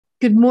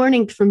Good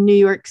morning from New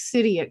York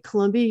City at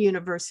Columbia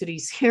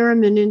University's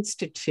Harriman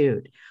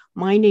Institute.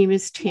 My name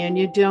is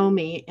Tanya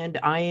Domi, and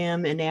I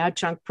am an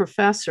adjunct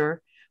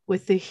professor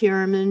with the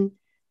Harriman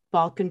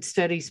Balkan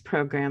Studies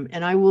program,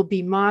 and I will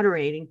be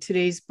moderating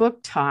today's book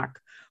talk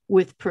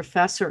with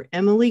Professor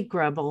Emily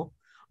Greble,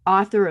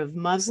 author of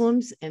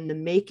Muslims and the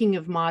Making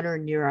of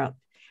Modern Europe.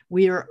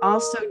 We are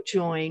also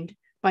joined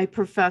by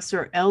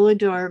Professor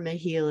Elidor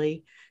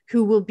Mëhilli,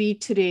 who will be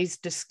today's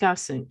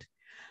discussant.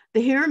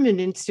 The Harriman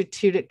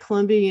Institute at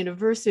Columbia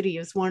University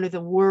is one of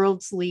the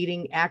world's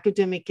leading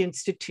academic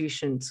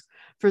institutions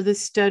for the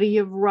study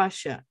of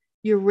Russia,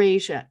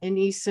 Eurasia, and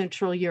East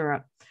Central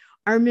Europe.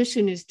 Our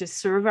mission is to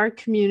serve our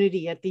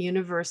community at the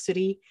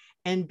university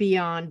and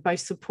beyond by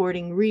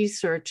supporting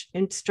research,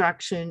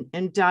 instruction,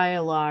 and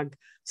dialogue,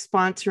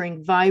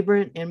 sponsoring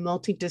vibrant and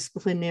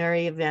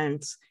multidisciplinary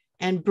events,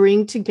 and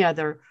bring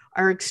together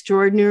our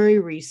extraordinary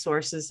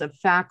resources of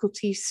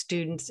faculty,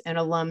 students, and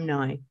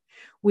alumni.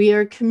 We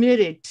are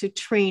committed to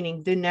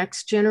training the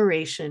next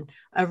generation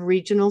of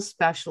regional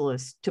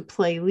specialists to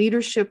play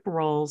leadership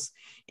roles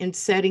in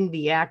setting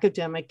the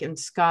academic and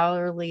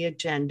scholarly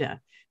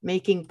agenda,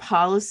 making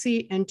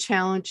policy and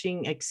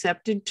challenging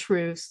accepted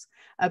truths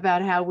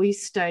about how we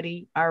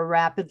study our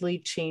rapidly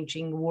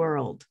changing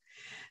world.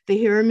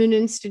 The Harriman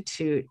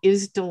Institute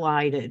is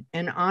delighted,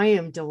 and I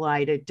am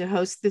delighted to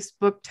host this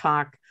book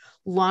talk,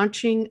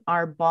 launching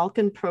our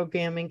Balkan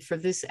programming for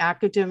this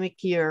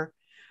academic year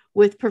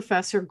with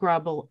Professor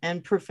Greble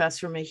and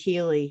Professor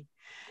Mëhilli.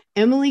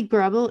 Emily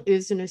Greble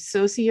is an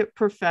associate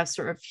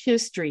professor of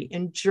history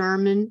in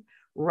German,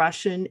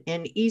 Russian,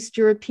 and East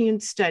European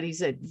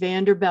studies at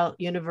Vanderbilt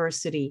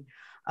University.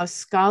 A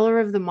scholar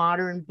of the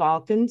modern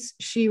Balkans,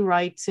 she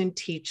writes and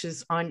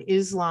teaches on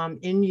Islam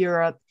in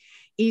Europe,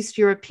 East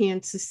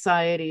European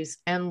societies,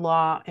 and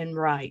law and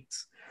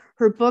rights.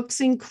 Her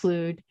books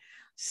include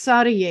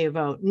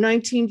Sarajevo,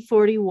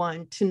 1941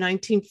 to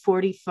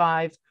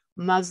 1945,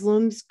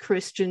 Muslims,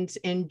 Christians,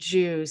 and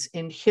Jews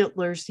in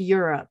Hitler's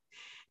Europe,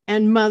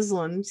 and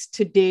Muslims,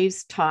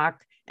 Today's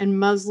Talk, and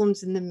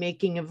Muslims in the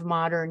Making of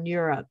Modern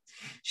Europe.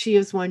 She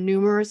has won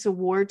numerous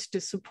awards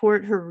to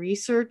support her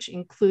research,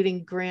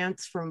 including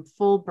grants from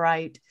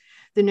Fulbright,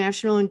 the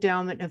National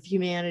Endowment of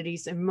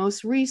Humanities, and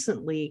most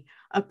recently,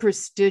 a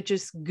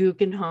prestigious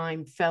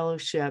Guggenheim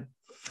Fellowship.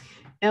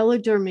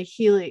 Elidor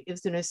Mëhilli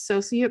is an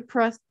associate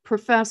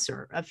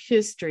professor of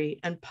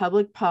history and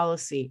public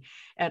policy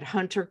at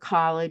Hunter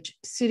College,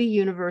 City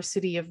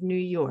University of New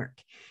York.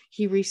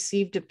 He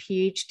received a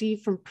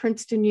PhD from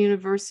Princeton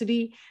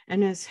University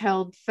and has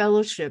held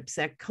fellowships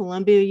at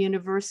Columbia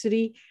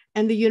University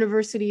and the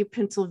University of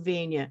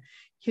Pennsylvania.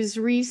 His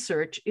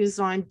research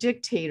is on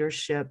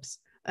dictatorships,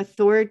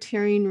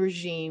 authoritarian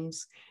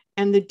regimes,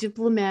 and the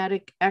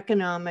diplomatic,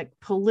 economic,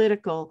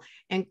 political,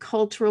 and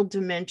cultural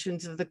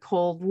dimensions of the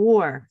Cold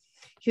War.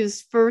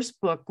 His first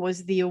book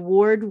was the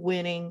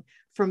award-winning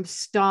From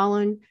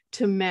Stalin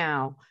to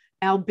Mao,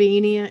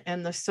 Albania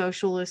and the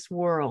Socialist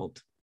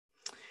World.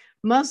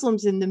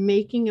 Muslims in the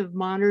Making of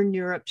Modern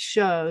Europe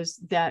shows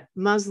that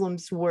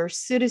Muslims were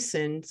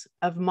citizens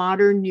of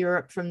modern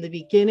Europe from the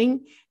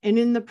beginning, and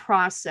in the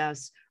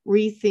process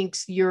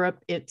rethinks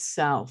Europe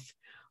itself.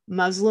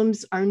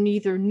 Muslims are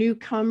neither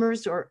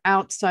newcomers or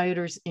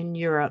outsiders in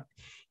Europe.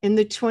 In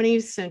the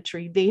 20th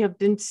century, they have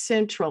been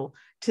central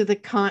to the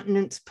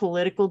continent's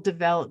political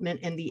development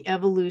and the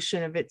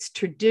evolution of its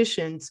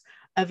traditions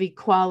of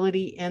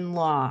equality and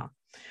law.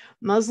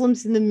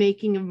 Muslims in the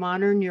Making of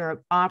Modern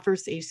Europe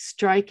offers a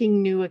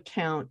striking new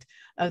account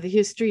of the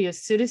history of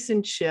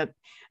citizenship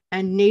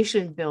and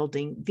nation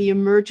building, the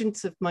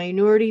emergence of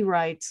minority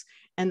rights,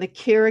 and the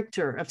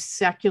character of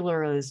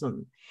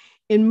secularism.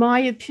 In my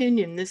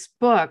opinion, this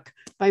book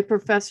by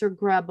Professor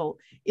Greble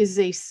is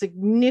a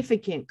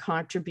significant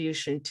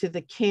contribution to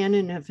the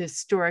canon of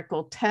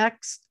historical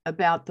texts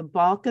about the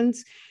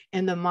Balkans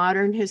and the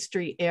modern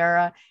history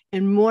era,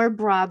 and more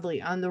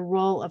broadly on the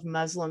role of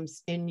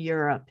Muslims in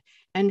Europe,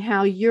 and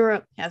how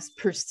Europe has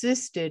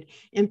persisted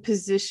in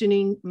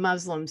positioning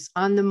Muslims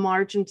on the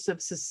margins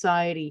of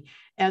society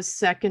as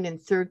second and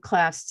third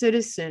class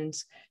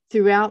citizens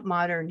throughout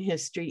modern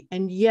history,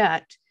 and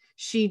yet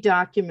she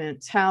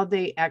documents how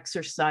they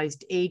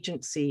exercised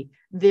agency,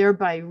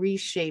 thereby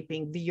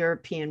reshaping the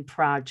European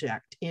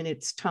project in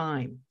its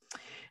time.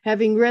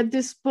 Having read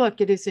this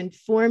book, it has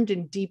informed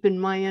and deepened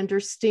my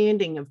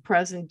understanding of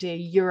present-day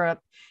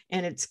Europe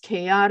and its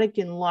chaotic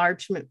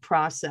enlargement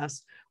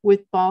process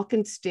with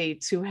Balkan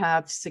states who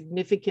have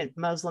significant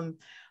Muslim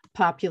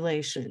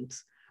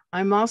populations.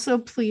 I'm also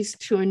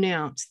pleased to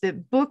announce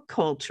that Book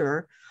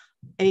Culture,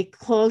 a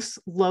close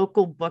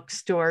local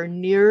bookstore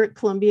near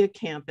Columbia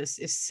campus,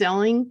 is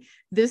selling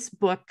this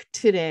book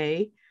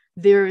today.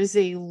 There is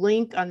a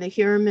link on the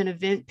Harriman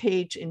event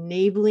page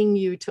enabling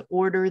you to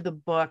order the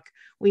book.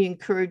 We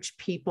encourage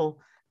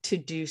people to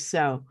do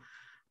so.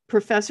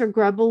 Professor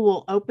Greble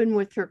will open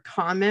with her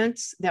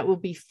comments that will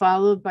be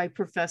followed by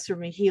Professor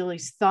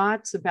Mëhilli's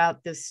thoughts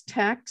about this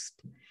text.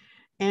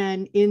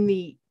 And in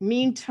the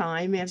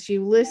meantime, as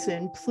you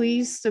listen,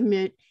 please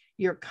submit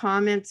your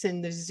comments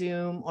in the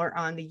Zoom or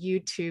on the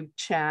YouTube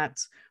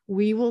chats.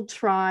 We will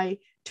try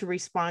to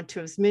respond to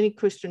as many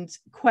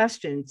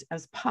questions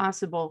as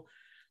possible.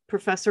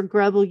 Professor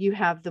Greble, you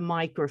have the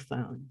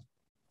microphone.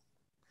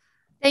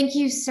 Thank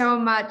you so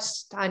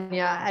much,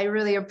 Tanya. I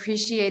really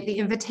appreciate the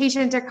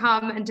invitation to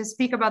come and to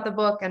speak about the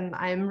book, and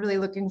I'm really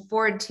looking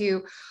forward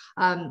to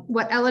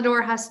what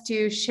Elidor has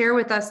to share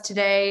with us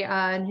today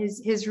and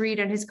his read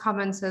and his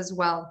comments as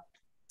well.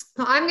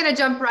 So I'm going to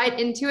jump right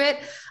into it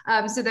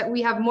so that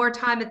we have more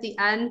time at the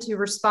end to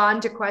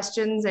respond to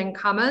questions and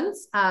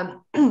comments.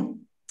 And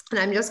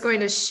I'm just going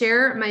to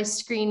share my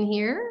screen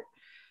here.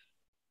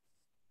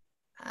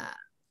 Let's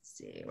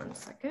see, one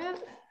second.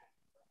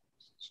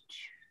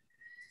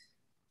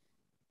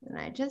 And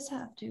I just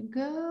have to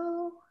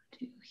go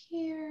to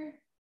here.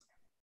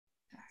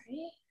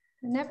 Sorry,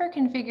 I never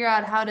can figure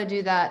out how to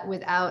do that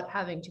without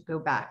having to go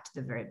back to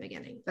the very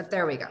beginning, but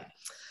there we go.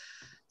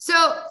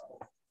 So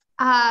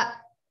I'm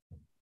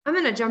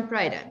going to jump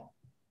right in.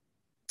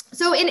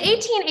 So in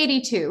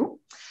 1882,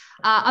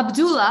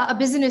 Abdullah, a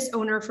business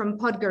owner from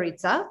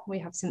Podgorica, we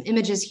have some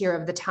images here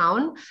of the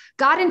town,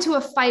 got into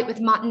a fight with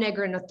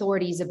Montenegrin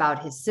authorities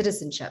about his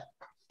citizenship.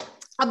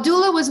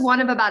 Abdullah was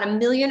one of about 1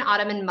 million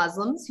Ottoman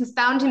Muslims who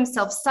found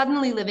himself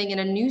suddenly living in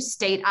a new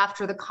state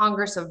after the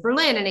Congress of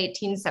Berlin in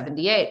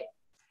 1878.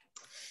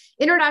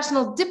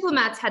 International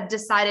diplomats had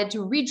decided to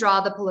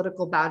redraw the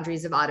political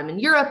boundaries of Ottoman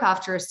Europe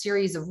after a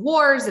series of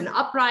wars and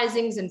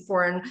uprisings and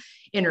foreign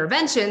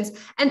interventions,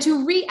 and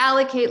to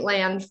reallocate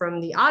land from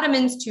the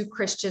Ottomans to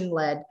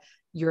Christian-led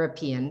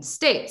European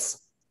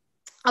states.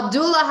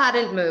 Abdullah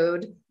hadn't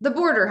moved, the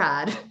border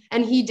had,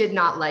 and he did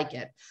not like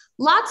it.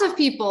 Lots of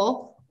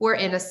people were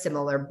in a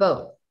similar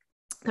boat.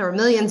 There were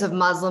millions of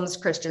Muslims,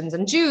 Christians,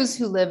 and Jews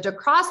who lived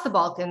across the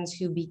Balkans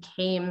who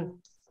became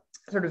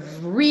sort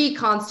of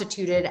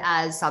reconstituted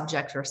as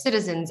subjects or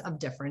citizens of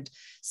different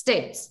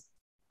states.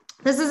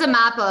 This is a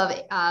map of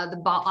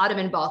the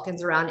Ottoman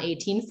Balkans around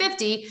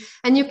 1850,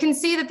 and you can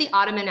see that the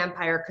Ottoman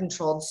Empire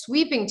controlled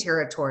sweeping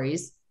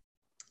territories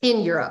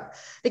in Europe.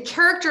 The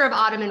character of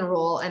Ottoman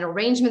rule and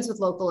arrangements with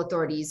local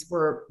authorities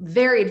were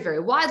varied very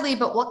widely,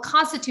 but what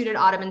constituted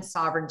Ottoman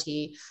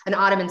sovereignty and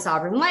Ottoman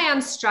sovereign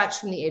lands stretched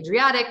from the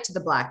Adriatic to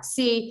the Black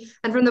Sea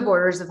and from the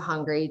borders of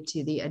Hungary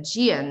to the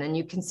Aegean. And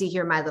you can see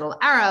here my little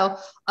arrow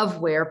of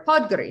where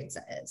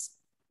Podgorica is.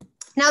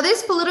 Now,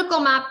 this political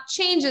map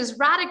changes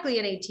radically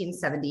in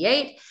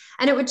 1878,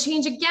 and it would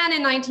change again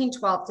in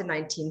 1912 to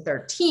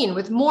 1913,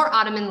 with more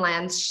Ottoman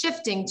lands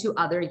shifting to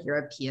other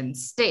European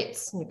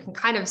states. You can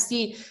kind of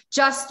see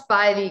just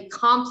by the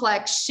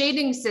complex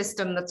shading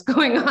system that's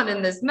going on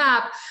in this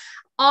map,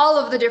 all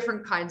of the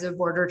different kinds of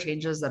border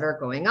changes that are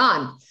going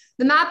on.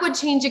 The map would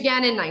change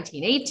again in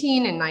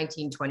 1918, in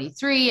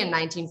 1923, in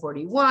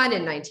 1941,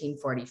 in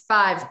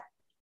 1945.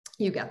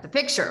 You get the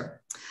picture.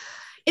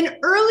 In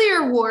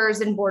earlier wars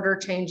and border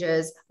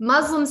changes,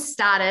 Muslim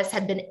status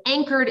had been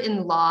anchored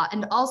in law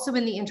and also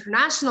in the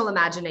international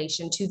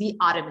imagination to the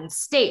Ottoman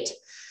state.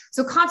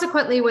 So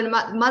consequently, when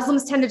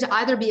Muslims tended to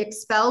either be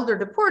expelled or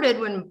deported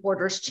when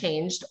borders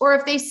changed, or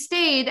if they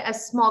stayed,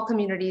 as small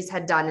communities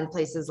had done in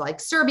places like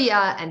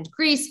Serbia and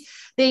Greece,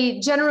 they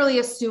generally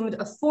assumed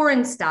a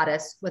foreign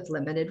status with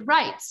limited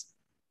rights.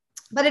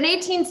 But in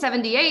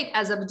 1878,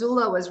 as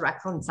Abdullah was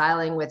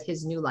reconciling with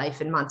his new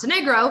life in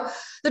Montenegro,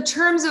 the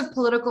terms of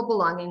political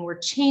belonging were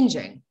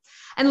changing.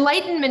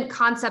 Enlightenment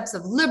concepts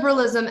of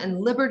liberalism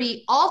and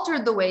liberty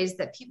altered the ways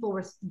that people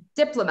were,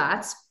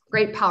 diplomats,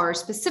 great powers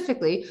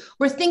specifically,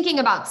 were thinking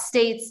about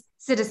states,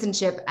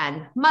 citizenship,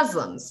 and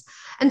Muslims.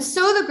 And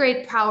so the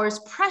great powers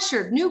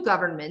pressured new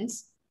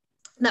governments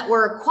that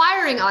were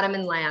acquiring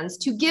Ottoman lands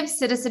to give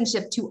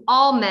citizenship to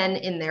all men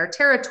in their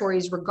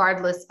territories,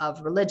 regardless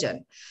of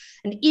religion.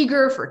 And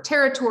eager for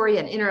territory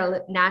and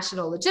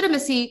international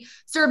legitimacy,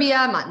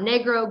 Serbia,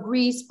 Montenegro,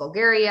 Greece,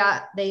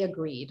 Bulgaria, they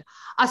agreed.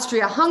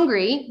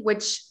 Austria-Hungary,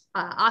 which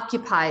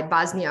occupied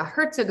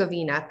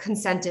Bosnia-Herzegovina,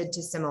 consented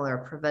to similar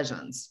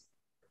provisions.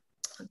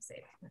 Let's see,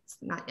 that's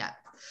not yet.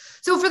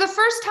 So for the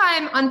first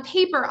time on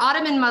paper,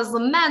 Ottoman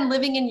Muslim men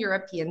living in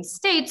European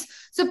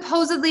states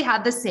supposedly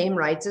had the same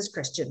rights as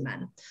Christian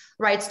men.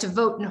 Rights to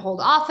vote and hold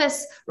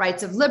office,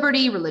 rights of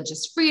liberty,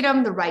 religious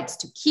freedom, the rights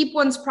to keep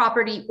one's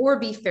property or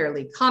be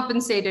fairly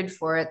compensated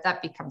for it.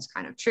 That becomes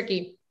kind of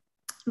tricky.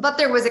 But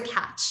there was a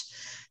catch.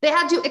 They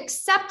had to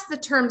accept the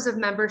terms of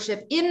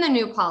membership in the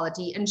new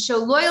polity and show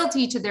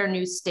loyalty to their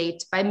new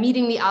state by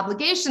meeting the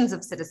obligations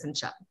of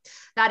citizenship.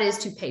 That is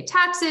to pay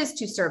taxes,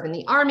 to serve in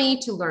the army,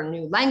 to learn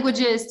new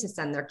languages, to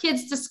send their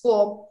kids to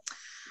school.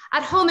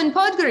 At home in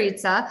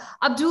Podgorica,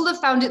 Abdullah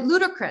found it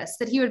ludicrous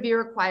that he would be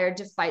required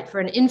to fight for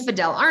an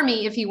infidel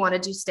army if he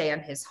wanted to stay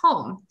in his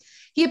home.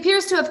 He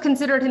appears to have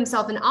considered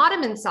himself an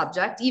Ottoman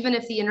subject, even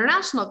if the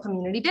international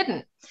community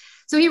didn't.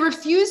 So he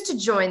refused to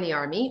join the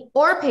army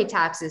or pay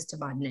taxes to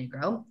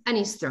Montenegro, and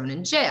he's thrown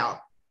in jail.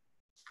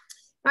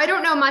 Now, I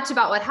don't know much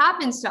about what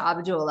happens to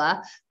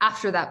Abdullah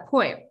after that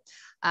point.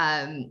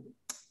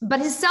 But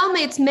his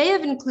cellmates may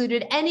have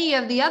included any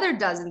of the other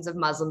dozens of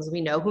Muslims we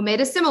know who made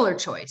a similar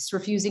choice,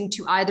 refusing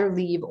to either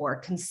leave or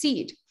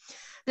concede.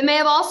 They may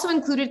have also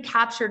included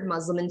captured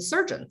Muslim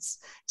insurgents.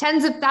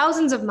 Tens of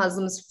thousands of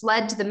Muslims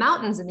fled to the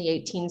mountains in the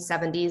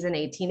 1870s and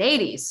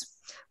 1880s.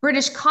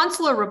 British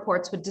consular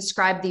reports would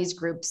describe these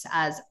groups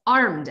as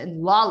armed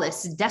and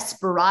lawless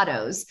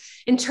desperados,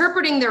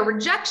 interpreting their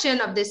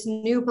rejection of this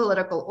new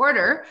political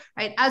order,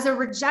 right, as a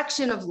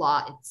rejection of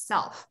law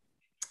itself.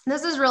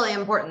 This is really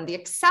important. The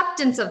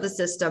acceptance of the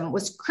system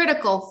was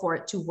critical for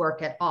it to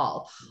work at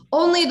all.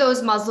 Only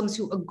those Muslims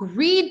who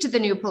agreed to the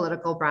new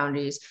political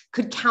boundaries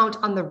could count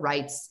on the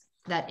rights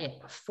that it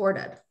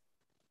afforded.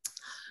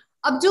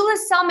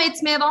 Abdullah's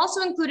cellmates may have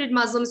also included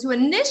Muslims who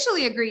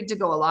initially agreed to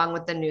go along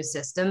with the new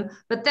system,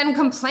 but then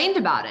complained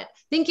about it,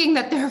 thinking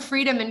that their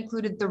freedom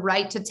included the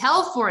right to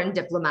tell foreign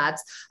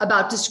diplomats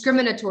about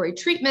discriminatory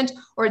treatment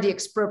or the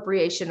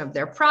expropriation of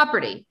their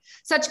property.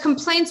 Such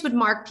complaints would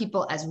mark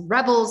people as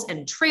rebels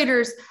and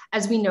traitors,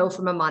 as we know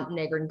from a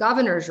Montenegrin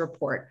governor's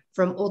report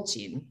from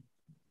Ulcin.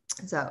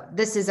 So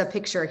this is a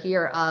picture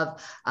here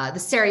of the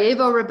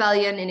Sarajevo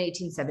rebellion in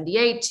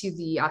 1878 to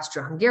the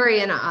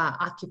Austro-Hungarian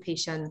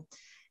occupation.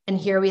 And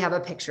here we have a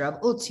picture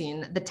of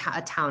Ulcin,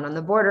 a town on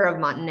the border of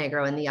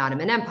Montenegro and the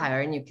Ottoman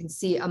Empire. And you can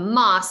see a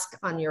mosque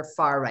on your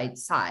far right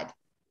side.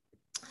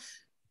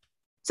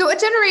 So a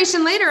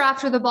generation later,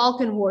 after the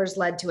Balkan Wars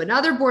led to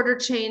another border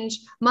change,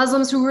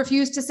 Muslims who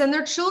refused to send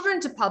their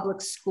children to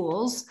public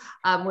schools,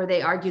 where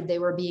they argued they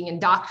were being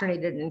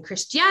indoctrinated in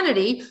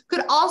Christianity,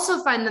 could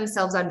also find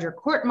themselves under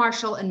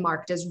court-martial and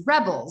marked as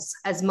rebels,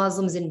 as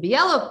Muslims in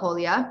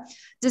Bielopolia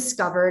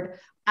discovered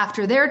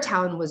after their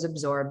town was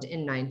absorbed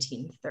in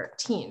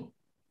 1913.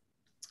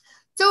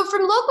 So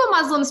from local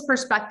Muslims'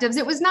 perspectives,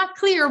 it was not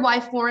clear why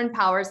foreign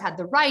powers had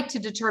the right to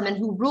determine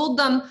who ruled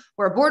them,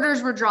 where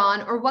borders were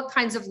drawn, or what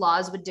kinds of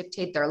laws would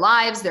dictate their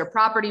lives, their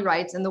property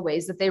rights, and the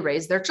ways that they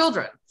raised their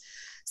children.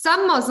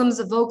 Some Muslims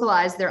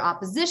vocalized their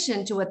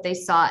opposition to what they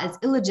saw as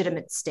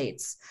illegitimate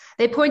states.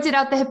 They pointed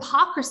out the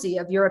hypocrisy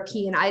of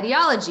European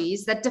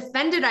ideologies that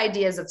defended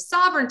ideas of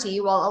sovereignty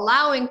while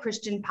allowing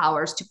Christian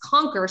powers to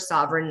conquer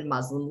sovereign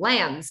Muslim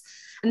lands.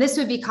 And this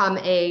would become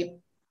a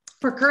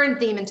recurrent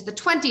theme into the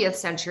 20th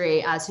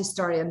century, as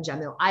historian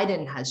Cemil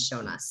Aydin has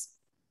shown us.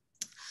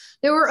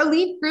 There were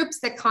elite groups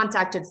that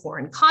contacted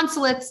foreign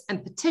consulates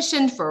and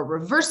petitioned for a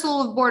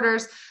reversal of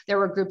borders. There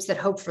were groups that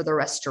hoped for the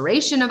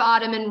restoration of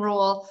Ottoman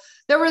rule.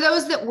 There were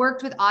those that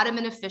worked with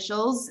Ottoman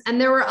officials, and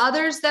there were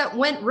others that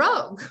went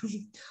rogue.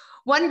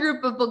 One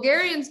group of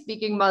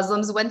Bulgarian-speaking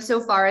Muslims went so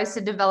far as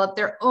to develop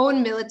their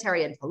own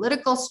military and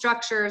political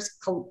structures,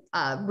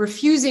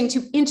 refusing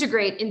to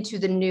integrate into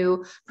the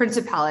new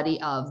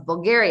Principality of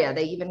Bulgaria.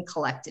 They even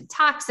collected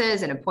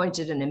taxes and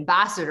appointed an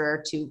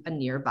ambassador to a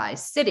nearby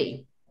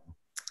city.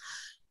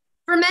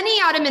 For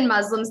many Ottoman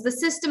Muslims, the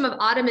system of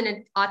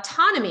Ottoman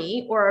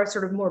autonomy, or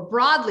sort of more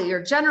broadly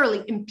or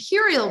generally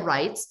imperial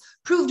rights,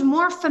 proved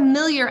more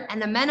familiar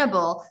and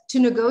amenable to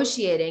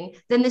negotiating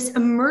than this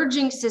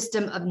emerging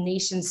system of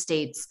nation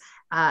states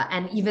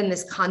and even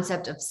this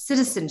concept of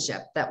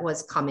citizenship that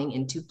was coming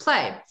into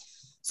play.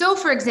 So,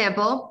 for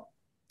example,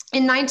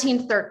 in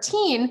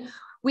 1913,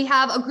 we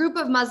have a group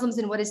of Muslims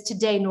in what is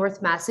today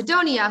North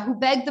Macedonia who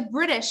begged the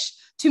British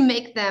to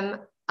make them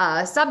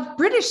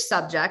British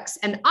subjects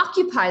and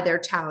occupy their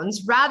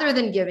towns rather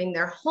than giving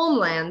their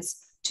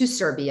homelands to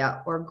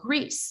Serbia or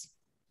Greece.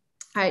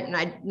 All right, and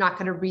I'm not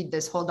going to read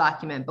this whole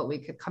document, but we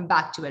could come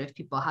back to it if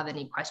people have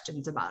any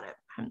questions about it.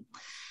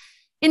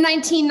 In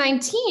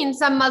 1919,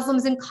 some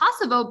Muslims in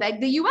Kosovo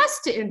begged the US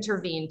to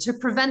intervene to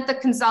prevent the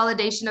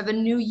consolidation of a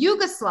new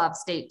Yugoslav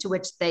state to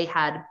which they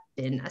had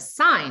been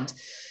assigned.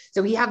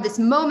 So we have this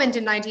moment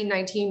in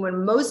 1919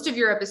 when most of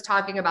Europe is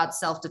talking about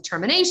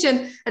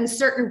self-determination, and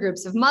certain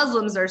groups of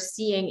Muslims are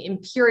seeing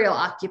imperial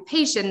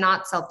occupation,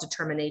 not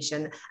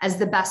self-determination, as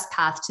the best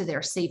path to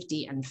their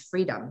safety and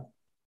freedom.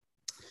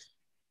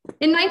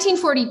 In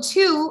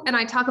 1942, and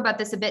I talk about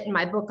this a bit in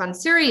my book on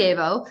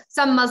Sarajevo,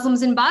 some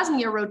Muslims in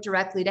Bosnia wrote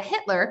directly to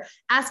Hitler,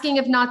 asking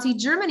if Nazi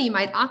Germany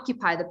might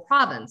occupy the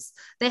province.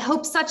 They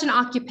hoped such an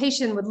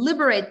occupation would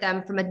liberate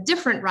them from a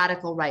different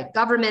radical right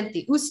government,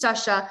 the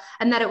Ustasha,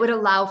 and that it would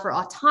allow for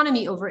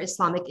autonomy over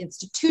Islamic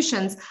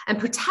institutions and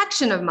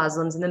protection of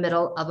Muslims in the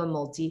middle of a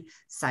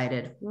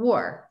multi-sided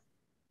war.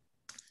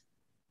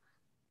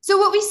 So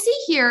what we see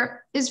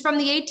here is from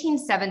the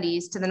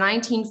 1870s to the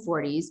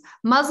 1940s,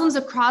 Muslims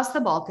across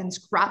the Balkans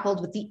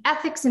grappled with the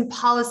ethics and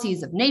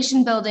policies of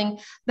nation building,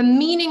 the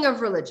meaning of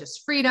religious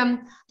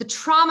freedom, the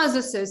traumas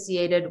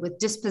associated with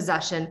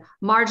dispossession,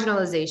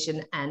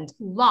 marginalization, and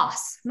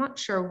loss. I'm not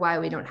sure why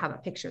we don't have a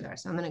picture there,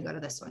 so I'm going to go to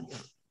this one.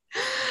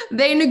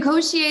 They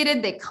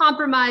negotiated, they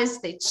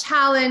compromised, they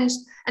challenged,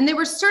 and they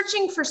were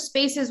searching for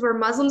spaces where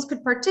Muslims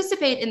could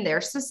participate in their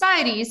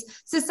societies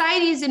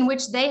in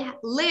which they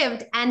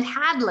lived and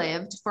had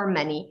lived for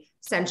many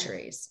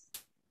centuries.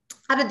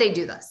 How did they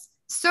do this?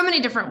 So many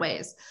different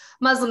ways.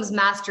 Muslims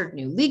mastered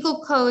new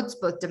legal codes,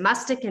 both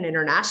domestic and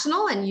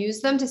international, and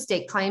used them to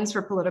stake claims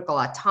for political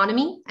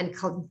autonomy and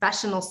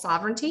confessional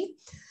sovereignty.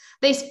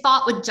 They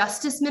fought with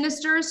justice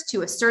ministers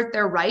to assert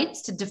their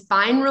rights to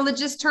define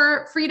religious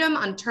freedom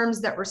on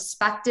terms that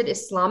respected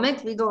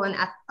Islamic legal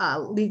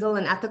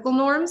and ethical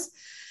norms.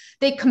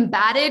 They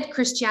combated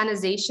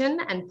Christianization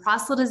and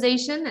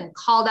proselytization and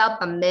called out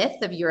the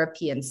myth of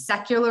European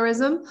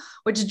secularism,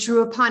 which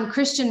drew upon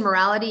Christian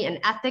morality and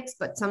ethics,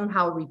 but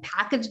somehow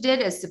repackaged it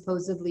as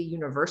supposedly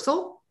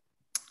universal.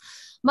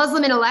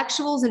 Muslim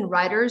intellectuals and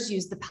writers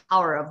used the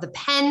power of the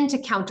pen to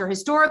counter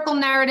historical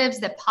narratives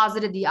that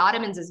posited the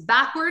Ottomans as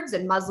backwards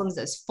and Muslims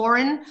as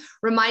foreign,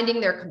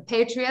 reminding their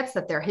compatriots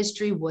that their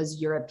history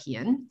was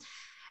European.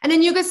 And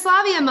in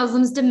Yugoslavia,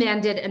 Muslims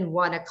demanded and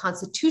won a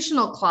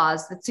constitutional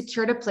clause that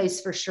secured a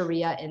place for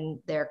Sharia in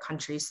their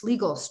country's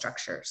legal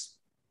structures.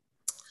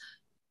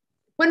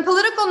 When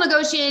political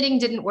negotiating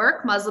didn't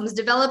work, Muslims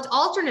developed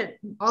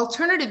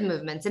alternative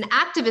movements and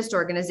activist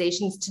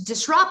organizations to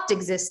disrupt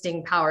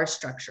existing power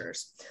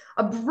structures.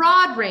 A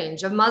broad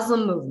range of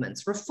Muslim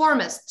movements,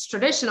 reformists,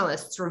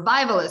 traditionalists,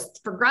 revivalists,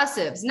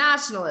 progressives,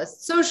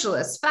 nationalists,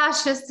 socialists,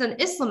 fascists, and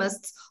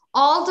Islamists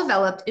all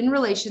developed in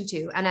relation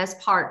to and as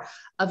part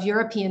of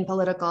European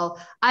political,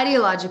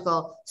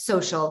 ideological,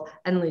 social,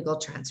 and legal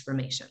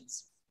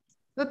transformations.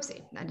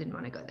 Whoopsie, I didn't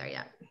want to go there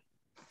yet. All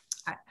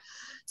right.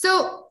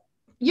 So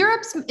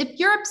if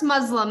Europe's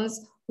Muslims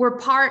were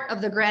part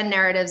of the grand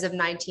narratives of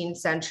 19th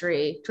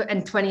century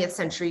and 20th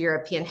century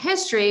European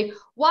history,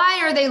 why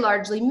are they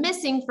largely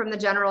missing from the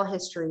general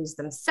histories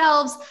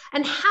themselves?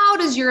 And how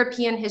does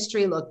European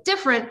history look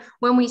different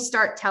when we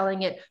start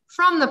telling it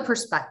from the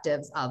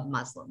perspectives of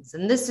Muslims?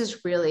 And this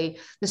is really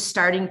the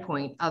starting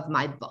point of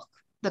my book,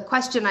 the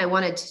question I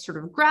wanted to sort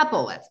of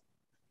grapple with.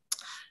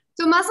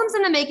 So Muslims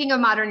in the Making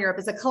of Modern Europe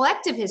is a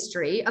collective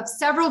history of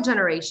several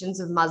generations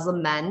of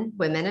Muslim men,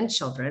 women, and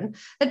children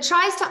that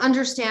tries to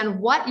understand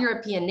what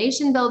European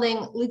nation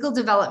building, legal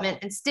development,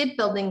 and state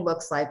building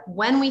looks like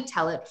when we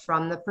tell it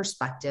from the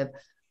perspective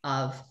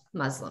of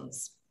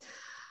Muslims.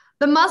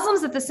 The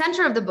Muslims at the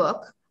center of the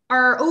book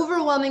are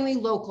overwhelmingly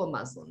local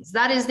Muslims.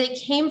 That is, they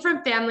came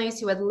from families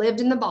who had lived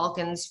in the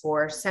Balkans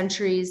for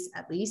centuries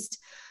at least.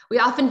 We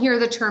often hear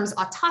the terms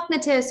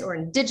autochthonous or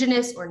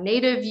indigenous or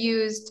native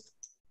used.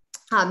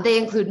 They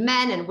include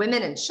men and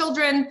women and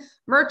children,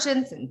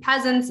 merchants and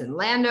peasants and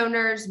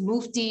landowners,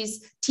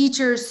 muftis,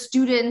 teachers,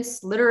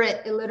 students,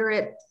 literate,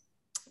 illiterate.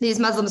 These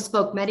Muslims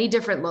spoke many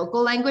different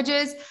local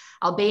languages: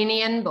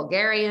 Albanian,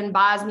 Bulgarian,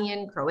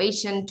 Bosnian,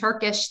 Croatian,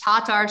 Turkish,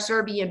 Tatar,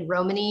 Serbian,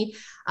 Romani.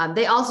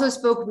 They also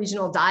spoke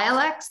regional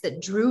dialects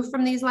that drew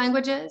from these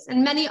languages.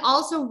 And many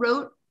also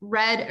wrote,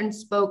 read, and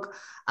spoke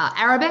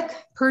Arabic,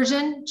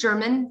 Persian,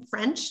 German,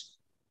 French.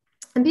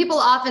 And people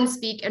often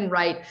speak and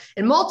write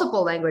in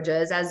multiple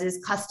languages, as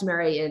is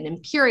customary in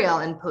imperial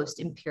and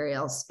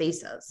post-imperial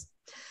spaces.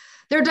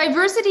 Their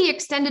diversity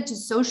extended to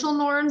social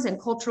norms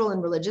and cultural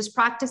and religious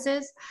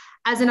practices.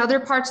 As in other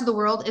parts of the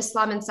world,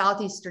 Islam in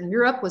Southeastern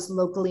Europe was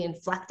locally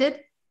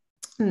inflected,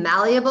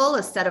 malleable,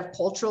 a set of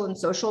cultural and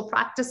social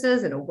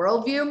practices and a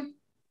worldview.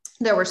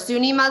 There were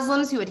Sunni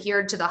Muslims who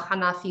adhered to the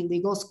Hanafi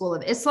legal school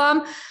of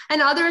Islam,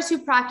 and others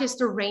who practiced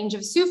a range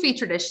of Sufi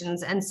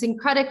traditions and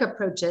syncretic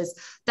approaches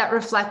that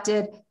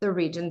reflected the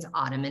region's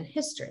Ottoman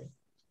history.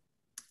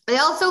 They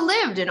also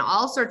lived in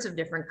all sorts of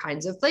different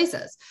kinds of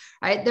places,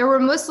 right? There were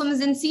Muslims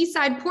in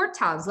seaside port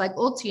towns like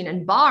Oltin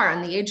and Bar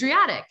on the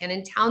Adriatic, and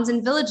in towns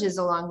and villages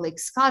along Lake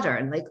Skadar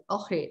and Lake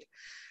Ohrid.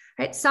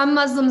 Right? Some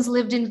Muslims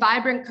lived in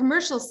vibrant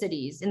commercial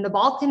cities in the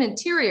Balkan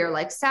interior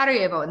like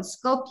Sarajevo and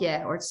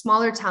Skopje, or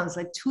smaller towns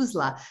like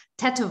Tuzla,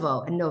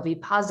 Tetovo, and Novi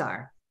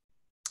Pazar.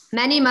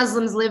 Many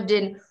Muslims lived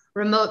in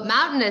remote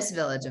mountainous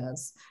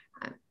villages.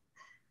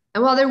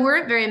 And while there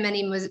weren't very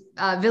many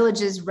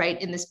villages right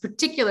in this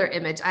particular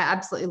image, I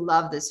absolutely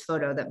love this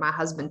photo that my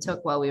husband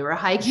took while we were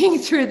hiking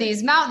through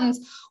these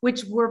mountains,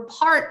 which were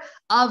part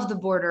of the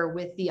border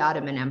with the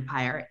Ottoman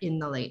Empire in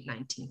the late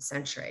 19th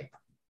century.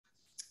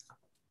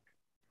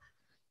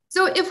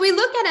 So if we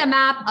look at a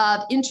map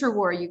of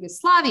interwar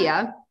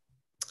Yugoslavia,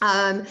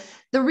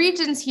 the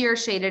regions here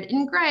shaded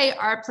in gray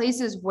are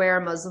places where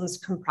Muslims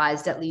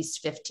comprised at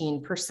least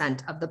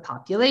 15% of the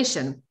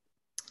population.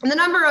 And the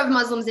number of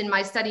Muslims in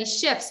my study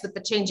shifts with the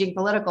changing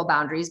political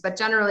boundaries, but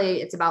generally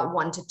it's about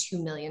 1 to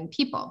 2 million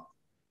people.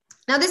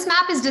 Now, this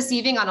map is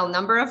deceiving on a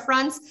number of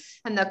fronts,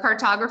 and the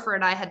cartographer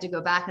and I had to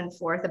go back and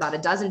forth about a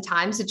dozen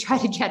times to try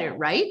to get it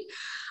right.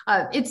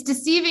 It's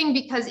deceiving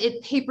because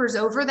it papers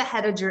over the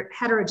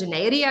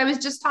heterogeneity I was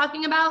just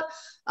talking about,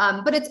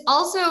 but it's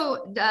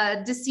also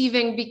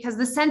deceiving because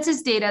the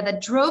census data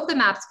that drove the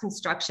map's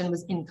construction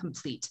was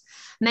incomplete.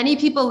 Many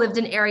people lived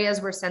in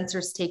areas where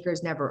census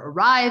takers never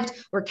arrived,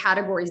 where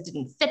categories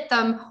didn't fit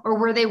them, or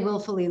where they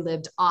willfully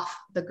lived off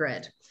the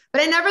grid.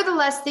 But I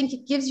nevertheless think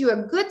it gives you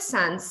a good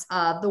sense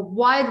of the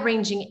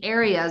wide-ranging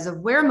areas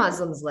of where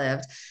Muslims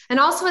lived, and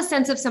also a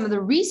sense of some of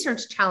the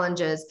research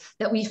challenges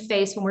that we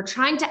face when we're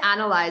trying to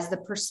analyze the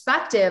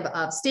perspective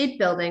of state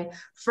building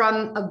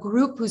from a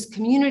group whose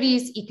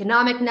communities,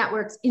 economic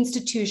networks,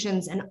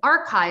 institutions, and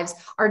archives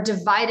are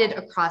divided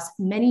across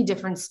many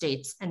different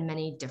states and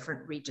many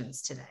different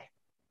regions today.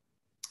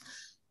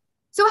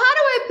 So how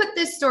do I put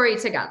this story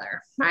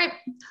together, right?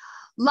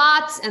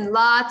 Lots and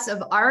lots of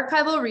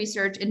archival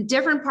research in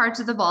different parts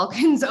of the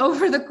Balkans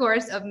over the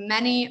course of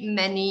many,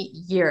 many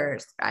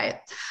years, right?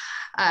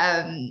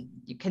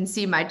 You can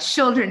see my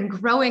children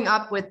growing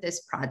up with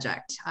this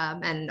project,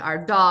 and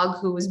our dog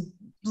who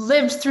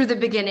lived through the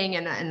beginning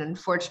and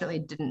unfortunately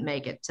didn't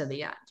make it to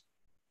the end.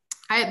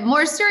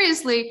 More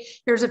seriously,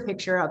 here's a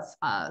picture of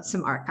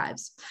some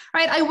archives,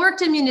 right? I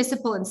worked in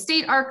municipal and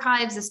state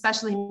archives,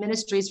 especially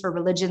ministries for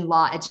religion,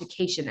 law,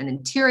 education, and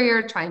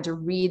interior, trying to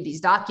read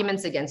these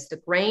documents against the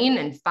grain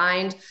and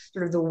find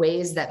sort of the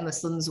ways that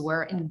Muslims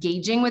were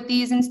engaging with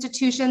these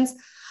institutions.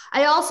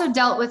 I also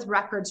dealt with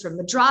records from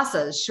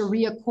madrasas,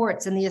 Sharia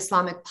courts, and the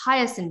Islamic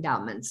pious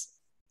endowments.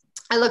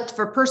 I looked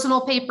for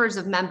personal papers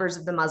of members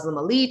of the Muslim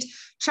elite,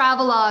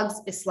 travelogues,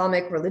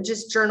 Islamic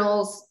religious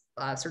journals,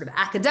 sort of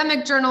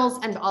academic journals,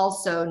 and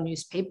also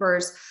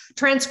newspapers,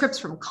 transcripts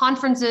from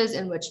conferences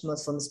in which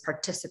Muslims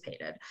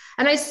participated.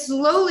 And I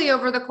slowly,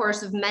 over the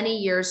course of many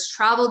years,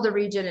 traveled the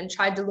region and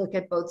tried to look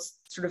at both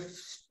sort of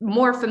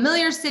more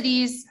familiar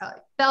cities,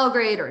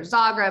 Belgrade or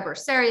Zagreb or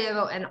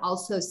Sarajevo, and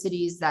also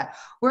cities that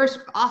were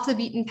off the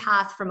beaten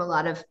path from a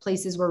lot of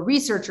places where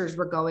researchers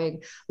were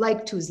going,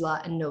 like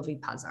Tuzla and Novi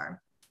Pazar.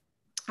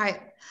 All right.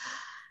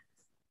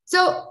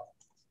 So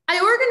I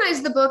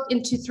organized the book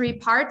into 3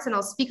 parts, and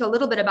I'll speak a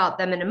little bit about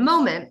them in a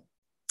moment.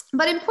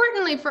 But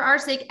importantly, for our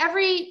sake,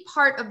 every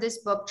part of this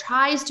book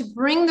tries to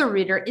bring the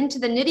reader into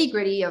the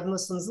nitty-gritty of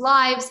Muslims'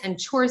 lives and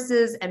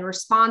choices and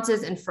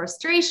responses and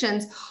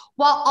frustrations,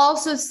 while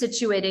also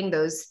situating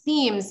those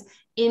themes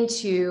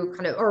into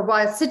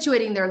while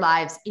situating their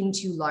lives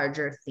into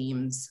larger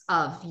themes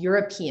of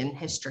European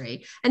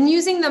history and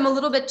using them a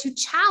little bit to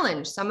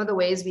challenge some of the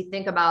ways we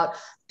think about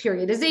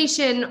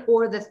periodization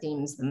or the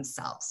themes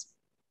themselves.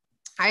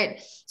 All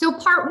right, so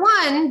part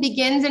 1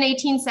 begins in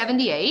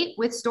 1878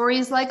 with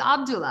stories like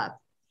Abdullah.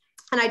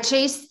 And I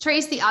trace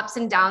the ups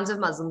and downs of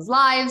Muslims'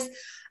 lives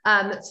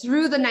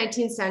through the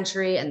 19th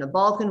century and the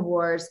Balkan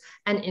Wars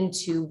and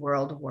into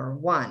World War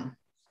I.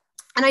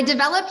 And I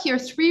develop here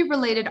 3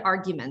 related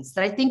arguments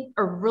that I think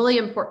are really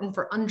important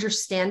for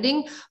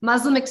understanding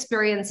Muslim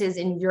experiences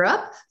in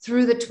Europe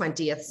through the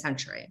 20th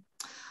century.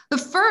 The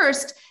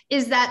first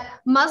is that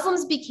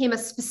Muslims became a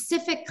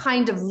specific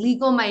kind of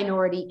legal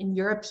minority in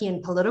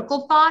European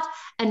political thought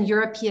and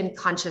European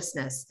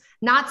consciousness,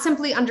 not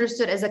simply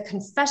understood as a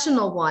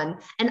confessional one,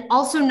 and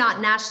also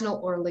not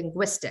national or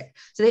linguistic.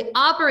 So they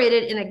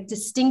operated in a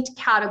distinct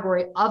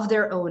category of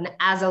their own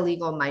as a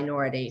legal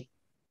minority.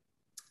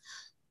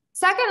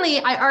 Secondly,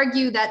 I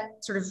argue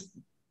that sort of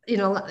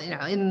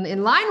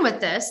in line with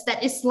this,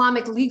 that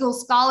Islamic legal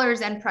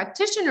scholars and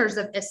practitioners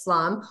of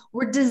Islam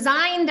were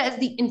designed as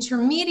the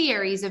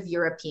intermediaries of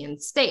European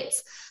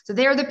states. So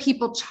they are the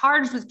people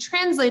charged with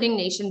translating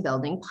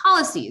nation-building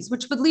policies,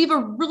 which would leave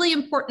a really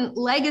important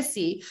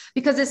legacy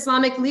because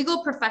Islamic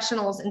legal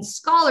professionals and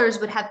scholars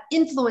would have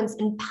influence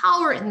and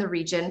power in the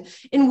region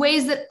in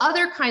ways that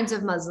other kinds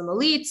of Muslim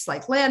elites,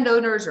 like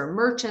landowners or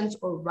merchants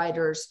or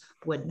writers,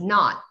 would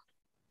not.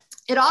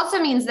 It also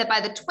means that by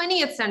the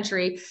 20th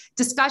century,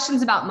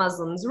 discussions about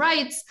Muslims'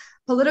 rights,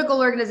 political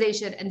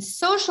organization, and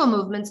social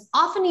movements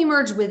often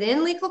emerge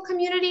within legal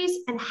communities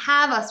and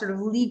have a sort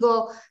of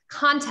legal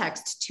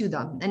context to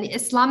them. And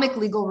Islamic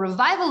legal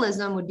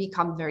revivalism would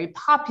become very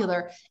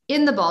popular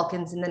in the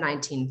Balkans in the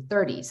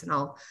 1930s, and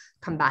I'll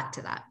come back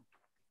to that.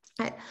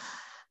 Okay.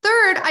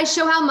 Third, I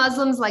show how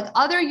Muslims, like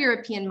other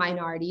European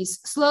minorities,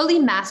 slowly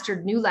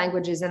mastered new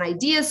languages and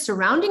ideas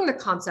surrounding the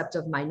concept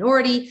of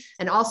minority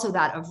and also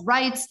that of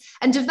rights,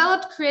 and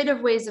developed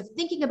creative ways of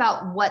thinking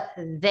about what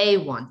they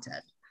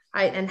wanted,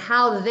 right, and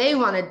how they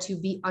wanted to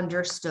be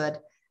understood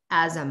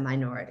as a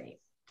minority.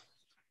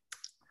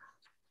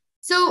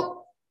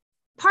 So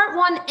part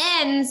 1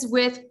 ends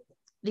with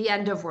the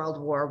end of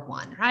World War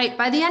I, right?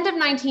 By the end of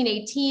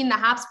 1918, the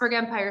Habsburg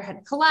Empire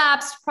had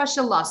collapsed,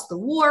 Prussia lost the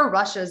war,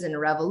 Russia's in a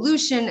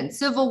revolution and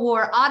civil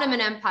war,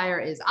 Ottoman Empire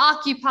is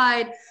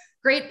occupied,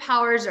 great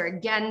powers are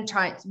again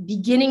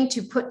beginning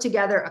to put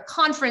together a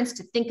conference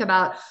to think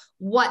about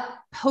what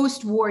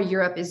post-war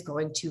Europe is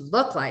going to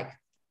look like.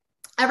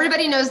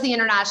 Everybody knows the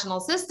international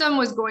system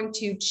was going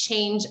to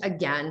change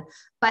again,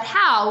 but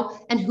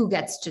how and who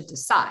gets to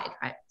decide,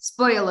 right?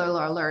 Spoiler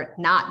alert,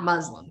 not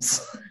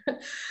Muslims.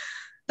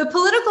 The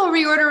political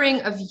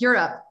reordering of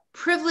Europe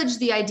privileged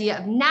the idea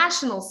of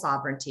national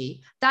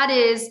sovereignty, that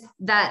is,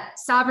 that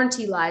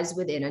sovereignty lies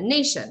within a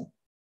nation.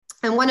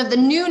 And one of the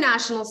new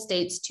national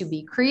states to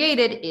be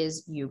created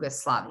is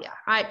Yugoslavia,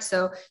 right?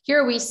 So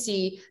here we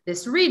see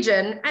this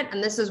region,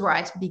 and this is where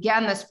I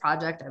began this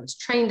project. I was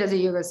trained as a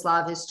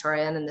Yugoslav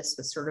historian, and this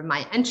was sort of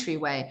my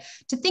entryway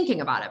to thinking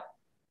about it.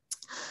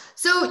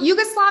 So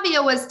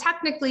Yugoslavia was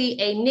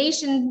technically a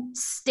nation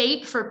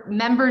state for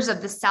members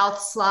of the South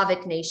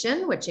Slavic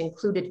nation, which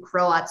included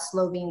Croats,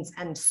 Slovenes,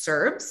 and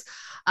Serbs.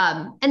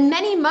 And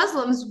many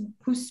Muslims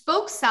who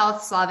spoke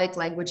South Slavic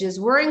languages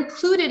were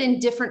included in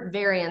different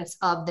variants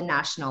of the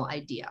national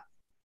idea.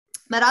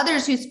 But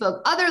others who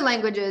spoke other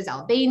languages,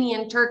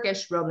 Albanian,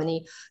 Turkish,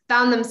 Romani,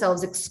 found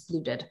themselves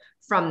excluded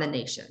from the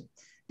nation.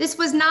 This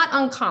was not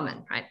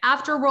uncommon, right?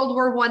 After World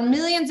War I,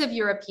 millions of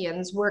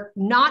Europeans were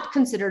not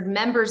considered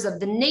members of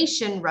the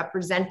nation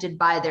represented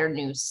by their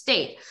new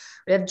state.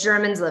 We have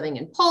Germans living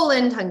in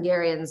Poland,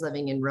 Hungarians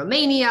living in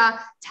Romania,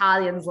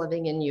 Italians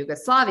living in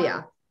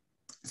Yugoslavia.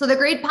 So the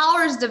great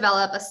powers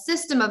develop a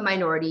system of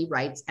minority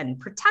rights and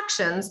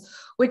protections,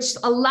 which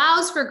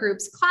allows for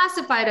groups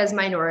classified as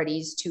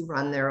minorities to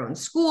run their own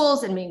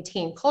schools and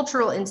maintain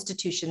cultural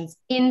institutions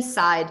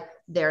inside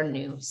their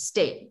new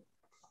state.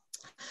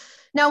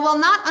 Now, while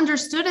not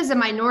understood as a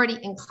minority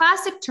in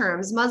classic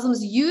terms,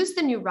 Muslims used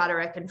the new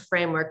rhetoric and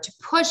framework to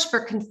push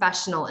for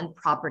confessional and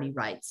property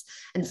rights.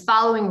 And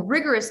following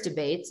rigorous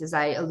debates, as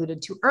I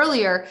alluded to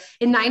earlier,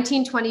 in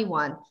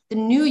 1921, the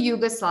new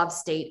Yugoslav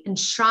state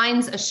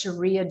enshrines a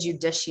Sharia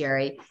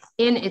judiciary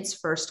in its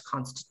first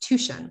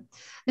constitution.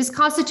 This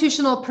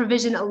constitutional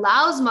provision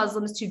allows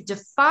Muslims to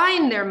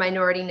define their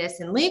minorityness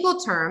in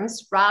legal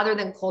terms rather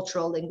than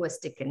cultural,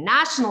 linguistic, and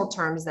national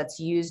terms that's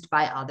used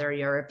by other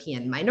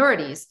European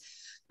minorities.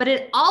 But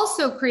it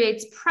also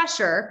creates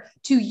pressure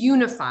to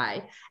unify,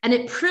 and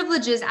it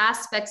privileges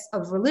aspects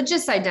of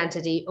religious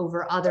identity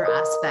over other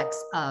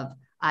aspects of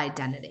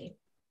identity.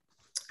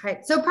 All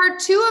right, so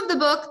part 2 of the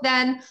book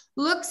then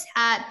looks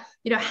at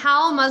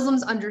how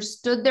Muslims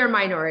understood their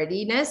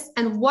minorityness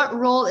and what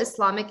role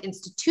Islamic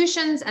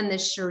institutions and the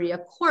Sharia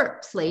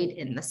court played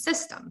in the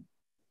system.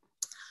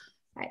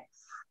 All right.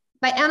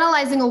 By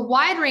analyzing a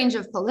wide range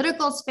of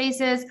political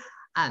spaces,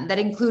 that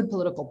include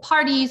political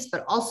parties,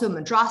 but also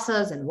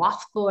madrasas and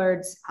waqf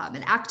boards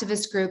and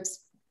activist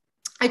groups,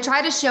 I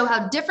try to show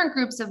how different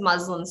groups of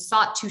Muslims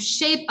sought to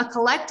shape a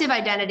collective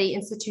identity,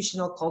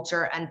 institutional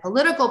culture, and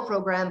political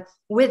program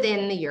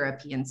within the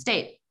European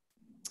state.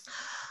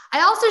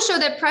 I also show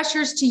that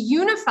pressures to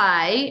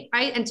unify,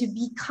 right, and to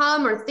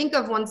become or think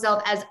of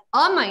oneself as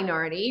a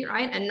minority,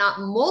 right, and not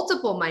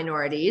multiple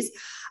minorities,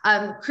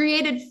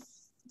 created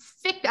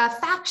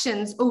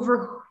factions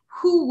over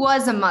who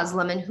was a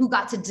Muslim and who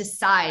got to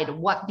decide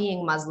what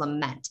being Muslim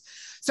meant.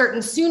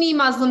 Certain Sunni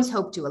Muslims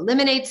hoped to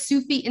eliminate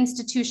Sufi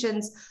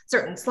institutions.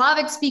 Certain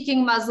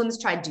Slavic-speaking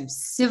Muslims tried to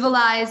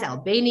civilize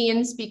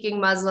Albanian-speaking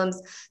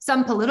Muslims.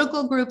 Some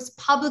political groups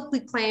publicly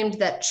claimed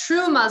that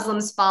true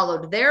Muslims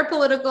followed their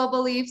political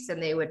beliefs,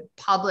 and they would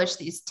publish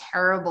these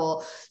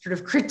terrible sort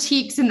of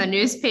critiques in the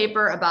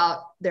newspaper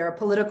about their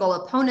political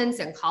opponents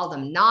and call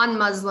them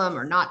non-Muslim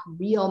or not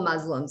real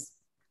Muslims.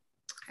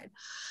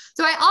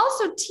 So I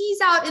also tease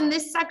out in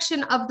this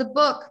section of the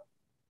book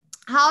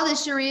how the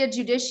Sharia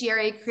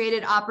judiciary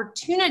created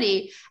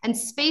opportunity and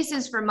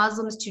spaces for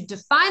Muslims to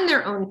define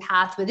their own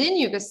path within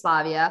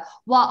Yugoslavia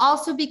while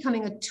also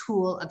becoming a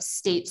tool of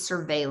state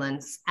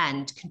surveillance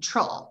and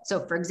control.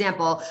 So for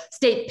example,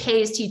 state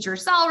pays teacher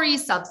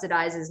salaries,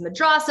 subsidizes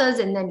madrasas,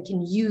 and then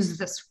can use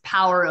this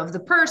power of the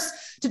purse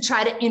to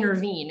try to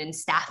intervene in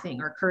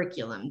staffing or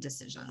curriculum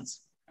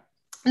decisions.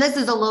 And this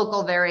is a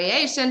local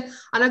variation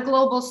on a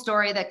global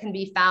story that can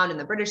be found in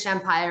the British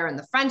Empire and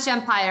the French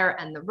Empire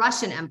and the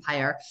Russian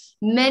Empire.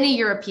 Many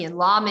European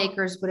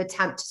lawmakers would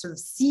attempt to sort of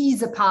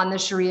seize upon the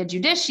Sharia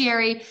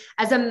judiciary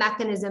as a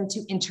mechanism to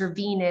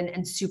intervene in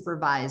and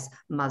supervise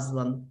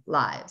Muslim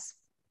lives.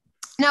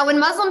 Now, when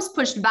Muslims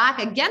pushed back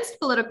against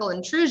political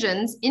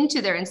intrusions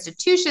into their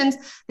institutions,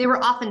 they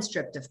were often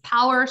stripped of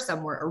power,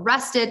 some were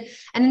arrested,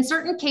 and in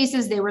certain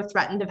cases, they were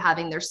threatened of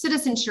having their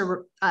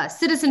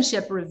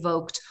citizenship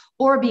revoked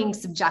or being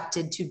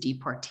subjected to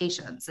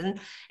deportations. And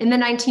in the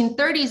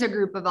 1930s, a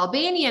group of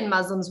Albanian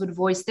Muslims would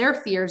voice their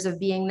fears of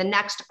being the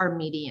next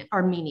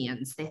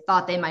Armenians. They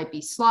thought they might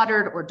be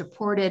slaughtered or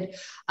deported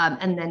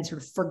and then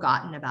sort of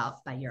forgotten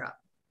about by Europe.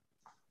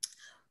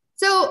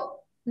 So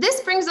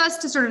this brings us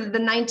to sort of the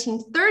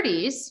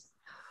 1930s,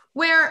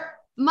 where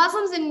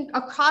Muslims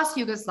across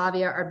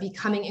Yugoslavia are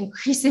becoming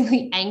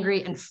increasingly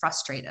angry and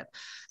frustrated.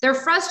 They're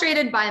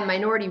frustrated by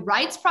minority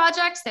rights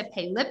projects that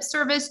pay lip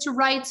service to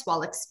rights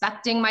while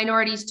expecting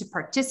minorities to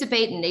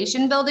participate in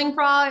nation-building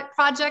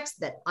projects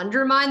that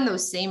undermine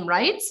those same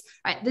rights.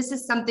 Right? This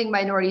is something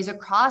minorities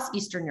across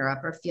Eastern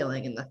Europe are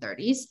feeling in the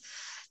 30s.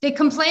 They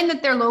complain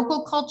that their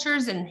local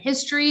cultures and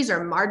histories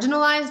are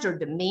marginalized or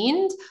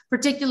demeaned,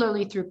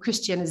 particularly through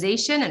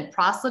Christianization and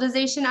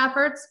proselytization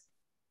efforts.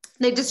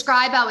 They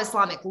describe how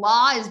Islamic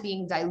law is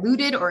being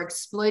diluted or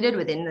exploited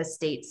within the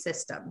state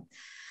system.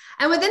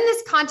 And within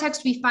this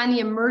context, we find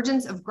the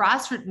emergence of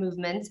grassroots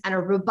movements and a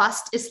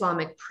robust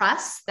Islamic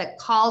press that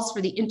calls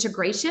for the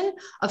integration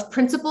of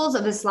principles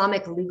of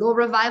Islamic legal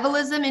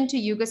revivalism into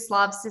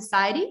Yugoslav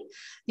society.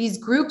 These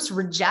groups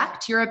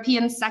reject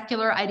European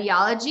secular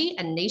ideology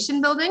and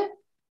nation building,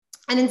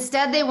 and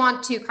instead they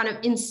want to kind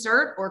of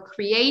insert or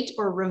create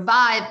or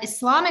revive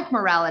Islamic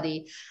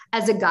morality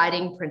as a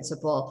guiding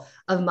principle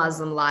of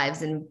Muslim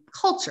lives and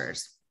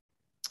cultures.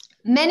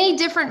 Many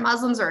different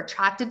Muslims are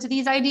attracted to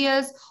these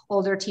ideas: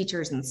 older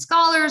teachers and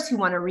scholars who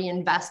want to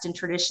reinvest in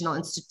traditional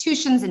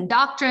institutions and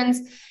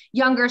doctrines,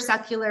 younger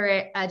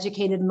secular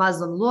educated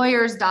Muslim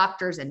lawyers,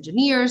 doctors,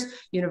 engineers,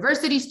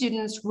 university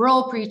students,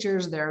 rural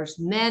preachers. There's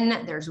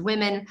men, there's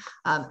women,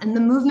 and the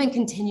movement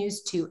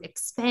continues to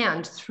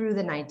expand through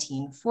the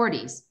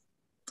 1940s.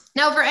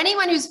 Now, for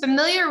anyone who's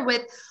familiar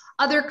with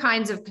other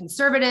kinds of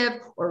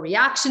conservative or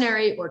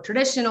reactionary or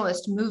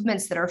traditionalist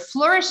movements that are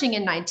flourishing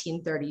in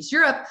 1930s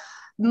Europe,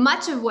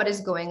 much of what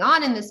is going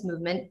on in this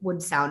movement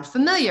would sound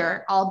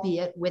familiar,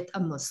 albeit with a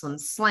Muslim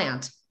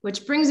slant,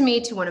 which brings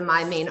me to one of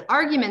my main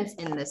arguments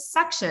in this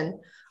section,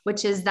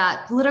 which is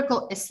that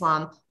political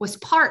Islam was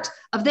part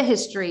of the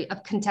history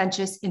of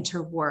contentious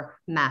interwar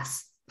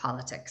mass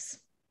politics.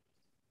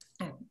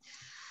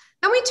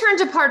 Then we turn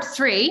to part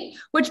 3,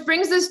 which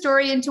brings the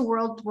story into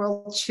World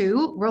War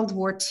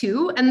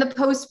II and the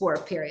post-war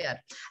period.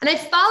 And I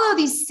follow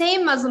these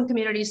same Muslim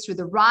communities through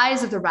the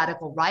rise of the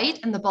radical right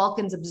and the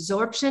Balkans'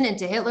 absorption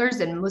into Hitler's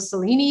and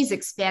Mussolini's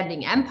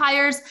expanding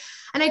empires.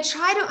 And I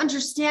try to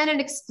understand and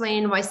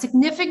explain why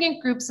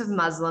significant groups of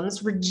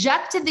Muslims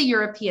rejected the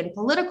European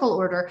political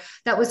order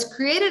that was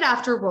created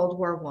after World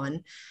War I,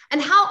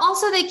 and how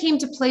also they came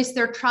to place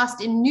their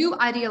trust in new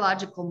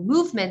ideological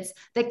movements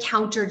that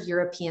countered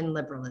European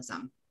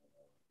liberalism.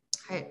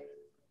 Okay.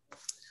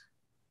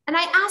 And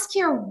I ask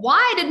here,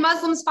 why did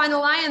Muslims find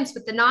alliance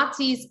with the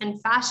Nazis and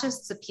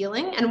fascists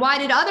appealing? And why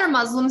did other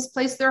Muslims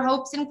place their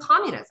hopes in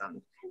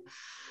communism?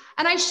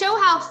 And I show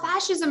how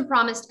fascism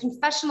promised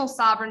confessional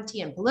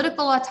sovereignty and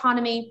political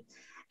autonomy,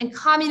 and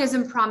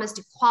communism promised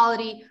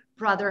equality,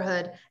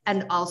 brotherhood,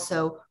 and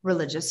also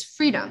religious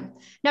freedom.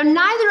 Now,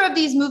 neither of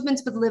these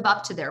movements would live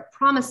up to their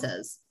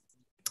promises,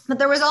 but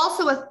there was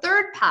also a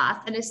third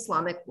path, an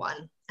Islamic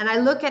one. And I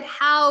look at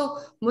how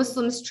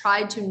Muslims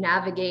tried to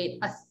navigate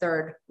a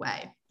third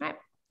way. Right?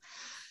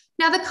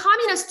 Now, the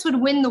communists would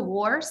win the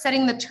war,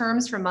 setting the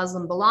terms for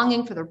Muslim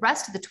belonging for the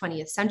rest of the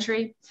 20th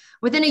century.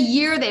 Within a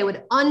year, they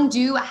would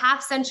undo a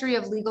half-century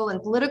of legal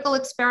and political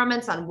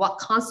experiments on what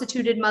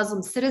constituted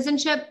Muslim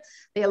citizenship.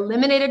 They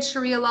eliminated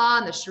Sharia law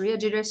and the Sharia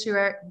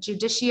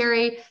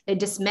judiciary. They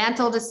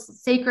dismantled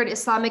sacred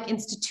Islamic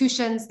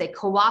institutions. They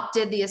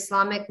co-opted the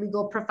Islamic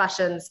legal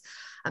professions.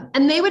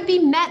 And they would be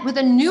met with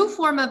a new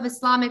form of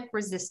Islamic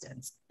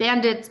resistance,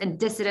 bandits and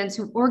dissidents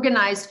who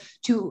organized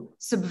to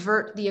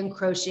subvert the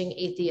encroaching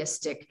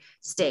atheistic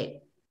state.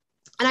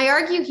 And I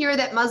argue here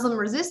that Muslim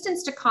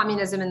resistance to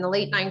communism in the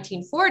late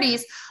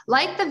 1940s,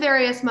 like the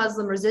various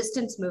Muslim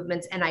resistance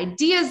movements and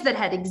ideas that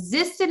had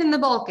existed in the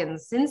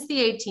Balkans since the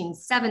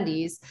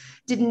 1870s,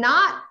 did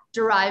not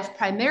derive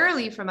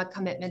primarily from a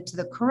commitment to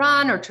the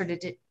Quran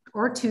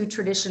or to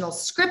traditional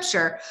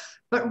scripture,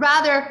 but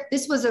rather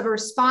this was a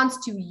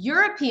response to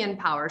European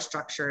power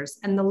structures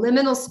and the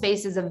liminal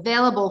spaces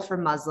available for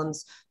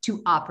Muslims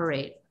to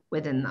operate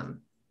within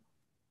them.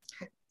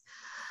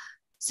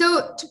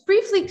 So to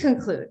briefly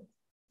conclude,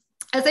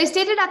 as I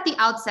stated at the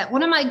outset,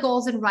 one of my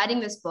goals in writing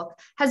this book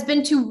has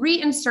been to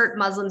reinsert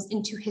Muslims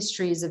into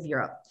histories of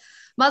Europe.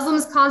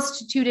 Muslims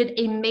constituted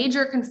a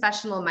major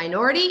confessional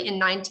minority in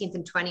 19th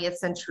and 20th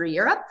century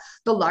Europe,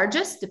 the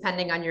largest,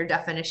 depending on your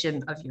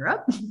definition of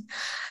Europe.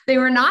 They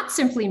were not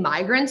simply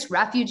migrants,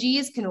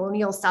 refugees,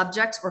 colonial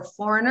subjects, or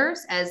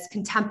foreigners, as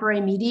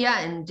contemporary media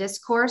and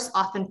discourse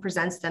often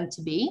presents them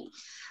to be.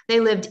 They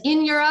lived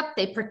in Europe,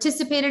 they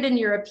participated in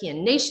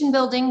European nation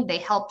building, they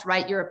helped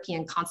write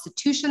European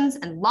constitutions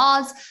and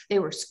laws, they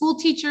were school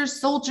teachers,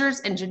 soldiers,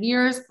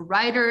 engineers,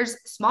 writers,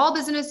 small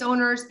business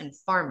owners, and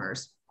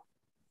farmers.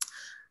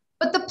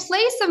 But the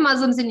place of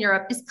Muslims in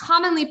Europe is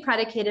commonly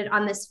predicated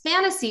on this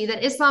fantasy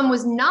that Islam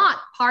was not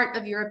part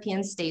of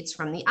European states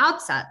from the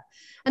outset.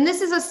 And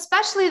this is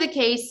especially the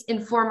case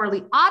in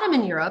formerly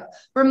Ottoman Europe,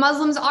 where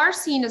Muslims are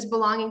seen as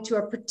belonging to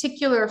a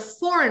particular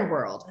foreign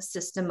world, a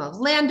system of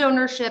land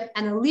ownership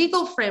and a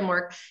legal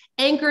framework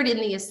anchored in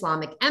the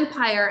Islamic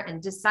Empire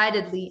and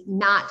decidedly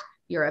not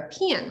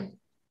European.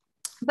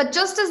 But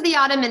just as the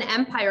Ottoman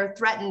Empire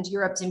threatened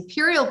Europe's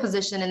imperial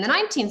position in the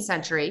 19th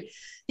century,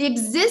 the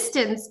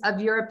existence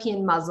of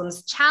European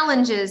Muslims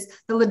challenges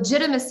the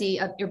legitimacy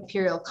of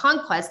imperial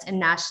conquest and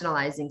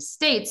nationalizing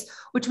states,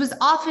 which was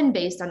often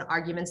based on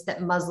arguments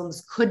that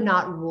Muslims could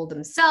not rule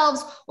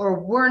themselves or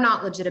were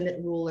not legitimate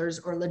rulers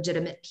or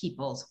legitimate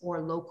peoples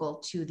or local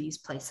to these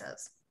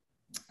places.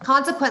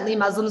 Consequently,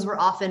 Muslims were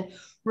often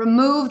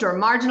removed or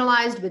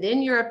marginalized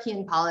within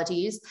European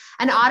polities,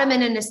 and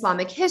Ottoman and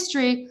Islamic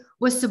history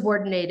was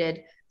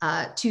subordinated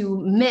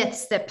to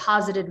myths that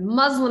posited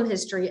Muslim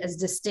history as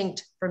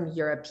distinct from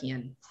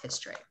European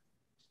history.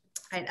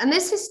 Right? And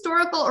this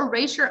historical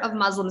erasure of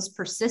Muslims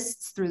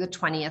persists through the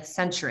 20th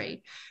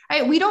century.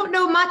 Right? We don't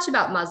know much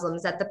about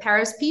Muslims at the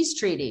Paris Peace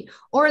Treaty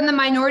or in the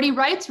minority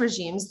rights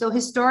regimes, though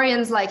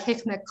historians like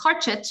Hikmet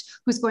Karcic,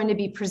 who's going to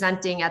be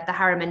presenting at the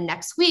Harriman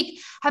next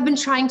week, have been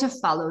trying to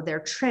follow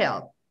their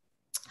trail.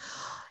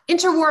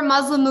 Interwar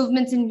Muslim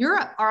movements in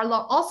Europe are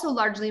also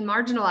largely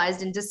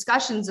marginalized in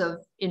discussions of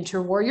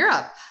interwar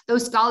Europe, though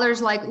scholars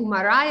like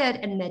Umar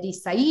Ayad and Mehdi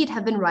Said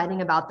have been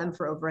writing about them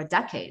for over a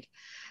decade.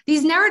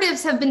 These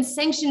narratives have been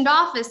sanctioned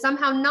off as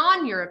somehow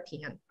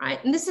non-European,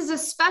 right? And this is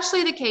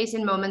especially the case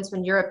in moments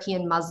when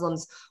European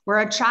Muslims were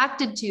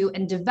attracted to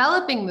and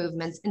developing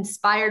movements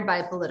inspired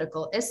by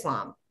political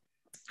Islam.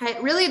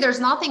 Really, there's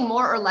nothing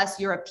more or less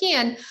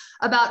European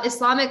about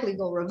Islamic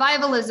legal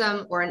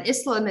revivalism or an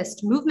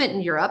Islamist movement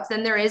in Europe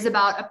than there is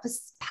about a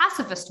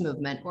pacifist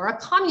movement or a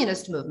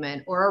communist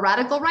movement or a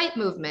radical right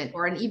movement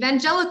or an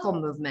evangelical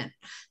movement.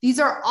 These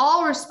are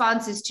all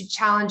responses to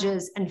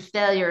challenges and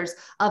failures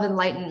of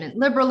Enlightenment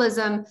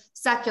liberalism,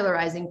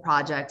 secularizing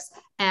projects,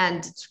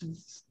 and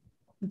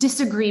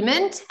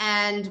disagreement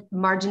and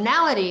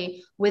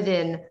marginality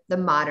within the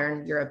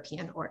modern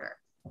European order.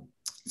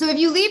 So if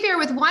you leave here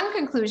with one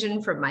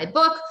conclusion from my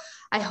book,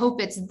 I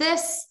hope it's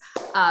this: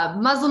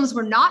 Muslims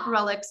were not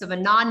relics of a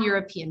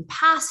non-European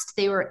past.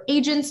 They were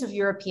agents of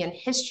European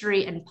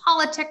history and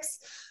politics.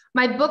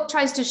 My book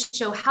tries to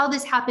show how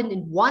this happened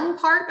in one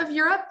part of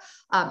Europe.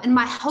 And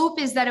my hope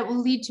is that it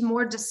will lead to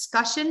more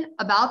discussion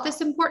about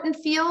this important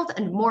field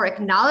and more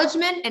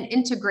acknowledgement and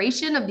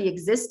integration of the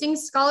existing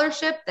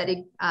scholarship that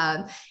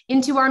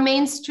into our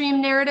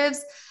mainstream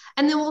narratives.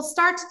 And then we'll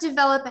start to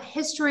develop a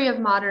history of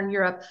modern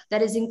Europe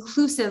that is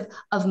inclusive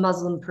of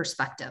Muslim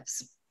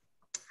perspectives.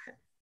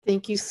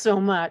 Thank you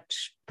so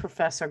much,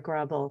 Professor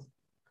Greble.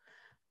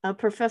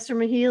 Professor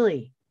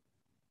Mëhilli.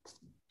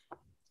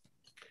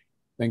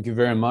 Thank you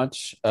very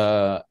much.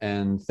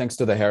 And thanks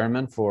to the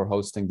Harriman for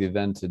hosting the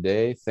event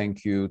today.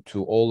 Thank you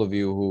to all of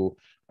you who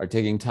are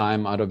taking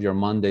time out of your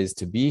Mondays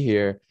to be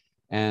here.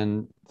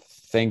 And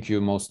thank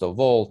you most of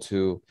all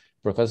to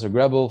Professor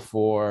Greble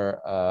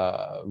for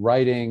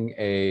writing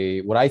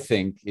what I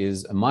think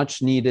is a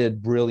much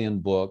needed,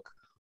 brilliant book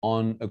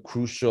on a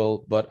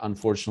crucial but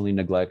unfortunately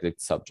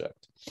neglected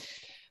subject.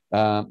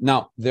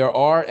 Now, there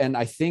are, and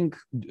I think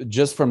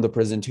just from the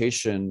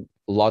presentation,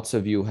 lots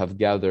of you have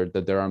gathered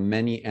that there are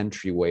many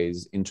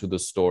entryways into the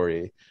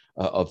story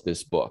of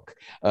this book.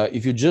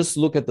 If you just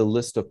look at the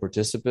list of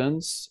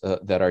participants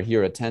that are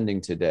here attending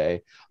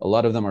today, a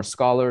lot of them are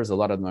scholars, a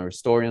lot of them are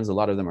historians, a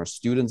lot of them are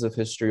students of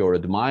history or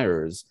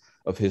admirers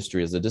of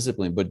history as a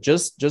discipline. But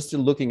just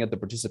in looking at the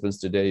participants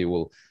today, you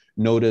will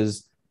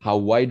notice how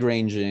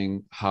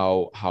wide-ranging,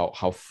 how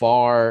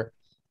far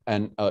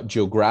and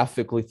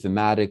geographically,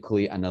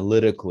 thematically,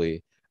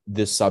 analytically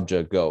this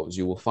subject goes.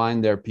 You will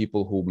find there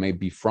people who may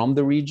be from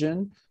the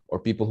region or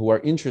people who are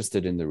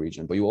interested in the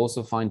region, but you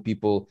also find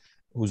people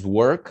whose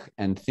work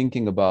and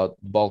thinking about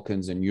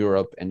Balkans and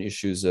Europe and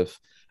issues of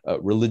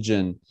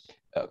religion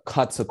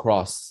cuts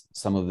across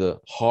some of the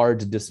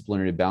hard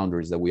disciplinary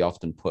boundaries that we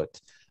often put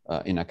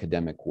in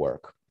academic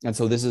work. And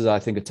so this is, I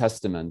think, a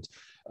testament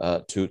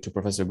to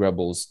Professor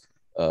Greble's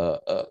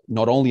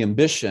not only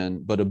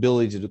ambition, but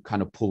ability to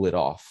kind of pull it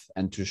off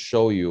and to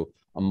show you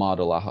a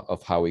model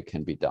of how it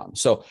can be done.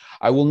 So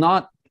I will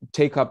not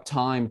take up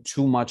time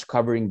too much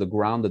covering the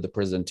ground that the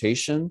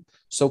presentation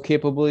so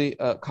capably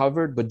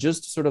covered, but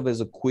just sort of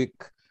as a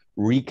quick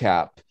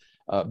recap,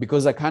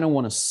 because I kind of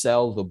want to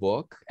sell the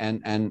book,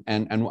 and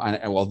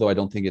although I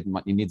don't think it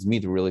needs me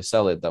to really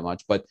sell it that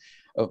much, but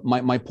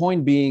my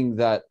point being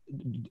that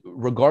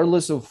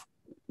regardless of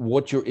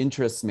what your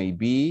interests may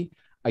be,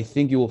 I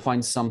think you will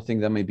find something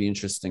that may be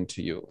interesting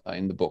to you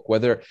in the book.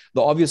 Whether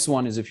the obvious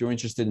one is if you're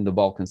interested in the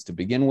Balkans to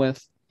begin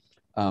with,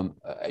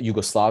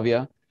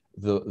 Yugoslavia,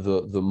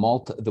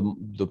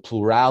 the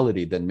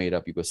plurality that made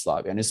up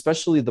Yugoslavia, and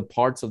especially the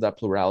parts of that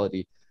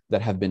plurality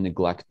that have been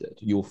neglected.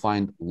 You'll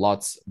find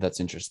lots that's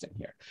interesting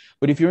here.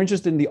 But if you're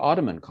interested in the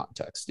Ottoman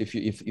context,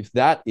 if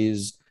that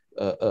is,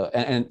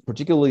 and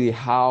particularly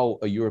how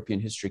a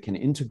European history can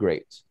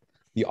integrate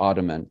the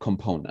Ottoman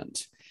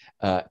component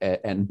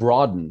and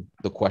broaden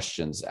the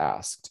questions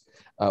asked,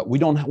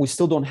 we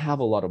still don't have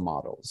a lot of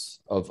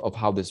models of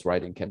how this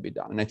writing can be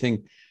done. And I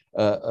think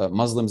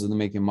Muslims in the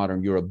Making of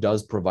Modern Europe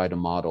does provide a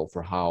model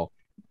for how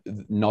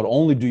not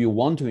only do you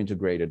want to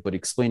integrate it, but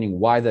explaining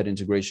why that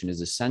integration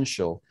is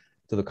essential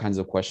to the kinds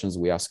of questions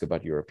we ask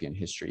about European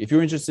history. If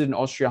you're interested in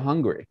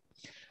Austria-Hungary,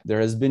 there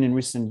has been in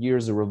recent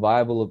years a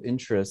revival of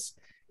interest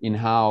in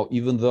how,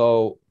 even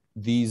though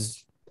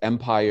these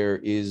empire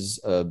is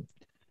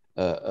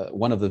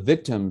one of the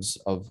victims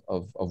of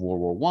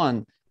World War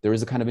I, there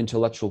is a kind of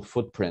intellectual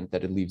footprint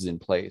that it leaves in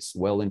place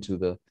well into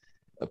the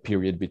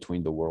period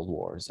between the world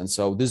wars. And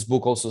so this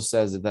book also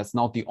says that that's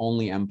not the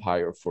only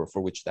empire for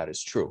which that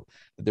is true.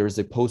 That there is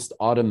a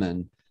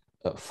post-Ottoman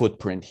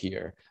footprint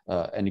here,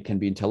 and it can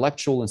be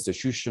intellectual,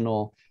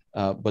 institutional,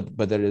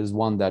 but that is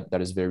one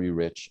that is very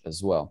rich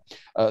as well.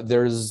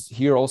 There's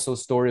here also a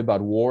story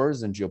about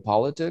wars and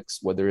geopolitics,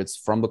 whether it's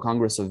from the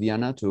Congress of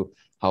Vienna to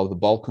how the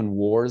Balkan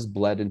Wars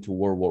bled into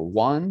World War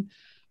I.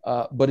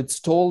 But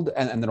it's told,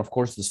 and then of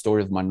course the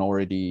story of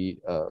minority,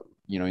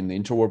 in the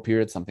interwar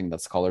period, something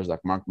that scholars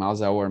like Mark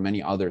Malzauer and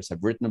many others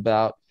have written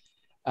about.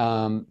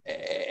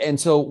 And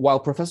so while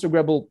Professor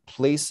Greble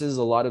places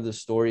a lot of the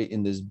story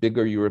in this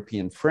bigger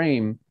European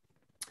frame,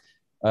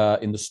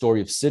 in the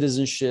story of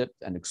citizenship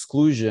and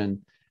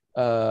exclusion,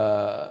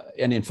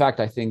 and in fact,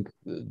 I think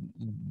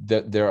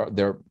that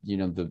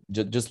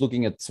just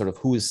looking at sort of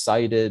who is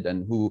cited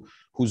and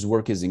whose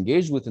work is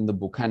engaged with in the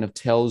book kind of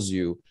tells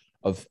you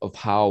of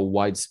how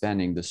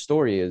wide-spanning the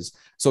story is.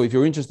 So if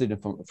you're interested in,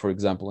 for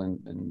example,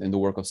 in the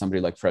work of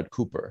somebody like Fred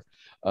Cooper,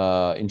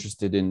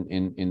 interested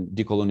in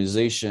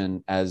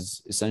decolonization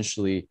as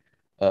essentially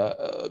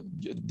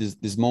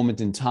this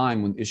moment in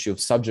time when the issue of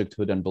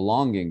subjecthood and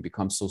belonging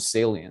becomes so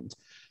salient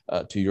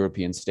to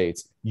European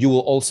states, you will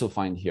also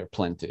find here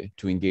plenty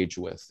to engage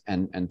with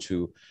and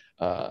to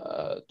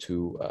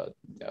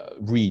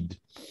read.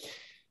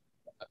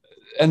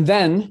 And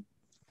then,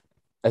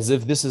 as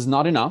if this is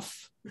not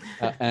enough,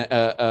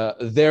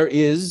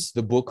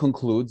 the book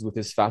concludes with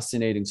this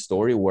fascinating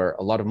story where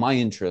a lot of my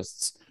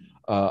interests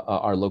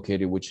are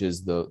located, which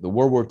is the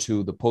World War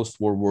II, the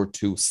post-World War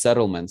II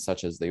settlements,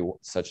 such as they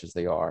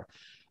are,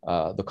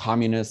 the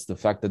communists, the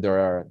fact that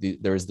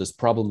there is this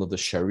problem of the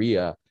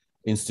Sharia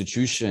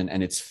institution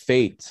and its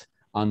fate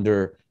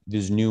under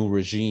this new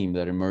regime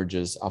that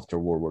emerges after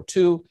World War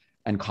II,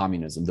 and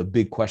communism, the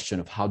big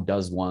question of how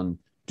does one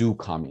do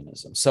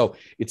communism. So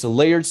it's a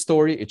layered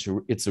story,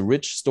 it's a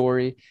rich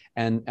story,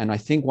 and I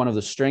think one of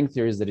the strengths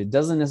here is that it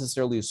doesn't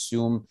necessarily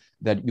assume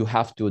that you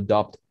have to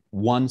adopt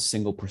one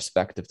single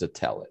perspective to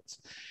tell it.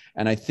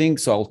 And I think,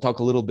 so I'll talk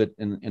a little bit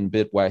in a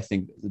bit why I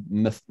think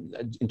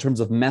in terms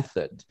of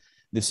method,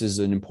 this is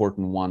an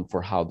important one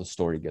for how the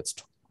story gets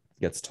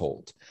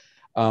told.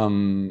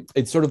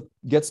 It sort of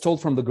gets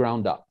told from the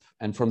ground up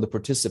and from the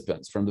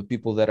participants, from the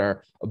people that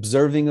are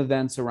observing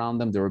events around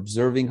them. They're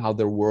observing how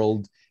their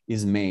world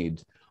is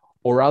made,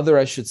 or rather,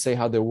 I should say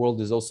how their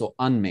world is also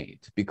unmade,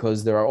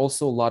 because there are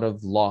also a lot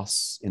of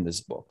loss in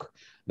this book.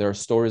 There are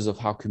stories of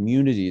how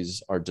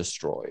communities are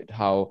destroyed,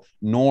 how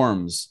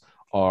norms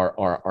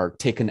are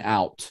taken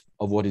out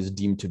of what is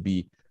deemed to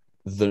be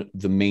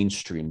the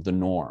mainstream, the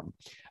norm.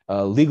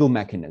 Legal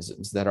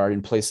mechanisms that are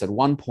in place at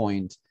one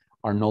point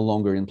are no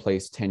longer in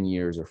place 10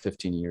 years or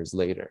 15 years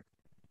later.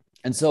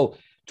 And so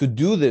to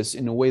do this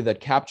in a way that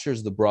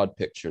captures the broad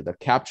picture, that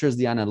captures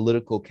the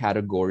analytical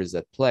categories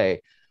at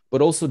play,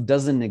 but also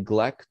doesn't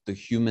neglect the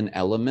human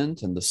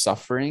element and the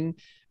suffering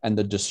and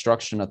the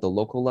destruction at the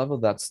local level,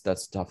 that's a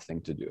tough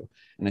thing to do.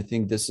 And I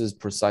think this is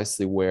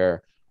precisely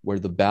where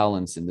the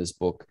balance in this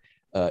book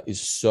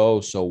is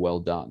so well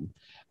done.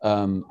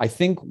 I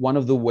think one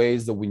of the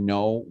ways that we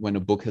know when a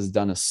book has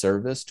done a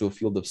service to a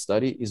field of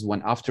study is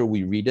when after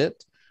we read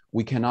it,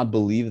 we cannot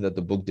believe that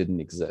the book didn't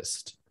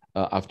exist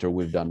after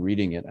we've done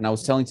reading it. And I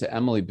was telling to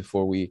Emily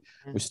before we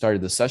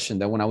started the session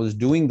that when I was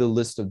doing the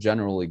list of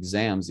general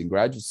exams in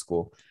graduate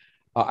school,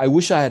 I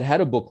wish I had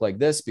had a book like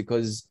this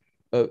because,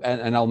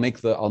 and I'll make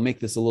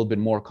this a little bit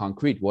more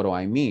concrete. What do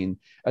I mean?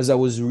 As I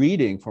was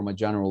reading for my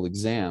general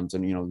exams,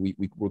 and we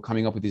were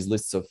coming up with these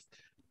lists of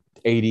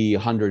 80,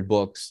 100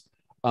 books.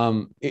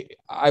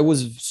 I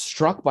was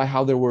struck by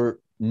how there were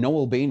no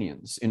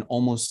Albanians in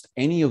almost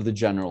any of the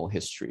general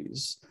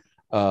histories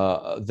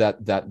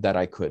that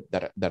I could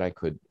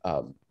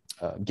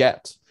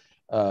get.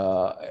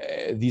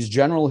 These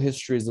general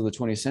histories of the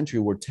 20th century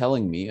were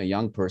telling me, a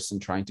young person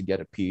trying to get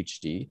a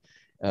PhD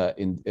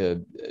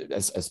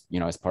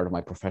as part of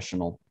my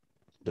professional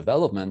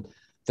development,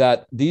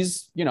 that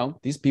these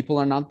people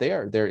are not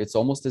there. It's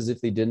almost as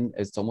if they didn't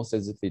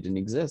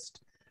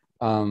exist.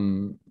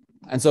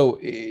 And so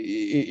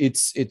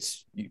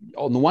it's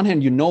on the one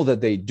hand,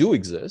 that they do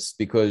exist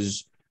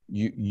because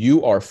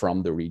you are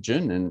from the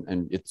region,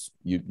 and it's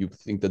you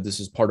think that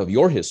this is part of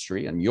your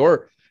history and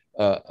your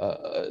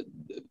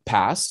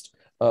past,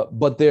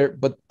 but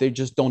they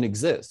just don't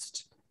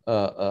exist.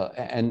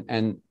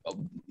 And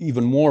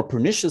even more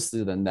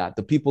perniciously than that,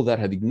 the people that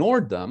have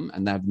ignored them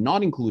and have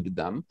not included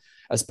them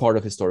as part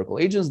of historical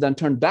agents then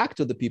turn back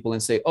to the people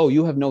and say, oh,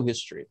 you have no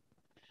history.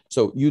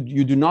 So you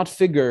do not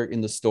figure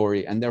in the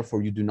story, and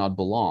therefore you do not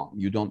belong.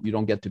 You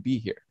don't get to be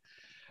here.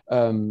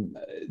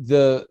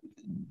 The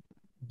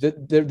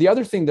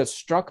other thing that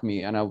struck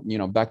me,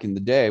 and back in the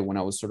day when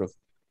I was sort of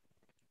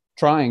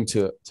trying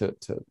to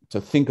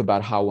think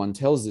about how one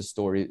tells this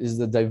story, is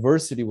that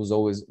diversity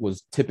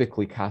was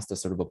typically cast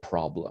as sort of a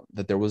problem,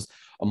 that there was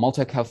a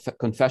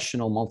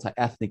multi-confessional,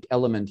 multi-ethnic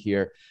element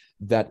here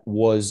that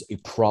was a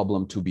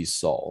problem to be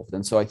solved.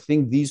 And so I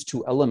think these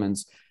two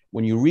elements,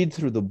 when you read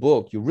through the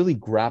book, you really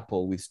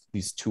grapple with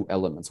these two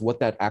elements, what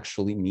that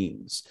actually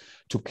means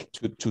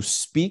to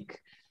speak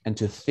and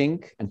to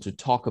think and to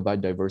talk about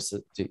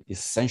diversity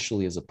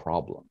essentially as a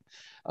problem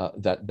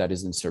that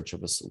is in search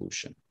of a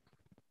solution.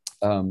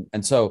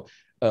 And so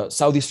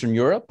Southeastern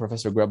Europe,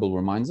 Professor Greble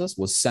reminds us,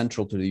 was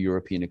central to the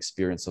European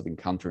experience of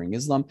encountering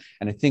Islam.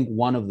 And I think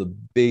one of the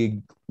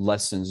big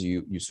lessons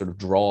you sort of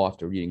draw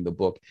after reading the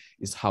book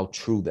is how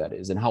true that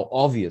is and how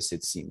obvious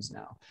it seems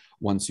now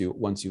once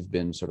you've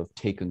been sort of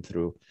taken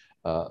through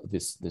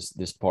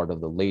this part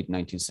of the late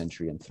 19th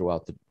century and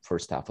throughout the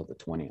first half of the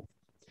 20th.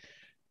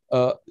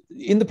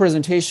 In the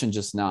presentation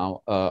just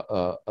now,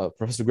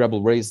 Professor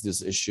Greble raised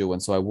this issue,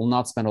 and so I will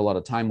not spend a lot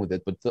of time with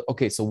it. But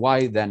okay, so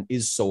why then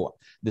is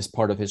this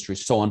part of history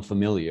so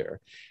unfamiliar?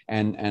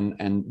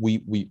 And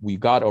we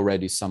got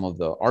already some of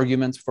the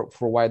arguments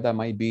for why that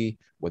might be,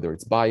 whether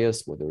it's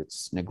bias, whether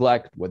it's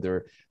neglect,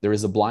 whether there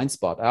is a blind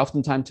spot. I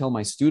oftentimes tell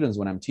my students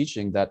when I'm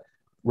teaching that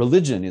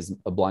religion is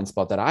a blind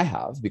spot that I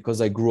have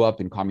because I grew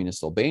up in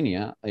communist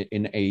Albania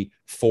in a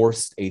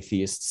forced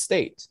atheist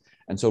state.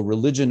 And so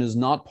religion is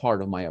not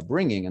part of my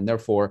upbringing. And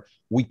therefore,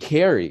 we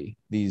carry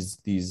these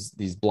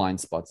blind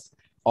spots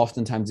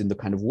oftentimes in the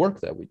kind of work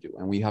that we do.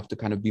 And we have to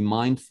kind of be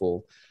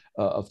mindful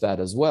of that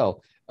as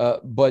well.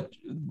 But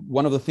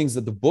one of the things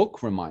that the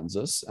book reminds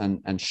us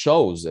and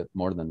shows it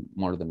more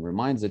than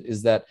reminds it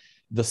is that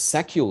the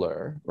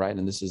secular, right,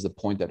 and this is the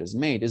point that is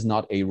made, is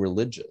not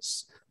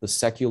a-religious. The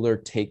secular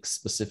takes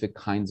specific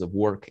kinds of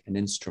work and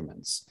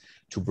instruments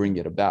to bring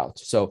it about.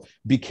 So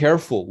be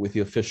careful with the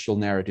official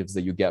narratives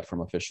that you get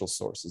from official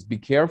sources. Be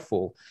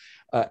careful.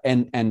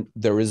 And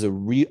there is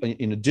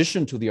in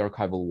addition to the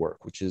archival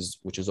work, which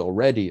is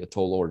already a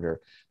tall order,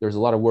 there's a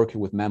lot of work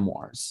with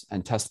memoirs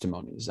and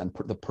testimonies and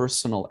the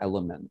personal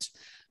element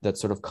that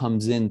sort of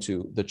comes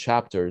into the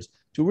chapters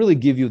to really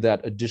give you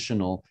that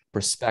additional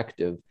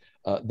perspective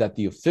that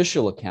the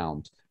official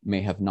account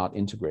may have not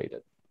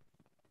integrated.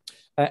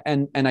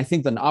 And I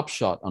think an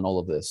upshot on all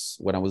of this,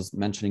 when I was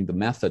mentioning the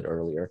method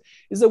earlier,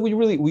 is that we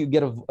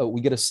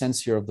get a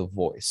sense here of the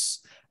voice.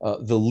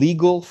 The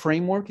legal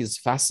framework is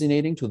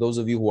fascinating to those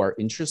of you who are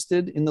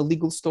interested in the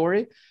legal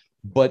story,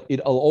 but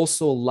it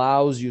also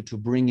allows you to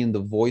bring in the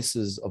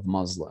voices of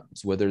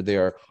Muslims, whether they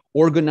are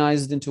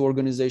organized into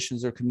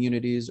organizations or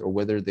communities, or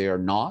whether they are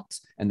not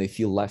and they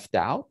feel left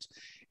out.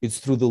 It's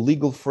through the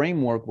legal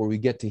framework where we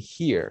get to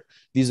hear.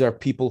 These are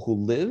people who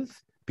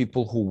live,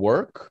 people who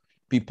work,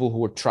 people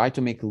who try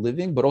to make a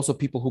living, but also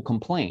people who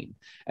complain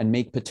and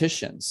make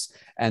petitions.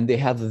 And they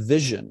have a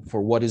vision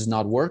for what is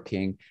not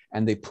working,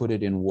 and they put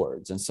it in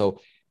words. And so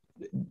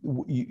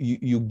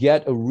you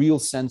get a real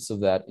sense of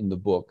that in the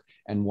book,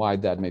 and why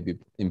that may be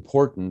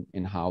important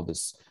in how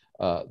this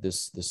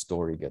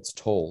story gets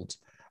told.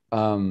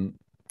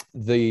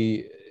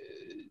 The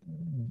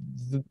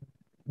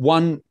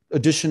one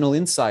additional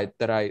insight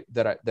that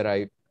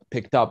I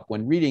picked up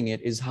when reading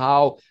it is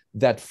how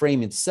that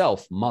frame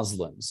itself,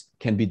 Muslims,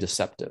 can be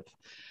deceptive.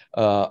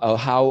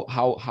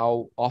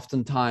 How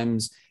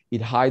oftentimes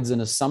it hides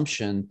an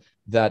assumption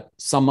that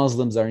some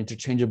Muslims are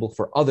interchangeable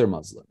for other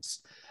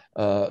Muslims.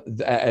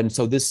 And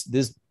so this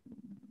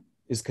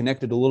is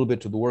connected a little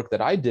bit to the work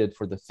that I did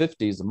for the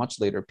 50s, a much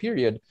later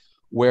period,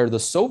 where the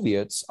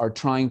Soviets are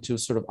trying to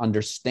sort of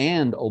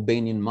understand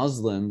Albanian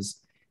Muslims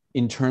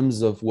in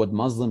terms of what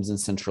Muslims in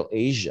Central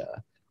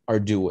Asia are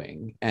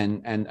doing.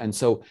 And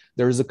so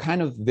there is a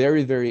kind of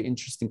very, very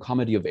interesting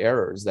comedy of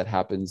errors that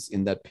happens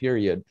in that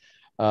period.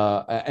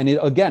 And it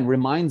again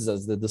reminds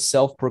us that the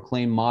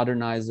self-proclaimed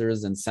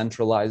modernizers and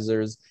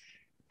centralizers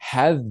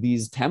have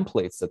these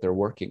templates that they're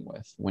working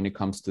with when it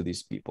comes to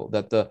these people,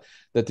 that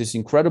this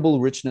incredible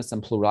richness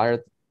and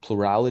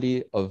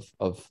plurality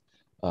of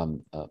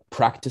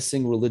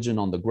practicing religion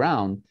on the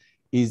ground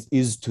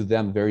is to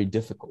them very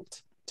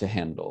difficult to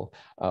handle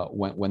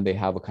when they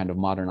have a kind of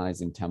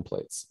modernizing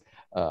templates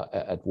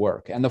at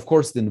work. And of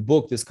course, in the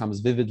book, this comes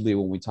vividly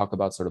when we talk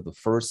about sort of the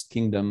first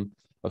kingdom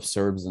of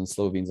Serbs and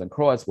Slovenes and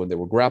Croats, when they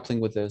were grappling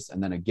with this,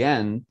 and then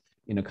again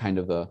in a kind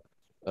of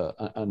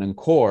an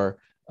encore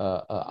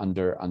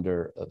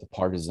under the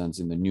partisans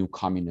in the new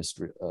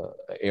communist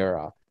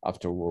era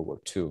after World War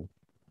II.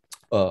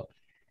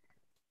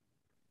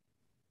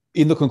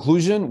 In the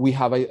conclusion, we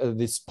have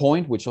this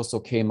point, which also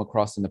came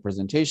across in the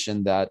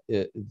presentation, that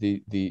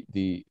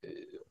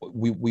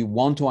we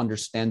want to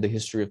understand the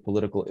history of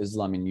political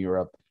Islam in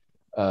Europe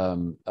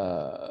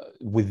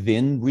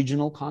within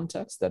regional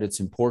context, that it's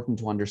important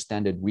to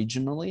understand it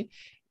regionally,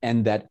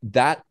 and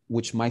that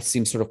which might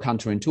seem sort of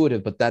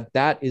counterintuitive, but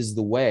that is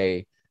the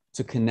way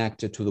to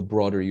connect it to the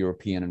broader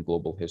European and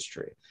global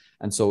history.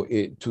 And so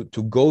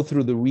to go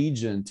through the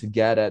region to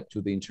get at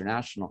to the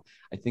international,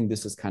 I think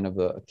this is kind of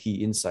a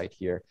key insight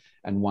here,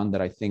 and one that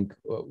I think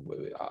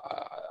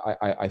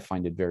I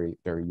find it very,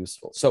 very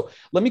useful. So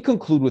let me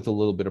conclude with a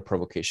little bit of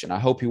provocation. I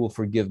hope you will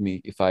forgive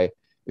me if I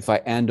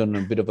end on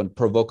a bit of a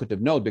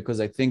provocative note, because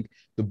I think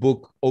the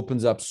book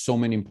opens up so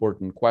many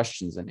important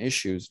questions and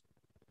issues.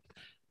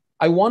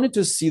 I wanted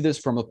to see this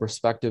from a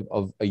perspective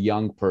of a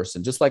young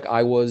person, just like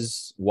I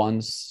was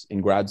once in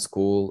grad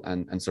school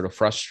and sort of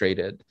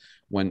frustrated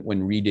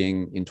when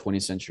reading in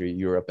 20th century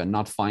Europe and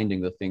not finding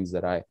the things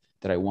that I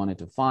wanted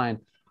to find.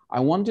 I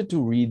wanted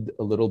to read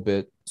a little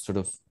bit sort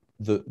of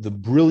the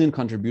brilliant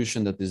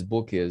contribution that this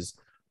book is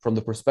from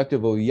the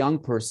perspective of a young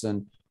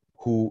person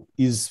who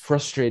is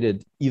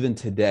frustrated even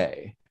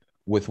today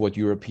with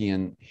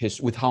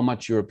with how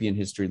much European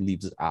history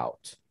leaves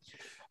out.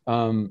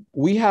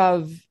 We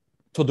have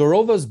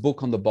Todorova's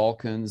book on the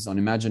Balkans, on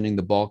imagining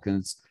the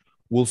Balkans,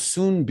 will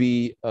soon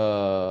be,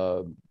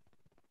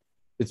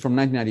 it's from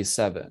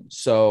 1997.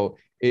 So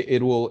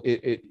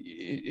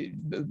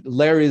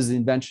Larry's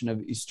invention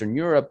of Eastern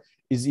Europe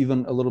is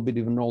even a little bit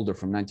even older,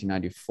 from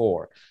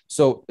 1994.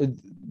 So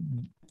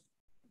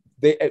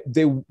there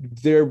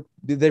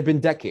have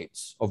been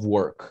decades of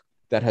work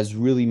that has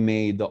really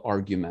made the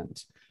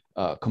argument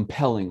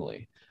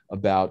compellingly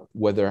about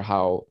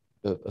how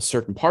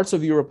certain parts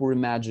of Europe were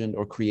imagined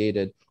or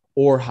created,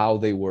 or how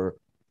they were,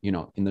 in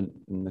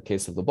the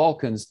case of the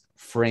Balkans,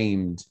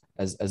 framed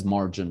as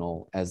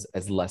marginal,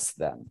 as less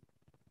than.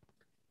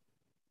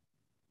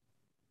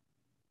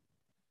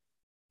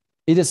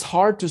 It is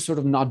hard to sort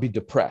of not be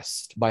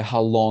depressed by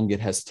how long it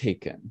has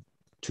taken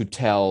to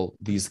tell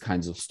these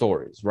kinds of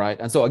stories, right?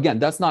 And so again,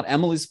 that's not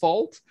Emily's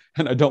fault,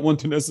 and I don't want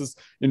to necessarily,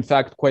 in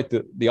fact, quite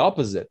the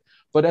opposite.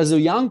 But as a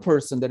young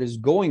person that is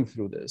going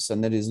through this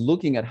and that is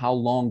looking at how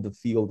long the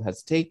field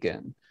has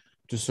taken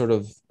to sort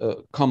of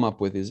come up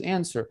with his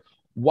answer,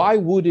 why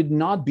would it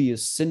not be a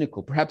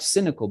cynical, perhaps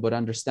cynical, but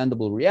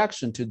understandable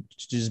reaction to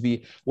just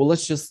be, well,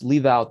 let's just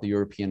leave out the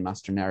European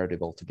master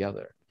narrative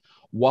altogether?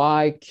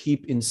 Why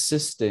keep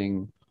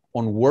insisting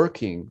on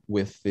working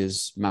with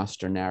this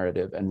master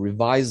narrative and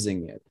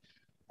revising it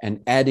and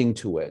adding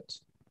to it,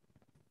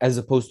 as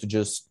opposed to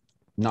just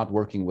not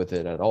working with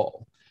it at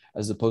all,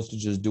 as opposed to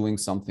just doing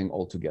something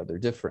altogether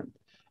different?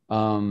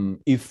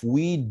 If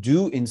we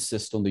do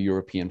insist on the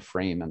European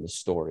frame and the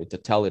story, to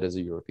tell it as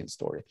a European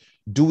story,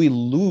 do we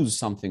lose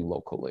something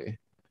locally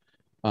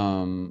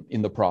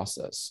in the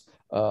process?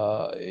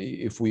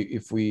 And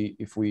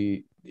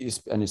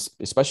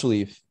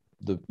especially if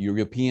the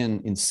European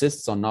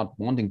insists on not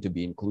wanting to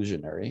be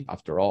inclusionary,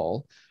 after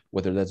all,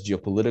 whether that's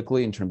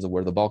geopolitically in terms of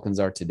where the Balkans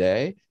are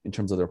today, in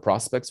terms of their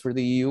prospects for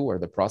the EU or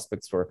the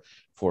prospects for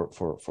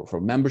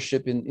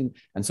membership in.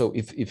 And so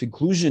if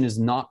inclusion is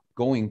not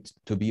going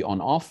to be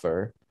on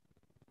offer,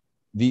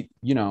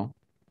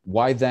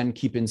 why then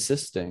keep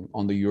insisting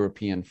on the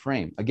European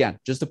frame? Again,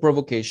 just a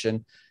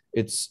provocation.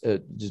 It's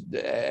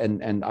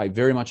and I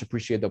very much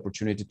appreciate the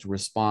opportunity to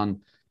respond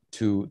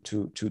to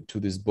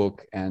this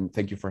book, and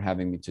thank you for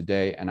having me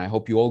today. And I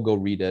hope you all go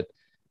read it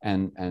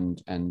and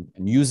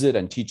use it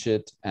and teach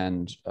it.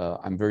 And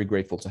I'm very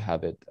grateful to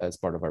have it as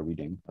part of our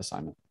reading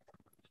assignment.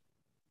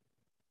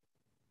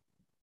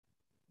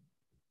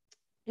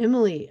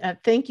 Emily,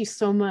 thank you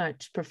so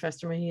much,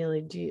 Professor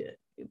Mëhilli.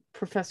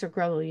 Professor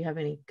Greble, do you have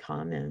any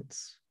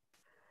comments?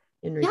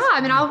 Yeah, I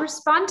mean, I'll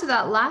respond to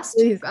that last,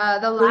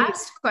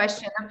 last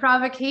question, the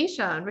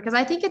provocation, because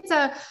I think it's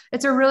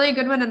a really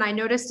good one. And I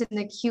noticed in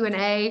the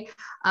Q&A,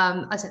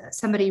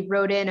 somebody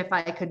wrote in if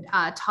I could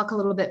talk a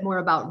little bit more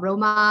about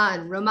Roma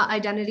and Roma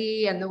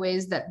identity and the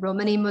ways that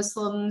Romani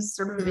Muslims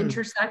sort of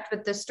intersect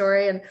with this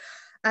story. And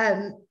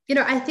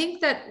I think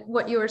that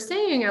what you were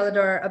saying,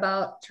 Elidor,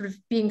 about sort of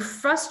being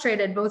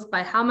frustrated both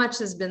by how much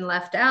has been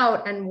left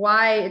out and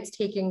why it's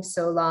taking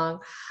so long,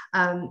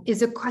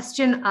 is a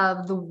question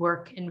of the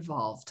work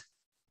involved,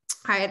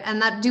 right?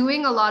 And that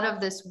doing a lot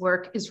of this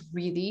work is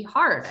really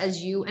hard,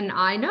 as you and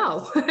I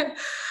know.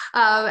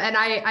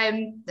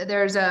 And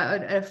there's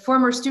a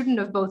former student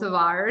of both of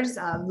ours,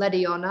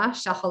 Lediona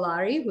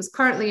Shahalari, who's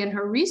currently in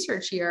her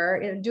research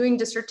year doing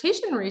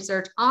dissertation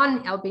research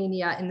on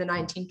Albania in the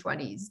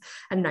 1920s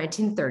and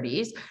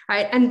 1930s,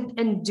 right?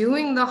 And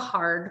doing the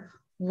hard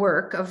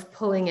work of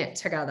pulling it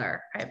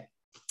together, right?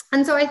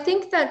 And so I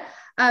think that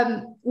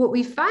what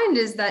we find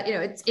is that,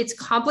 it's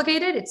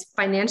complicated, it's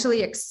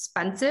financially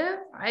expensive,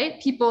 right?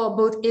 People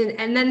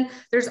and then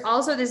there's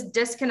also this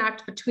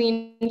disconnect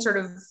between sort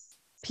of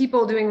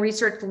people doing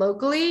research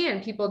locally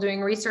and people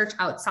doing research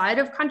outside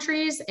of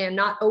countries, and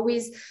not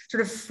always sort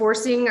of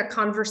forcing a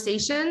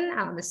conversation,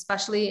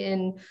 especially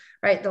in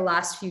the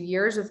last few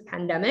years of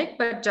pandemic,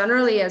 but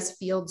generally as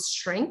fields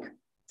shrink.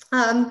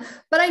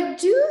 But I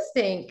do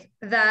think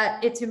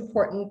that it's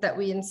important that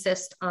we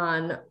insist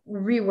on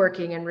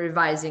reworking and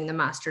revising the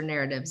master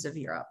narratives of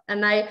Europe.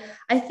 And I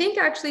think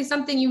actually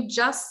something you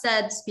just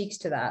said speaks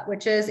to that,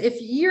 which is if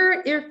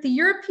the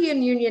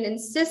European Union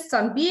insists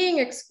on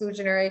being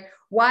exclusionary,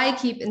 why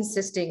keep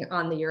insisting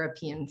on the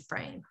European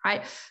frame,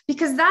 right?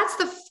 Because that's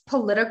the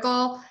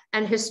political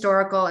and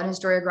historical and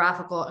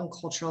historiographical and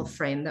cultural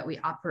frame that we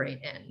operate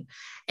in.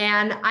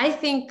 And I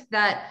think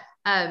that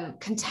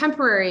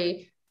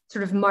contemporary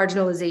sort of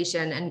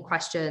marginalization and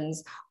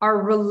questions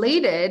are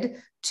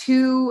related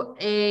to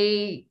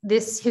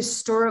this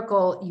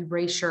historical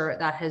erasure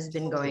that has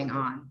been going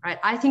on, right?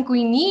 I think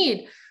we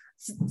need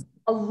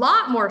a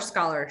lot more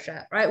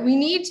scholarship, right? We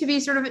need to be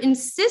sort of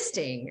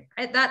insisting,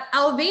 right, that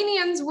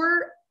Albanians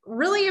were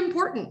really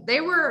important.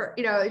 They were,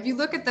 if you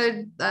look at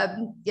the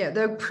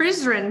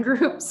Prizren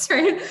groups,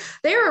 right,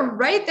 they were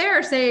right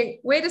there saying,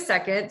 wait a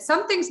second,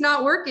 something's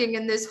not working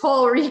in this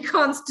whole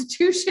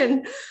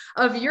reconstitution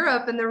of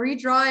Europe and the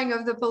redrawing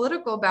of the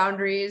political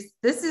boundaries.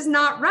 This is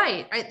not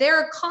right, right?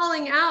 They're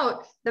calling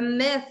out the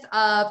myth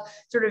of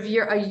sort of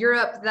a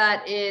Europe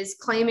that is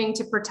claiming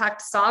to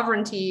protect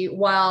sovereignty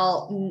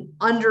while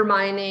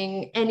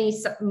undermining any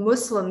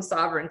Muslim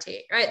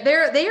sovereignty, right?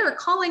 They are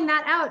calling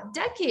that out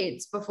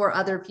decades before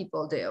other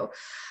people do.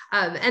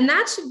 And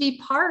that should be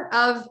part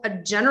of a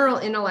general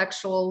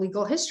intellectual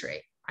legal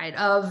history, right,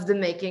 of the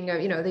making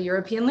of, the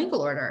European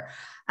legal order.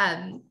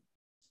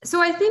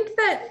 So I think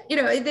that,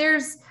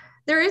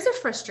 there is a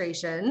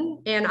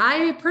frustration, and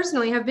I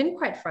personally have been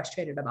quite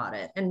frustrated about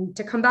it. And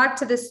to come back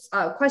to this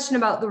question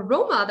about the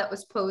Roma that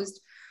was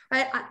posed,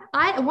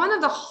 one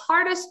of the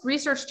hardest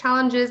research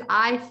challenges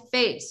I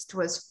faced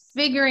was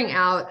figuring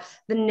out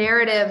the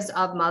narratives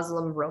of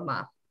Muslim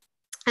Roma.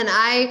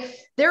 And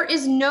there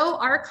is no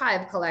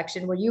archive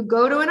collection where you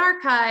go to an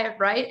archive,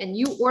 right, and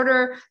you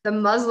order the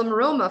Muslim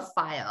Roma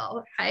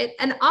file, right?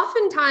 And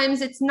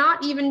oftentimes it's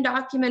not even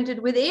documented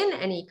within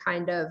any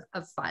kind of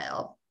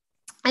file.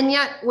 And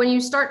yet, when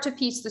you start to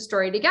piece the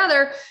story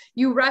together,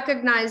 you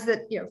recognize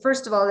that,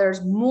 first of all,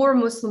 there's more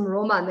Muslim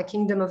Roma in the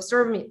Kingdom of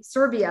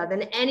Serbia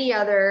than any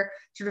other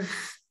sort of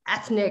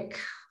ethnic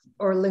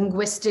or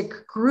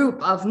linguistic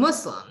group of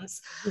Muslims.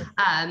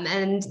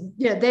 And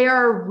they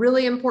are a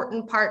really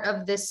important part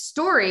of this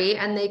story,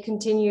 and they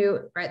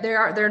continue, right?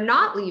 They're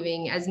not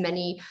leaving as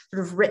many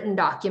sort of written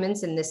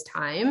documents in this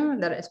time,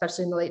 that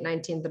especially in the late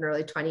 19th and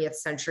early 20th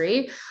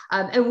century.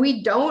 And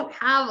we don't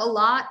have a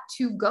lot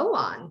to go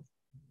on.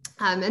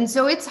 And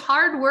so it's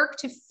hard work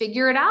to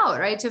figure it out,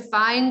 right? To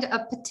find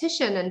a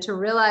petition and to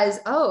realize,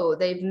 oh,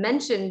 they've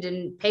mentioned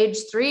in page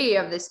 3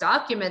 of this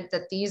document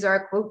that these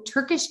are, quote,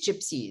 Turkish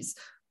gypsies.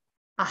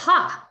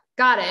 Aha,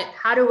 got it.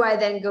 How do I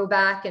then go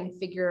back and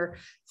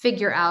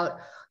figure out,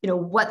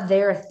 what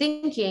they're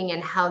thinking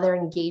and how they're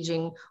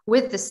engaging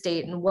with the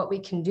state, and what we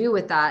can do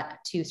with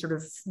that to sort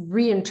of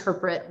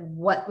reinterpret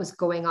what was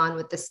going on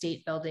with the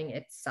state building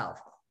itself.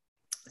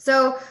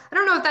 So I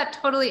don't know if that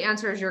totally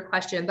answers your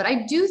question, but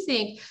I do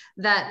think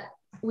that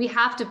we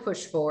have to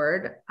push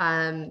forward,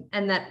 and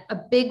that a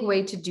big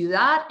way to do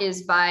that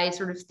is by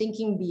sort of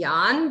thinking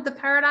beyond the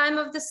paradigm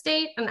of the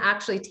state and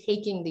actually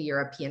taking the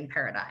European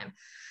paradigm.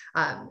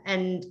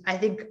 And I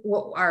think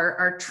what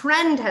our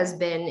trend has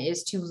been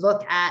is to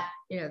look at,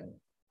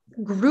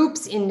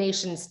 groups in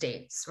nation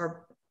states,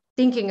 or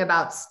thinking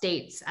about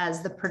states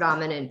as the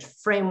predominant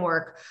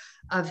framework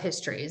of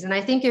histories. And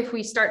I think if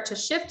we start to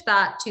shift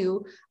that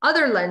to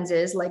other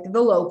lenses, like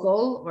the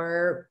local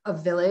or a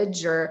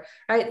village, or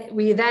right,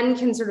 we then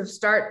can sort of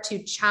start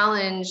to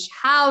challenge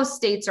how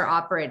states are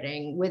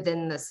operating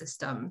within the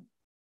system,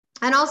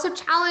 and also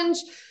challenge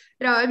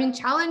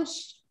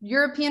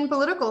European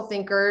political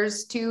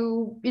thinkers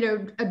to,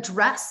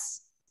 address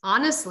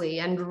honestly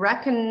and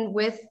reckon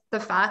with the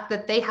fact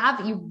that they have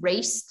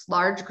erased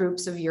large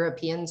groups of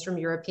Europeans from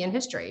European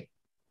history.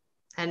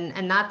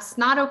 And that's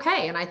not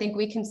okay. And I think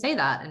we can say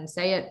that and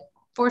say it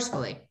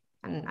forcefully.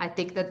 And I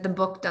think that the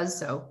book does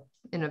so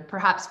in a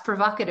perhaps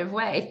provocative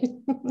way.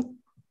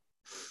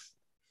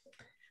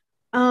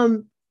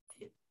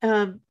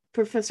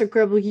 Professor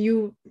Greble,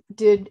 you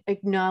did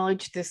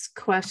acknowledge this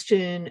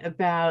question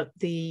about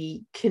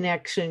the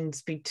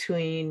connections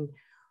between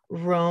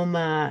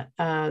Roma,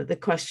 the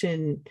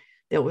question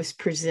that was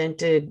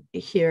presented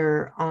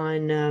here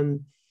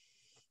on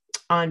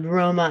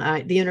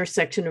Roma, the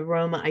intersection of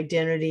Roma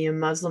identity and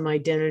Muslim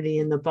identity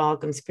in the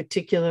Balkans,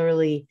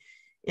 particularly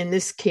in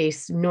this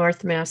case,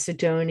 North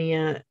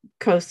Macedonia,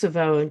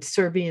 Kosovo, and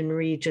Serbian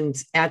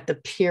regions in the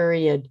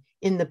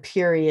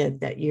period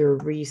that you're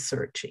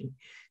researching.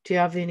 Do you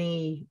have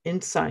any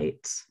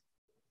insights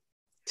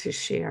to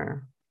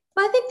share?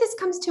 Well, I think this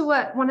comes to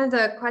one of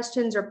the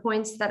questions or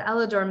points that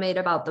Elidor made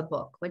about the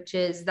book, which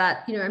is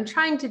that, I'm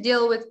trying to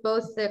deal with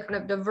both the kind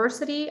of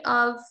diversity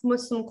of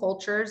Muslim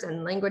cultures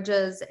and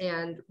languages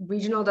and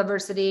regional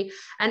diversity,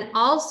 and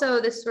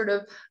also this sort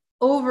of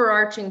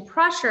overarching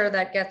pressure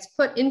that gets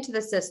put into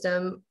the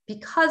system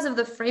because of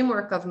the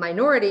framework of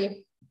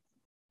minority,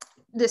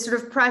 this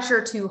sort of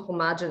pressure to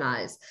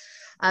homogenize.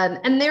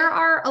 And there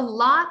are a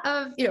lot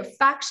of,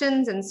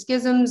 factions and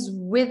schisms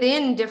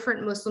within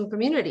different Muslim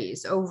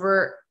communities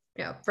over,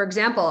 for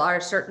example, are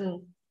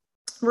certain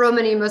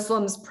Romani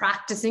Muslims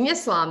practicing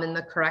Islam in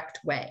the correct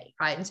way,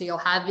 right? And so you'll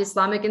have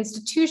Islamic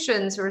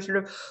institutions who are sort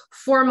of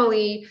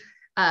formally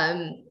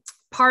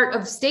part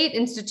of state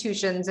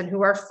institutions and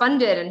who are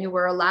funded and who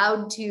are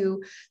allowed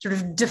to sort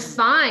of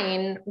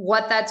define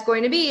what that's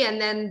going to be.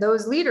 And then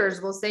those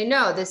leaders will say,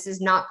 no, this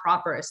is not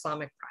proper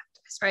Islamic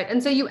practice, right?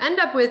 And so you end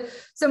up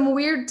with some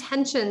weird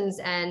tensions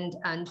and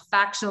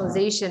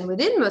factionalization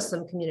within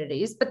Muslim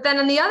communities. But then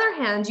on the other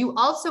hand, you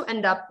also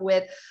end up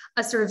with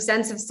a sort of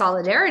sense of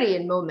solidarity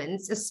in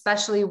moments,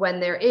 especially when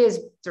there is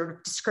sort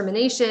of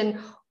discrimination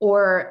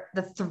or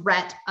the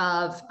threat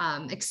of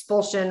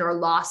expulsion or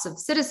loss of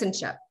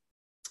citizenship.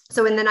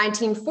 So in the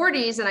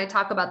 1940s, and I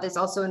talk about this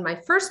also in my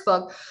first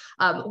book,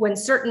 when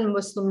certain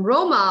Muslim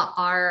Roma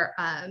are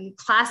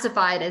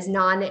classified as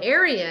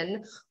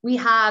non-Aryan, we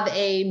have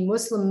a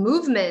Muslim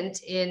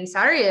movement in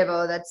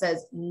Sarajevo that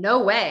says,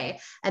 no way.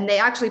 And they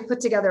actually put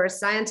together a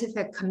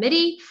scientific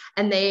committee,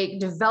 and they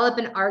develop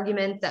an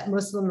argument that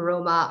Muslim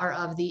Roma are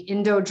of the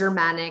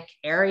Indo-Germanic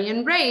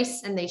Aryan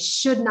race, and they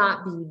should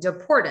not be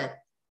deported.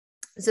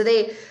 So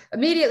they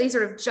immediately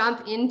sort of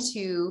jump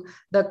into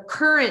the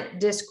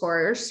current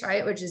discourse,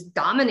 right, which is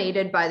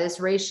dominated by this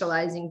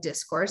racializing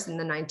discourse in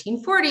the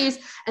 1940s,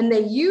 and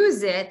they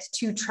use it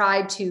to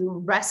try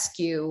to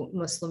rescue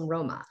Muslim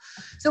Roma.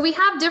 So we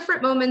have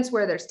different moments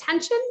where there's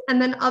tension, and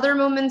then other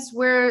moments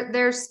where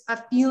there's a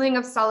feeling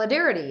of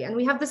solidarity. And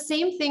we have the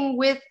same thing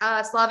with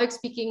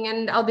Slavic-speaking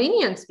and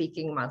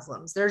Albanian-speaking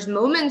Muslims. There's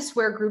moments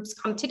where groups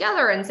come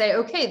together and say,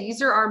 okay,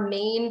 these are our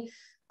main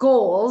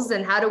goals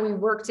and how do we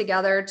work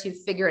together to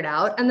figure it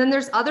out. And then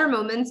there's other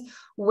moments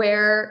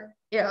where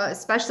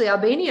especially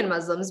Albanian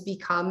Muslims,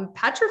 become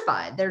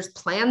petrified. There's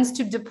plans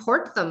to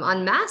deport them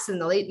en masse in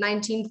the late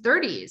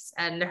 1930s.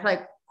 And they're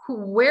like,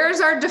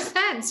 where's our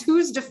defense?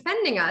 Who's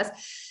defending us?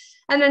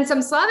 And then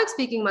some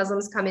Slavic-speaking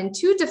Muslims come in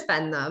to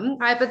defend them,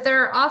 right? But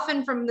they're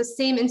often from the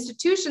same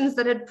institutions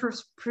that had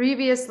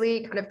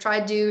previously kind of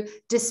tried to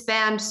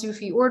disband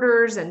Sufi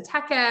orders and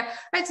tekke,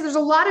 right? So there's a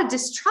lot of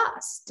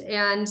distrust.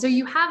 And so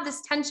you have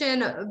this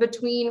tension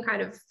between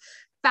kind of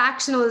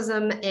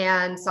factionalism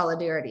and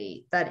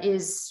solidarity that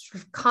is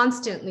sort of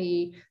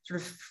constantly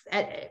sort of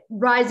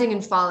rising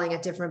and falling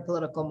at different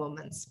political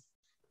moments.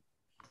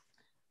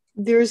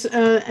 There's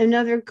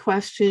another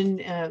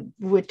question,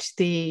 which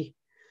the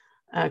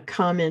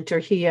commenter,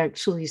 he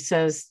actually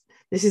says,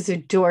 this is a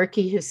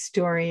dorky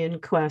historian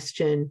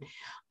question,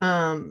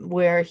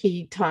 where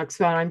he talks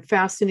about, I'm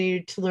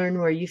fascinated to learn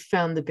where you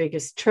found the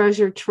biggest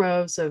treasure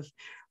troves of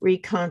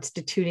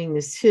reconstituting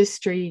this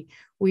history.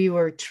 We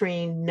were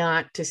trained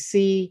not to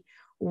see.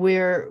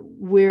 Where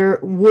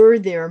were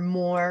there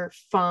more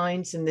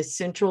finds in the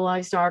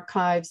centralized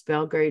archives,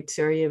 Belgrade,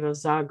 Sarajevo,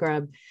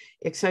 Zagreb,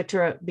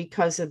 etc.,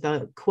 because of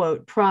the,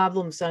 quote,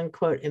 problems,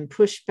 unquote, and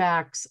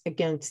pushbacks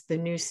against the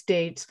new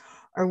states?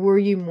 Or were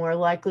you more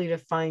likely to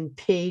find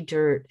pay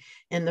dirt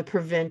in the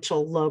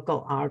provincial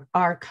local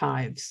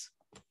archives?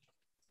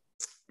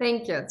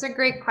 Thank you. It's a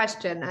great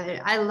question.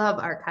 I love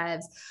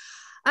archives.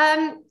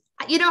 I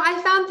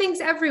found things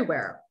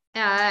everywhere.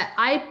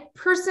 I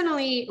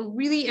personally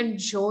really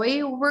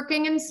enjoy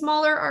working in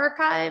smaller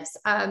archives.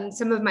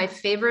 Some of my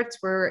favorites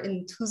were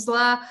in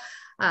Tuzla,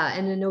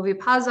 and in Novi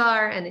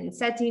Pazar, and in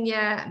Cetinje.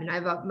 I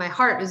mean, my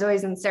heart is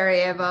always in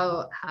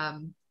Sarajevo.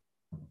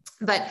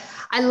 But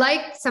I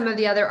like some of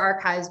the other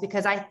archives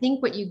because I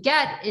think what you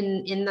get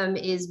in them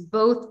is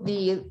both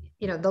the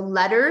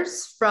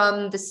letters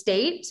from the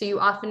state. So you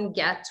often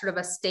get sort of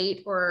a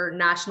state or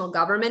national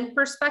government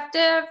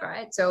perspective,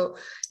 right? So,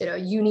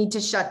 you need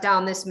to shut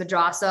down this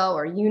madrasa,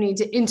 or you need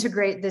to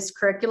integrate this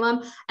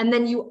curriculum. And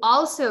then you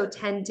also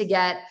tend to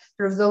get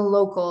sort of the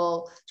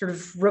local sort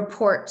of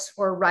reports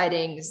or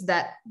writings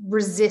that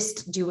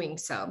resist doing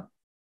so.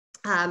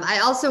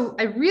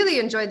 I really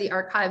enjoyed the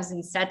archives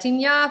in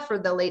Cetinje for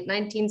the late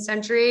 19th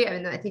century. I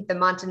mean, I think the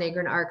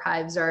Montenegrin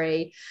archives are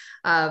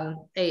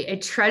a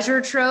treasure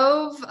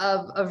trove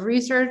of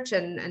research,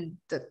 and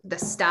the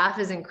staff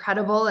is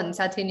incredible. And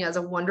Cetinje is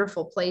a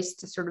wonderful place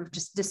to sort of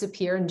just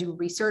disappear and do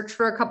research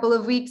for a couple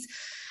of weeks.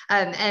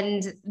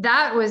 And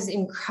that was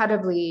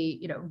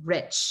incredibly,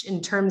 rich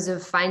in terms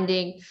of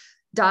finding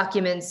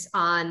documents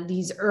on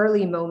these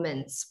early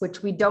moments,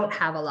 which we don't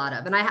have a lot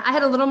of. And I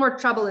had a little more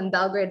trouble in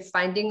Belgrade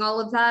finding all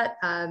of that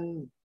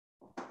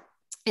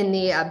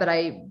but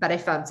I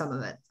found some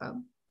of it.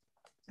 So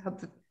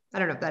I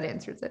don't know if that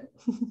answers it.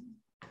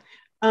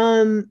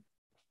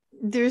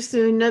 There's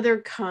another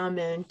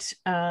comment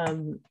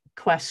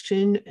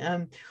question.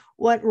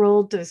 What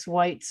role does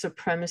white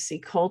supremacy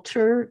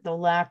culture, the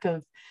lack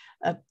of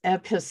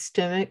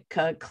epistemic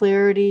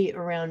clarity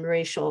around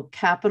racial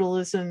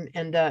capitalism,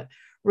 and the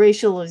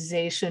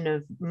racialization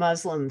of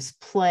Muslims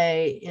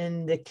play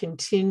in the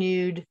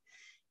continued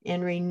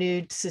and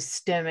renewed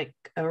systemic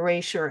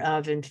erasure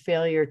of and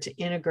failure to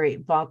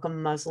integrate Balkan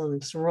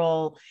Muslims'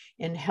 role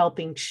in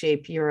helping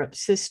shape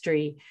Europe's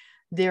history?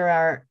 There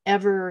are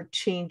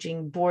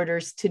ever-changing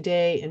borders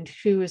today, and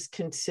who is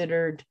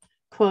considered,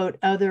 quote,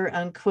 other,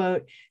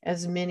 unquote,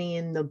 as many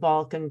in the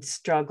Balkans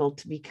struggle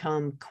to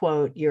become,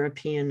 quote,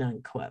 European,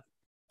 unquote?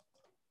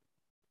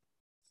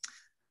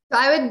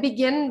 I would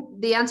begin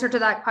the answer to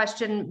that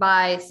question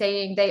by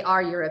saying they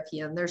are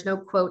European. There's no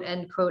quote,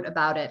 end quote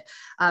about it.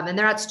 And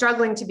they're not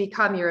struggling to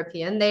become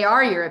European. They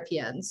are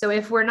European. So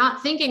if we're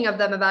not thinking of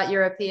them about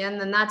European,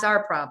 then that's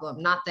our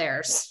problem, not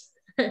theirs.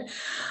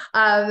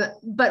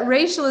 But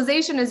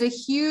racialization is a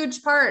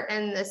huge part,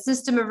 and the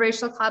system of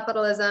racial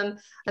capitalism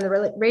and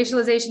the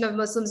racialization of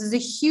Muslims is a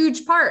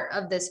huge part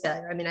of this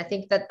failure. I mean, I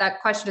think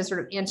that question is sort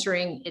of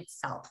answering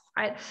itself,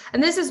 right?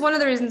 And this is one of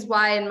the reasons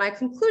why, in my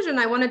conclusion,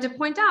 I wanted to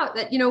point out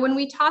that, when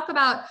we talk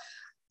about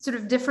sort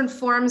of different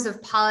forms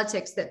of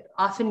politics that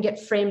often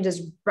get framed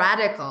as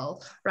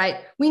radical,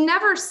 right? We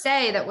never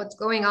say that what's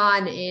going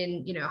on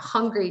in,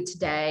 Hungary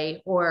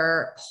today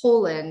or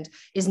Poland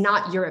is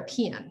not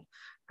European.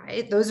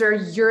 Right? Those are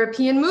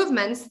European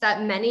movements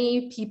that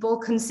many people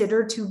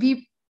consider to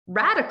be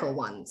radical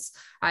ones,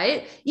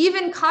 right?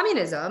 Even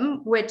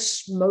communism,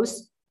 which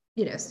most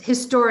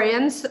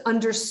historians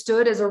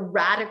understood as a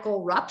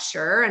radical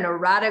rupture and a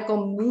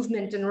radical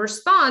movement in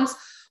response,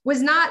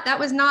 was not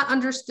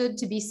understood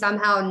to be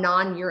somehow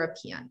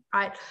non-European,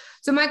 right?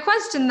 So my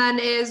question then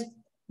is,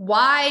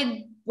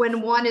 why,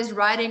 when one is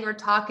writing or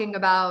talking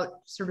about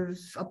sort of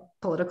a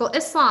political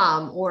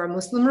Islam or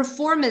Muslim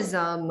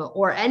reformism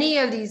or any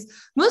of these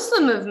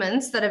Muslim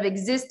movements that have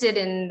existed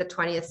in the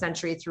 20th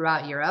century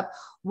throughout Europe,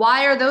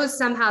 why are those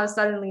somehow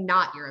suddenly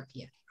not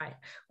European, right?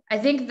 I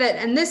think that,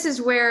 and this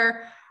is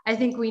where I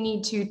think we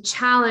need to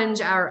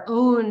challenge our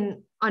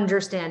own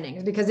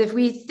understandings, because if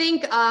we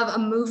think of a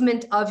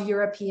movement of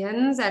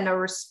Europeans and a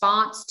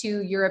response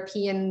to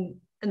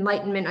European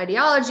Enlightenment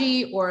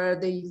ideology or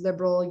the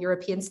liberal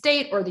European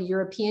state or the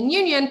European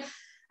Union,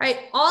 right?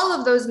 All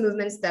of those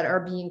movements that are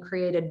being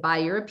created by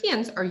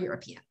Europeans are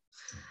European.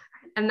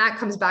 And that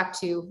comes back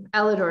to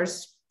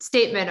Elidor's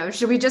statement of,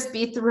 should we just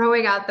be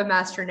throwing out the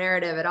master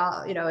narrative at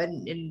all,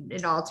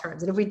 in all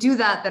terms? And if we do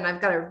that, then I've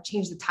got to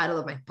change the title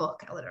of my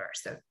book, Elidor.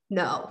 So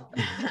no.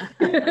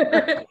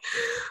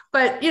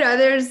 But,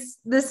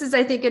 this is,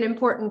 I think, an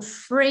important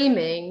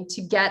framing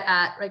to get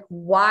at, like,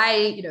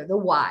 why, the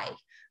why,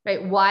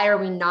 right? Why are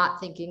we not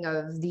thinking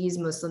of these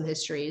Muslim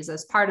histories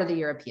as part of the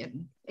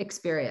European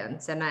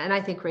experience? And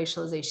I think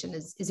racialization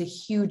is a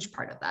huge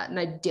part of that. And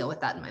I deal with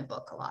that in my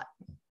book a lot.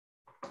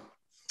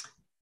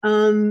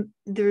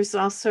 There's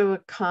also a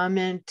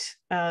comment,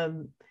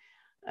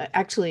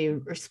 actually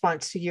in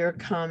response to your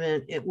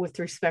comment with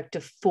respect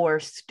to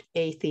forced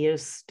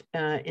atheist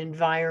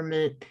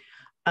environment.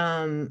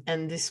 And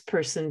this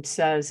person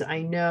says,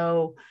 I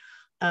know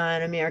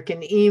an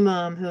American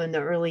imam who in the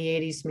early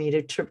 80s made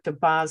a trip to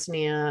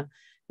Bosnia.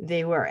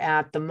 They were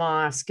at the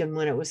mosque, and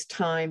when it was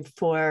time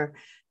for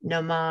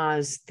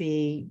namaz,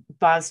 the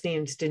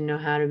Bosnians didn't know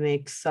how to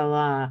make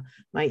salah.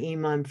 My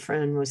imam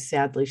friend was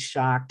sadly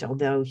shocked,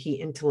 although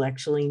he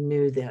intellectually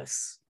knew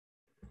this.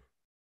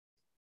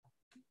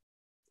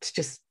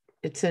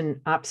 It's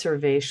an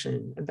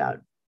observation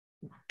about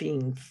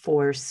being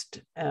forced,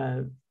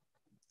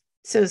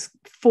 says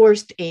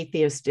forced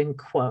atheist in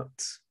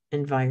quotes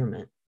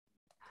environment.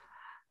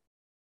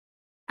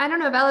 I don't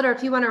know, Elidor,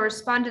 if you want to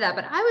respond to that,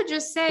 but I would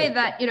just say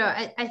that,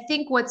 I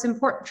think what's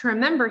important to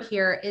remember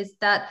here is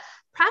that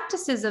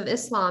practices of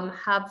Islam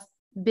have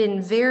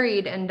been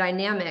varied and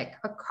dynamic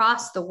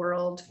across the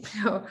world,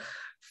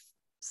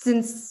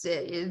 since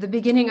the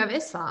beginning of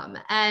Islam.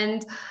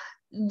 And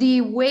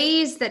the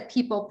ways that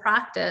people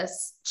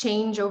practice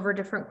change over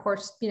different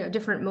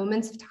different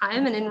moments of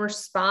time and in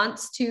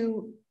response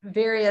to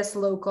various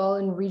local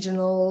and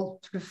regional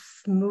sort of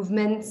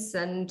movements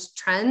and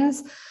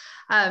trends.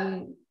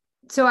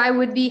 So I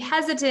would be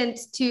hesitant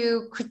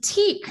to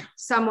critique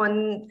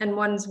someone and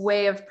one's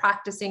way of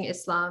practicing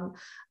Islam.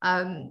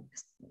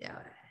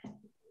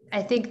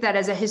 I think that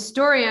as a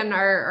historian,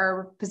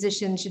 our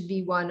position should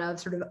be one of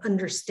sort of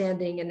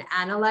understanding and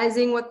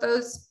analyzing what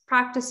those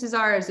practices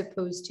are, as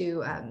opposed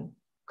to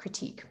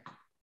critique.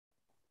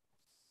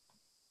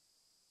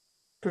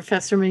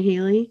 Professor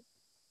Mëhilli,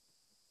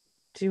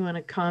 do you want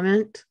to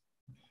comment?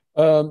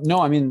 No,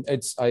 I mean,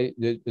 I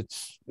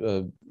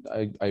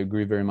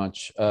agree very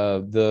much.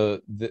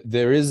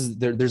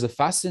 There's a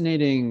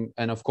fascinating,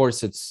 and of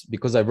course it's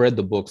because I've read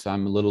the book, so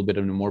I'm a little bit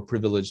in a more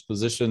privileged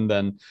position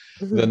than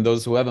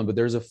those who haven't, but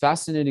there's a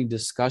fascinating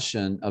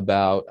discussion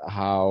about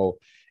how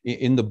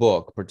in the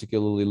book,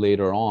 particularly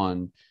later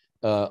on,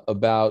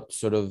 about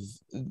sort of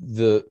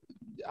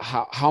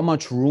how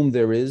much room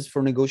there is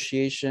for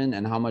negotiation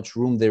and how much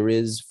room there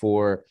is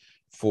for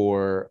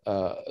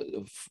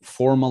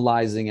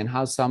formalizing, and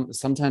how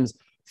sometimes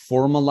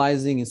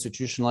formalizing,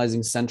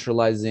 institutionalizing,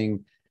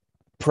 centralizing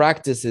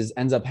practices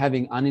ends up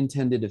having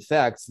unintended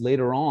effects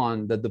later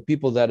on that the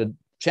people that had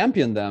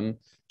championed them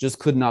just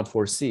could not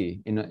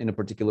foresee in a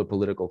particular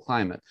political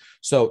climate.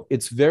 So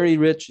it's very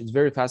rich, it's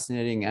very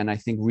fascinating, and I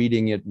think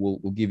reading it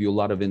will give you a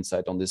lot of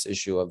insight on this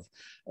issue of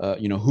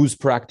whose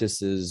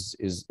practice is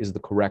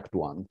the correct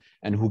one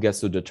and who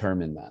gets to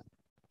determine that.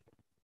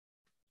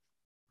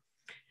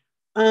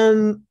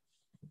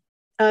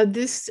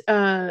 This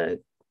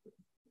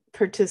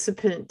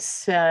participant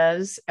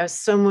says, as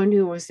someone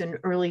who was an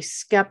early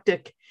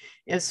skeptic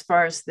as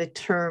far as the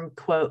term,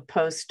 quote,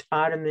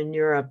 post-Ottoman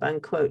Europe,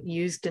 unquote,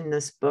 used in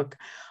this book,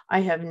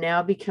 I have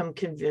now become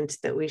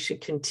convinced that we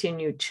should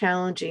continue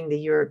challenging the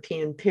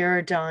European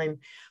paradigm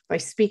by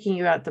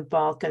speaking about the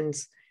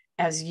Balkans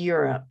as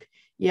Europe.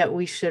 Yet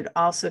we should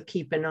also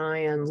keep an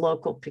eye on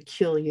local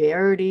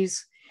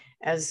peculiarities,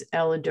 as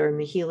Elidor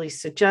Mëhilli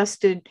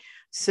suggested.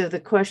 So the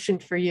question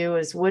for you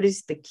is, what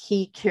is the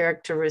key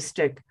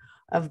characteristic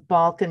of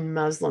Balkan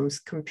Muslims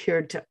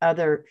compared to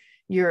other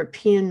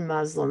European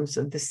Muslims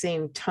of the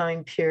same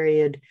time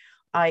period,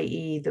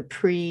 i.e. the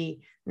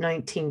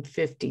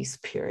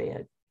pre-1950s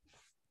period?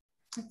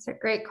 That's a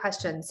great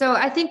question. So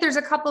I think there's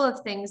a couple of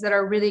things that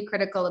are really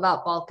critical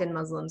about Balkan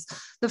Muslims.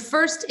 The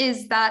first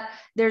is that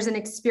there's an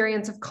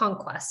experience of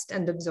conquest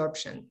and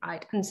absorption,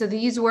 right? And so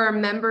these were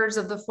members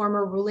of the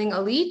former ruling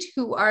elite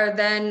who are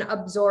then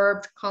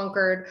absorbed,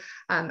 conquered.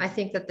 I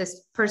think that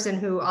this person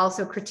who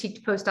also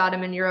critiqued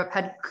post-Ottoman Europe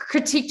had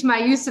critiqued my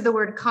use of the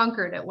word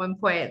conquered at one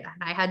point,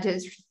 and I had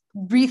to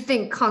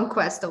rethink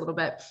conquest a little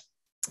bit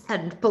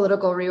and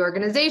political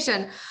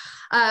reorganization.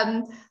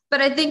 But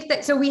I think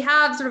that, so we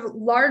have sort of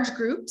large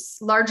groups,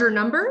 larger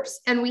numbers,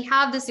 and we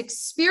have this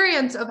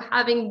experience of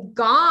having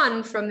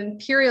gone from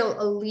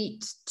imperial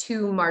elite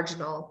to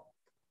marginal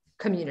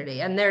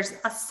community. And there's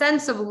a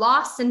sense of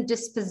loss and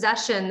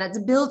dispossession that's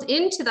built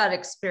into that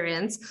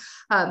experience.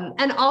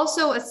 And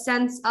also a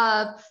sense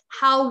of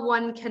how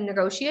one can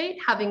negotiate,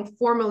 having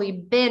formerly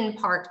been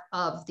part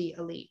of the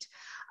elite.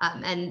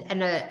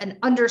 an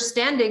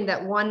understanding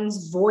that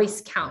one's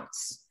voice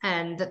counts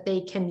and that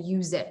they can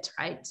use it,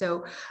 right?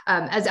 So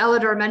as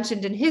Elidor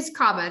mentioned in his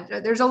comment,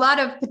 there's a lot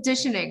of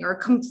petitioning or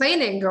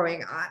complaining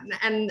going on,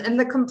 and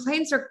the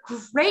complaints are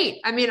great.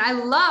 I mean,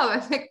 I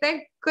think,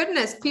 thank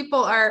goodness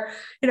people are,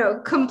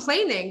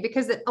 complaining,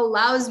 because it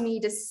allows me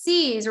to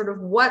see sort of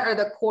what are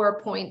the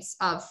core points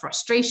of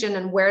frustration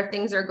and where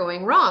things are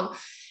going wrong.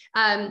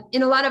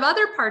 In a lot of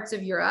other parts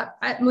of Europe,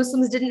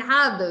 Muslims didn't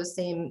have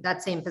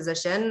that same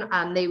position.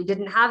 They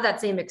didn't have that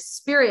same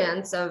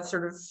experience of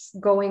sort of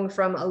going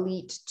from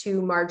elite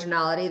to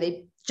marginality.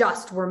 They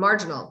just were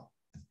marginal.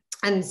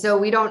 And so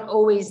we don't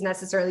always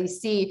necessarily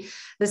see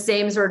the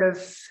same sort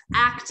of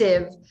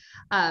active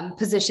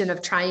position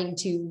of trying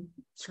to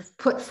sort of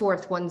put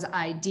forth one's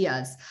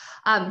ideas.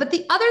 But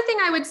the other thing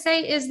I would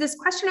say is this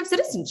question of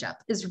citizenship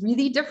is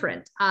really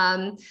different.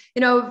 In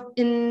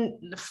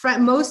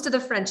most of the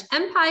French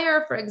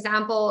Empire, for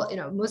example,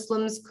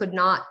 Muslims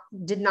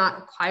did not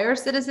acquire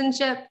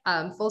citizenship,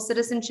 full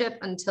citizenship,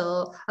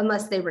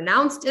 unless they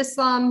renounced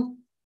Islam.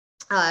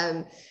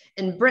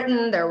 In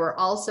Britain, there were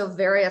also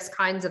various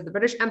kinds of, the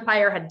British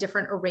Empire had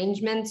different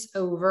arrangements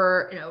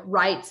over,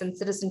 rights and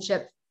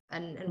citizenship,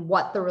 and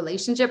what the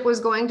relationship was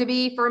going to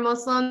be for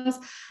Muslims.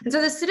 And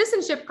so the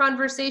citizenship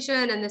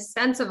conversation and the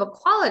sense of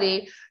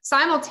equality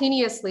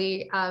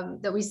simultaneously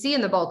that we see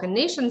in the Balkan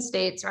nation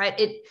states, right?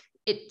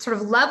 It sort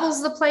of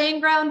levels the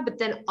playing ground, but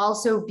then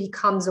also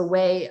becomes a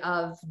way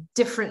of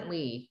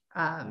differently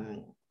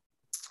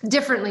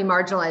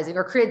marginalizing,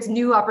 or creates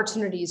new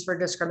opportunities for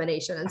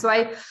discrimination. And so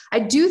I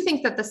do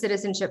think that the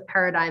citizenship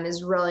paradigm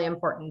is really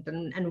important,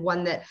 and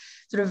one that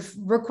sort of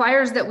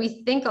requires that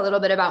we think a little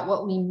bit about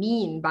what we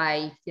mean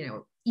by,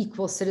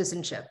 equal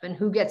citizenship, and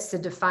who gets to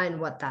define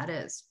what that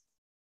is.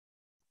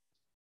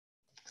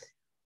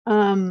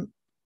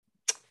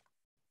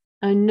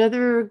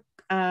 Another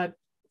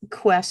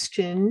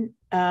question.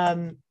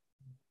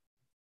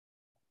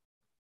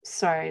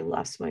 Sorry, I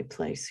lost my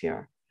place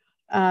here.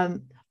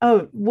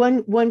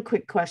 One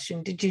quick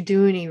question. Did you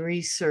do any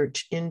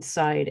research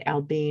inside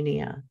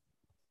Albania?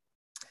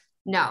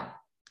 No,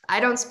 I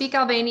don't speak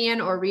Albanian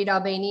or read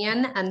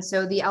Albanian. And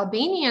so the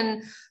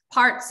Albanian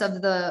parts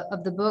of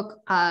the book,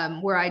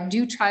 where I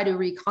do try to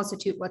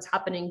reconstitute what's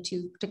happening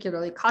to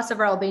particularly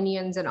Kosovo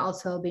Albanians and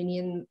also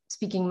Albanian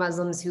speaking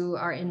Muslims who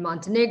are in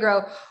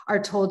Montenegro,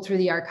 are told through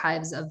the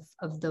archives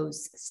of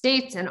those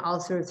states, and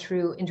also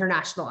through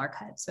international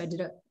archives. So I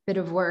did a bit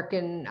of work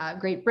in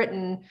Great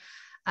Britain,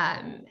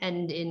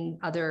 and in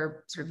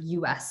other sort of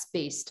US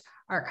based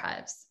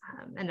archives.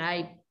 And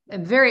I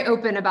am very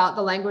open about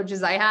the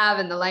languages I have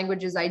and the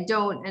languages I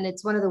don't. And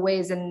it's one of the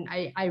ways, and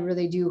I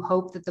really do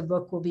hope that the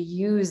book will be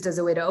used as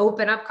a way to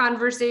open up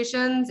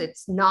conversations.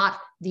 It's not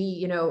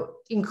the,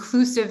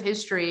 inclusive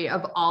history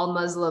of all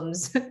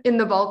Muslims in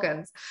the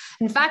Balkans.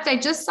 In fact, I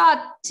just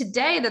saw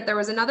today that there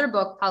was another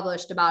book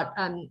published about,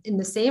 in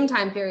the same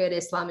time period,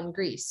 Islam in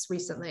Greece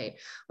recently,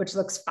 which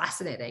looks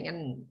fascinating.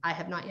 And I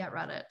have not yet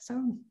read it.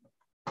 So.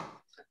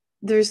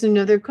 There's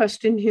another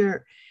question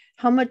here.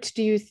 How much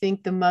do you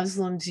think the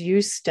Muslims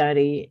you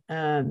study,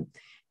 and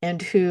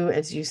who,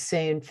 as you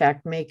say, in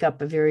fact, make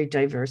up a very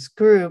diverse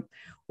group,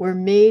 were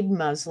made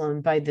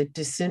Muslim by the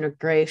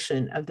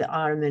disintegration of the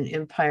Ottoman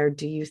Empire?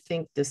 Do you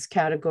think this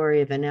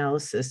category of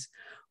analysis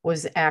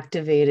was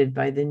activated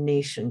by the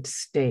nation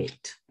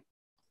state?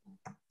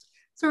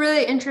 It's a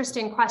really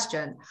interesting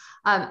question.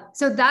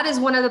 So that is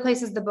one of the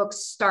places the book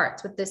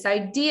starts, with this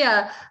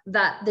idea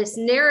that this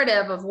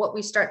narrative of what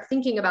we start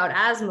thinking about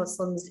as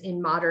Muslims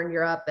in modern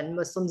Europe and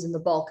Muslims in the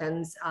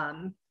Balkans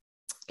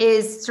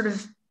is sort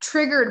of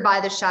triggered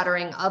by the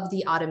shattering of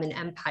the Ottoman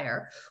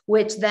Empire,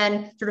 which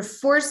then sort of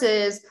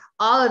forces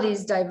all of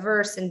these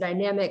diverse and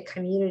dynamic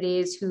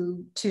communities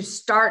to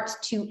start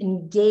to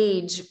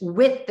engage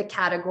with the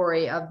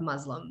category of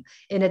Muslim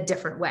in a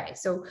different way.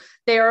 So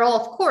they are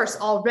all, of course,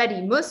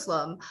 already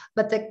Muslim,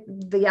 but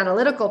the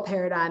analytical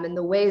paradigm and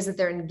the ways that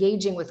they're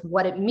engaging with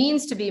what it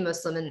means to be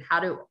Muslim and how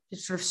to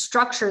sort of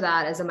structure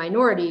that as a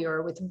minority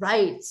or with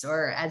rights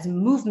or as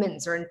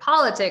movements or in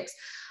politics,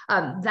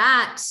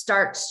 that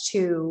starts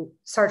to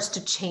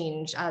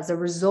change as a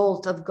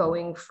result of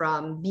going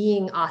from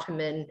being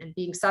Ottoman and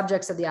being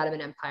subjects of the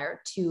Ottoman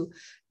Empire to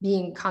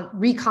being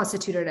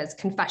reconstituted as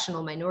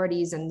confessional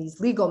minorities and these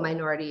legal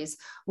minorities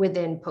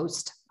within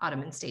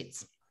post-Ottoman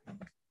states.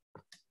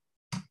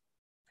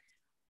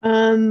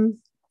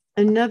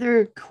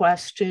 Another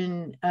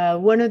question,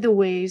 one of the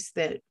ways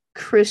that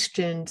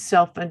Christians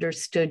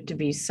self-understood to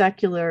be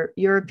secular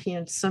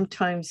Europeans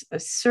sometimes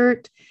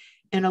assert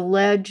an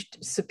alleged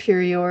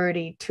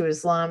superiority to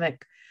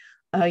Islamic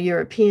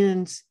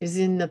Europeans is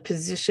in the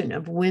position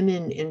of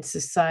women in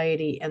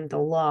society and the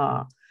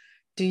law.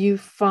 Did you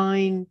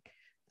find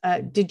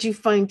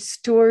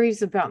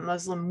stories about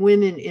Muslim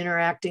women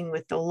interacting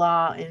with the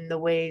law in the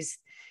ways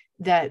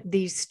that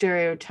these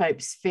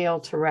stereotypes fail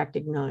to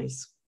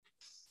recognize?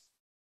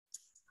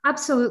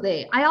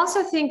 Absolutely. I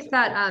also think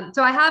that,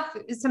 so I have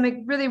some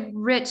really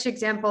rich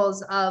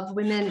examples of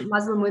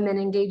Muslim women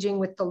engaging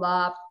with the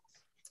law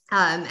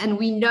And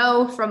we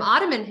know from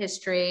Ottoman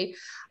history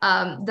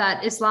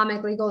that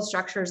Islamic legal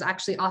structures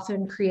actually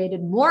often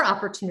created more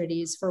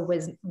opportunities for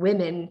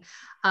women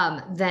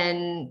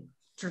than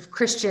sort of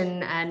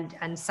Christian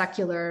and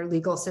secular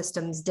legal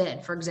systems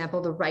did. For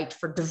example, the right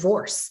for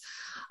divorce,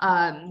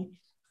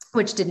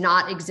 which did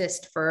not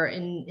exist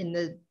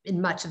in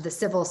much of the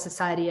civil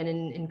society and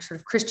in sort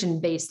of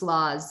Christian-based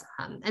laws.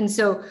 And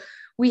so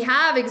we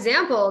have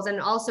examples, and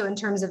also in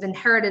terms of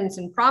inheritance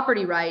and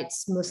property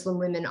rights, Muslim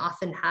women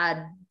often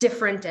had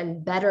different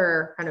and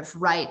better kind of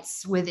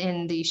rights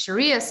within the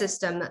Sharia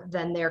system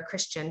than their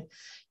Christian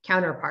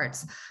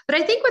counterparts. But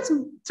I think what's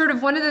sort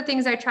of one of the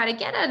things I try to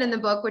get at in the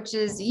book, which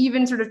is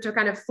even sort of to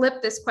kind of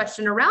flip this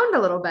question around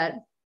a little bit,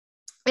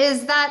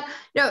 is that,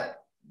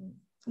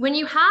 when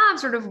you have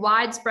sort of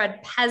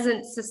widespread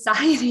peasant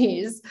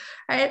societies,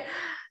 right,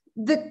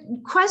 the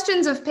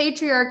questions of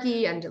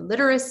patriarchy and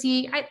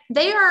illiteracy,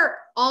 they are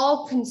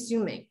all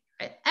consuming.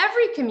 Right?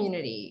 Every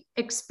community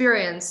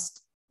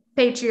experienced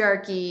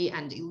patriarchy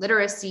and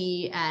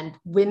illiteracy, and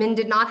women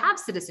did not have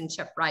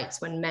citizenship rights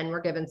when men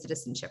were given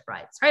citizenship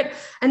rights, right?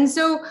 And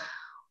so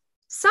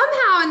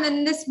somehow, and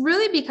then this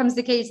really becomes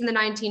the case in the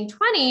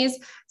 1920s,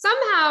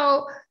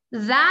 somehow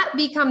that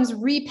becomes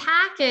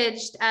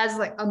repackaged as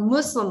like a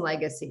Muslim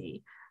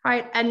legacy,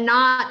 right? And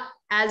not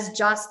as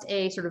just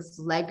a sort of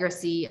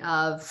legacy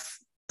of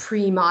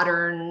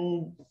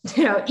pre-modern,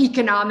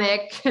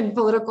 economic and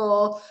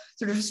political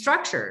sort of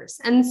structures.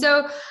 And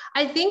so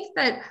I think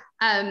that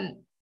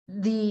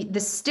the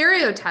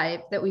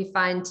stereotype that we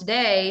find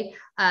today,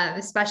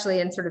 especially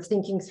in sort of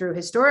thinking through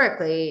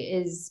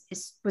historically,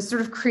 was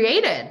sort of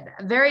created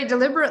very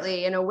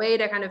deliberately in a way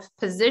to kind of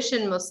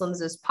position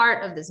Muslims as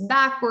part of this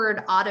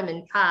backward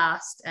Ottoman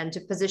past, and to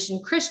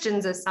position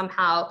Christians as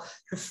somehow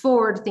sort of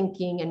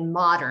forward-thinking and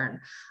modern,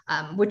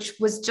 which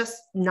was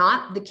just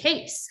not the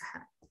case.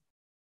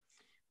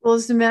 Well,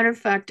 as a matter of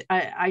fact,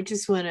 I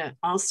just want to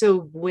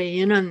also weigh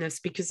in on this,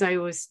 because I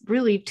was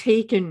really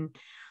taken,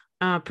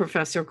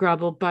 Professor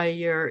Greble,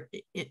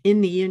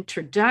 in the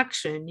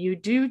introduction, you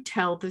do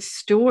tell the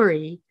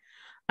story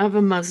of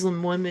a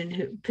Muslim woman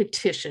who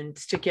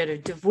petitions to get a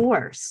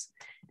divorce,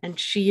 and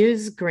she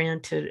is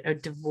granted a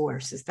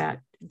divorce.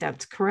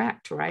 That's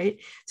correct,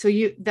 right? So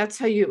that's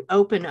how you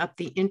open up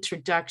the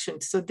introduction.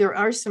 So there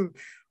are some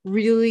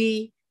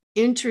really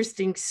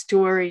interesting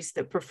stories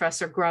that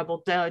Professor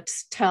Greble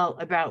does tell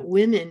about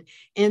women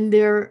and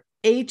their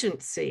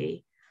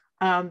agency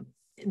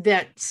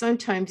that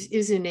sometimes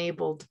is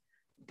enabled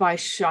by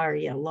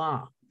Sharia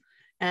law,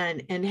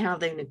 and how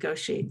they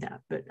negotiate that.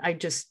 But I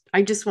just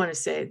want to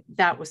say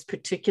that I was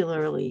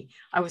particularly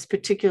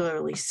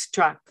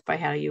struck by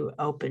how you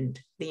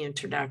opened the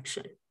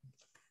introduction.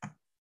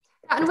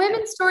 And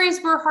women's stories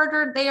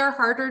they are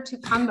harder to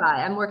come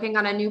by. I'm working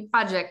on a new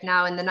project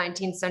now in the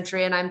 19th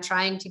century, and I'm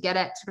trying to get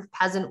at sort of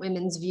peasant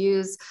women's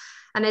views.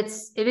 And it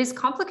is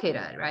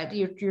complicated, right?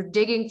 You're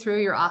digging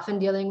through, you're often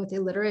dealing with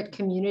illiterate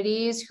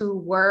communities who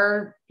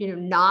were,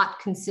 not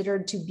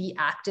considered to be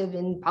active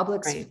in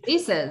public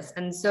spaces.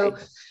 And so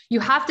you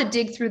have to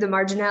dig through the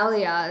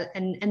marginalia.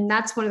 And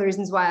that's one of the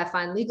reasons why I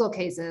find legal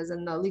cases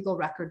and the legal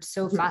record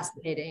so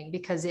fascinating,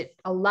 because it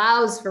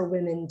allows for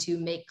women to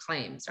make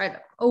claims, right?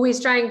 Always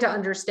trying to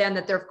understand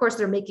that of course,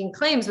 they're making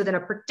claims within a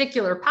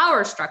particular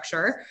power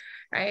structure,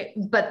 right?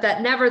 But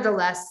that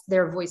nevertheless,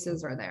 their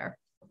voices are there.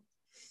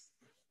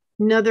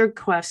 Another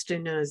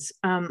question is,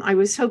 I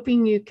was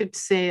hoping you could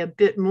say a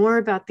bit more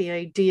about the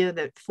idea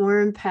that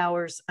foreign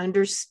powers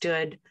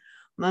understood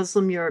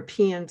Muslim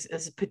Europeans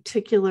as a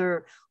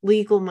particular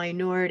legal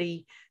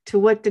minority. To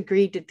what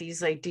degree did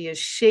these ideas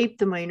shape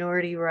the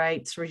minority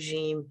rights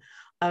regime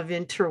of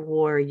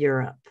interwar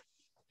Europe?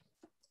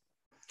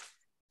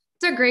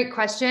 It's a great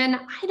question.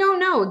 I don't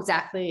know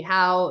exactly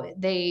how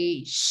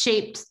they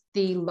shaped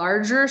the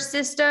larger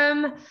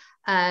system.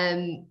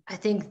 I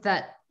think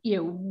that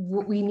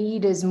what we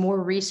need is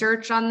more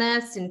research on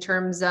this in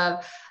terms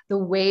of the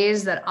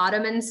ways that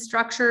Ottoman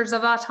structures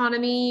of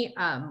autonomy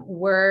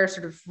were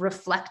sort of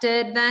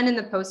reflected then in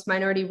the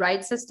post-minority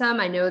rights system.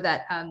 I know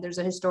that there's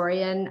a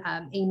historian,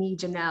 Amy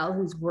Janelle,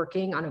 who's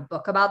working on a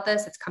book about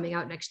this. It's coming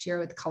out next year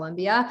with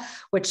Columbia,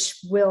 which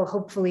will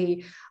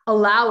hopefully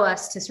allow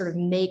us to sort of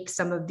make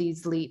some of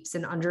these leaps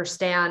and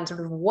understand sort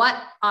of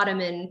what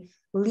Ottoman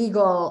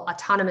legal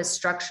autonomous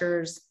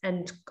structures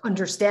and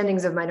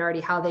understandings of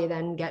minority, how they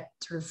then get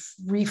sort of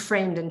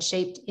reframed and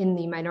shaped in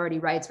the minority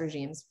rights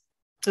regimes.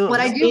 Oh,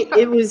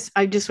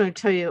 I just want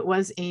to tell you, it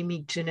was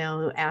Amy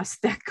Janelle who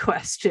asked that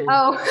question.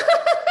 Oh,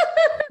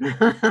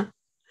 well,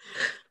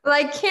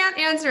 I can't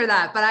answer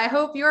that, but I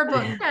hope your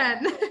book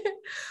can.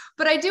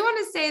 But I do want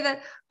to say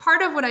that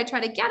part of what I try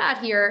to get at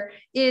here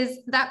is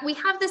that we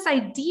have this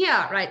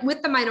idea, right,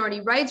 with the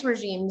minority rights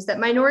regimes that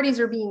minorities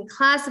are being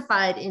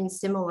classified in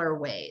similar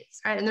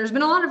ways, right? And there's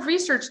been a lot of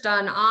research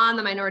done on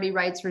the minority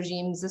rights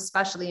regimes,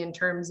 especially in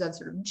terms of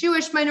sort of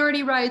Jewish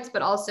minority rights,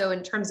 but also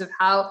in terms of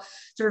how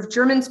sort of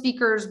German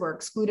speakers were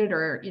excluded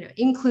or,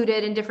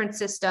 included in different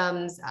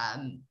systems,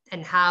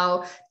 and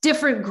how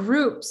different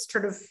groups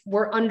sort of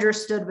were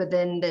understood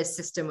within this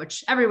system,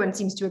 which everyone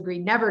seems to agree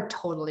never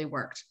totally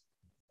worked.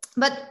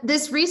 But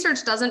this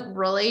research doesn't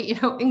really,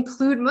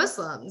 include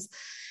Muslims.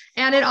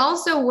 And it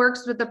also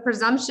works with the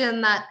presumption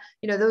that,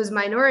 those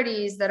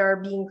minorities that are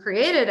being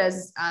created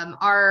as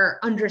are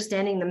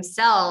understanding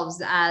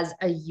themselves as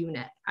a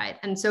unit, right?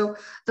 And so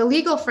the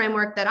legal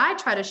framework that I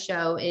try to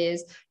show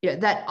is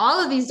that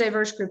all of these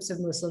diverse groups of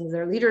Muslims,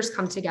 their leaders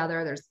come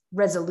together. There's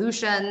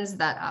resolutions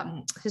that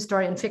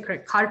historian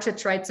Fikret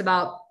Karchich writes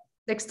about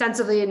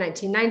extensively in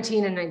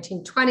 1919 and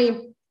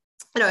 1920.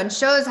 And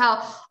shows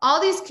how all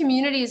these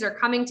communities are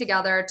coming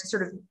together to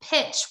sort of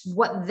pitch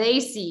what they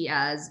see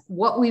as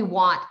what we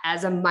want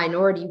as a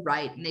minority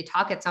right. And they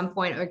talk at some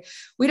point, like,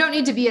 we don't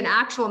need to be an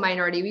actual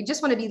minority. We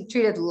just want to be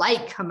treated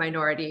like a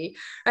minority,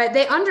 right?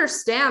 They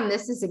understand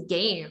this is a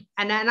game.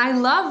 And I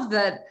love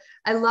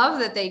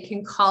that they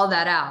can call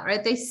that out,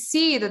 right? They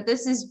see that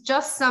this is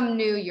just some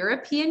new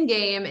European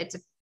game. It's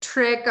a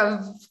trick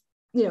of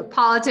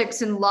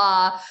politics and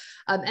law,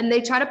 and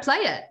they try to play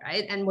it,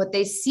 right? And what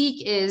they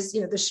seek is,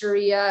 the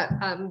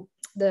Sharia,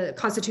 the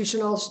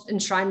constitutional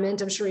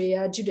enshrinement of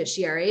Sharia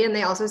judiciary, and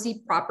they also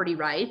see property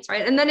rights,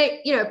 right? And then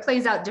it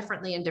plays out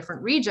differently in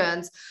different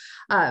regions.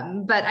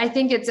 But I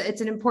think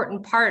it's an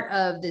important part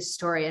of this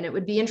story, and it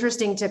would be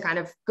interesting to kind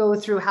of go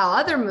through how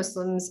other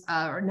Muslims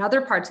or in other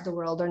parts of the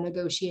world are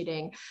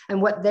negotiating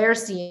and what they're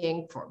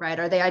seeing for, right?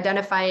 Are they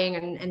identifying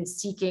and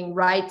seeking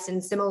rights in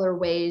similar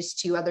ways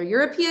to other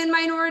European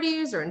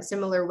minorities or in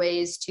similar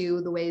ways to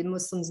the way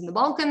Muslims in the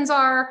Balkans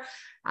are?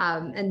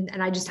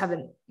 And I just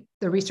haven't,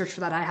 the research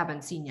for that I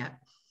haven't seen yet.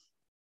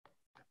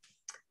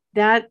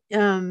 That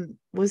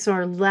was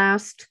our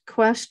last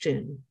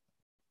question.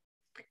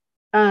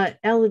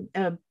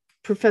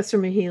 Professor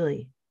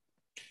Mëhilli.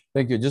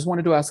 Thank you. Just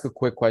wanted to ask a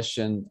quick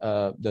question.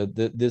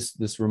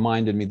 This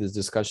reminded me, this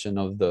discussion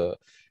of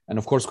and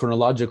of course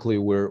chronologically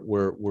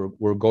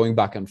we're going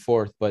back and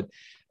forth, but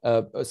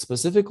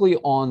specifically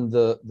on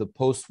the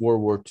post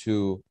World War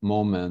II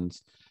moment.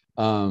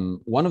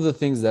 One of the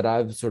things that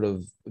I've sort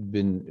of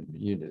been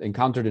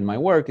encountered in my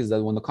work is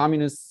that when the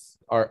communists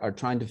are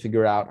trying to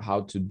figure out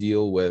how to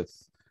deal with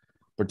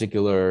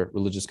particular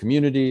religious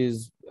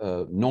communities,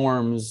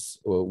 norms,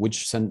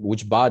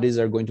 which bodies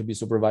are going to be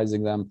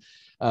supervising them.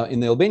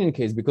 In the Albanian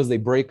case, because they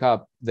break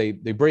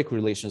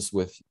relations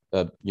with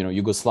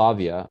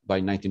Yugoslavia by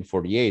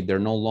 1948. They're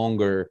no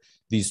longer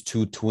these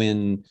two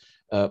twin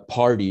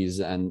parties,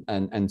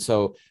 and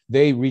so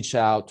they reach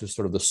out to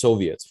sort of the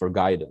Soviets for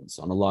guidance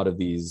on a lot of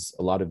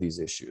these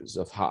issues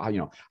of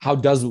how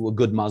does a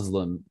good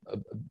Muslim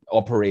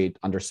operate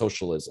under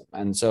socialism,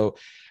 and so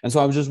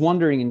I was just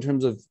wondering, in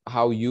terms of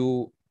how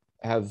you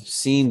have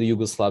seen the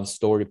Yugoslav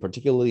story,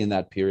 particularly in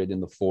that period in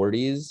the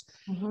 40s,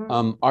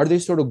 are they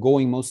sort of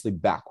going mostly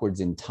backwards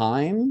in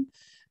time,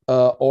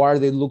 or are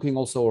they looking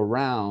also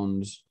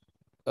around?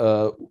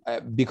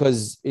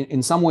 Because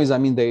in some ways, I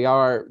mean,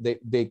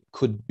 they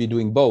could be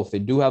doing both. They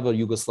do have a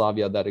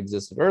Yugoslavia that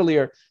existed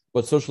earlier,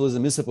 but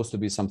socialism is supposed to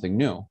be something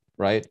new,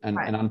 right? And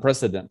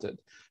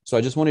unprecedented. So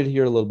I just wanted to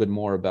hear a little bit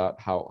more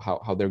about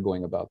how they're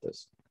going about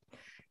this.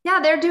 Yeah,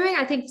 they're doing,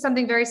 I think,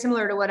 something very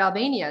similar to what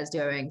Albania is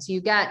doing. So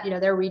you get,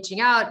 they're reaching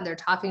out and they're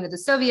talking to the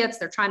Soviets.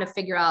 They're trying to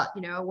figure out,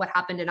 what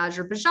happened in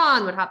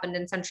Azerbaijan, what happened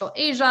in Central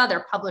Asia.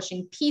 They're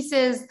publishing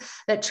pieces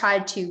that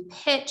tried to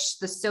pitch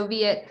the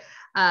Soviet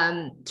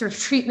sort of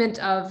treatment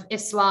of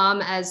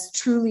Islam as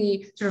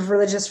truly sort of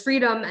religious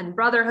freedom and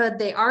brotherhood.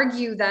 They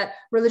argue that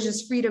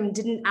religious freedom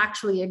didn't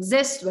actually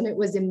exist when it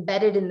was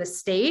embedded in the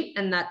state,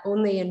 and that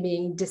only in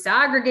being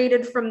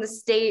disaggregated from the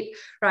state,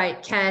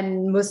 right,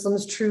 can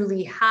Muslims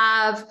truly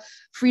have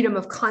freedom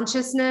of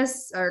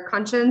consciousness or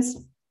conscience.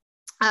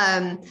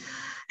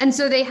 And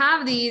so they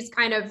have these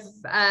kind of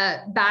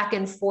back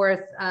and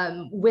forth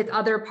with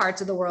other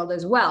parts of the world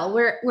as well,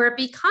 where it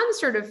becomes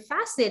sort of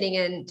fascinating,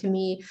 and to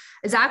me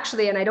is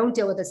actually, and I don't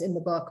deal with this in the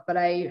book, but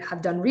I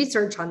have done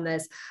research on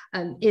this,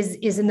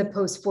 is in the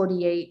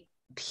post-48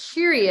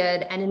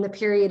 period and in the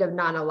period of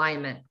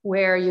non-alignment,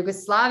 where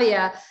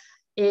Yugoslavia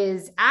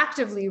is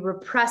actively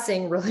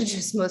repressing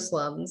religious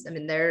Muslims. I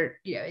mean,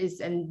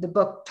 and the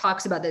book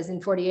talks about this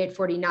in 48,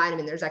 49. I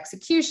mean, there's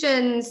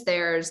executions,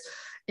 there's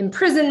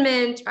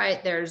imprisonment,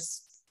 right?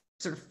 There's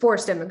sort of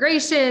forced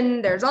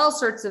immigration. There's all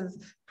sorts of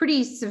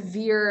pretty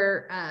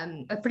severe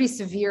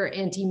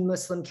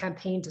anti-Muslim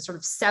campaign to sort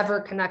of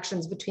sever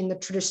connections between the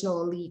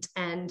traditional elite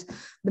and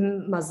the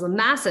Muslim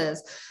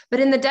masses. But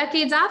in the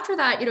decades after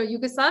that,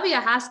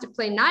 Yugoslavia has to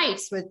play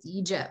nice with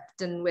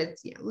Egypt and with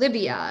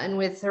Libya and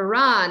with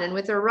Iran and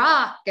with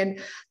Iraq.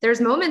 And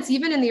there's moments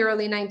even in the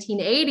early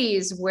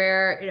 1980s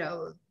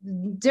where,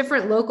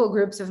 different local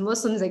groups of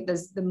Muslims, like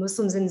the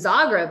Muslims in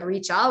Zagreb,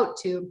 reach out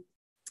to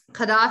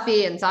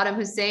Gaddafi and Saddam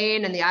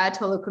Hussein and the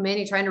Ayatollah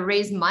Khomeini trying to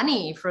raise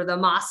money for the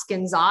mosque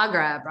in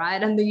Zagreb,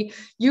 right? And the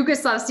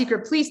Yugoslav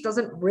secret police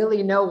doesn't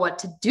really know what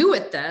to do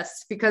with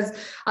this, because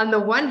on the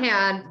one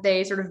hand,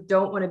 they sort of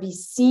don't want to be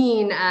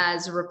seen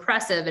as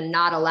repressive and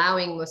not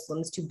allowing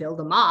Muslims to build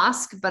a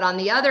mosque. But on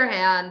the other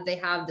hand, they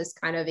have this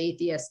kind of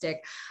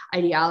atheistic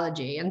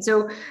ideology. And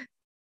so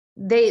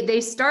they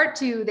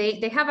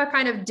have a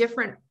kind of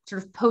different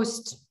sort of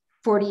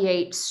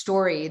post-48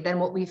 story than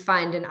what we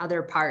find in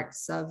other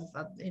parts of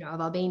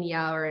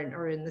Albania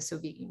or in the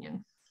Soviet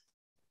Union.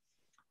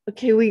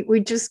 Okay, we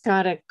just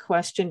got a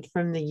question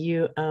from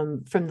the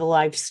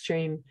live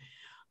stream.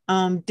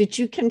 Did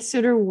you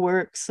consider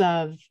works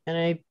of, and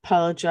I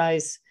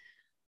apologize,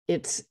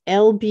 it's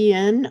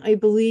LBN, I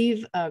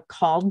believe,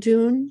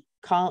 Khaldun,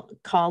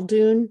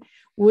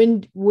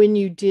 when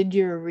you did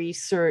your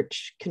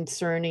research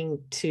concerning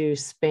to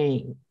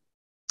Spain?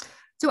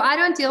 So I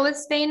don't deal with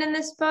Spain in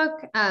this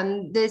book.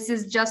 This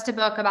is just a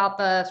book about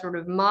the sort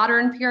of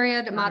modern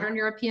period, modern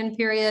European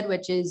period,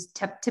 which is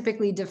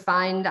typically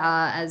defined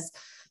as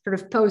sort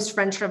of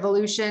post-French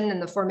Revolution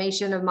and the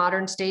formation of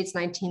modern states,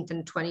 19th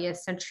and 20th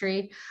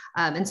century.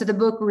 And so the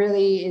book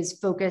really is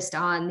focused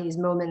on these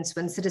moments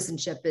when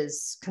citizenship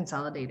is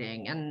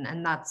consolidating.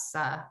 And that's,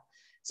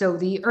 so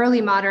the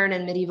early modern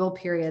and medieval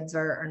periods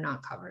are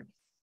not covered.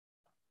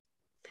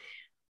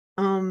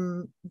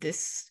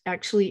 This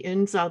actually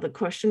ends all the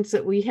questions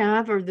that we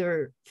have. Are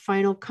there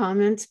final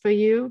comments by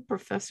you,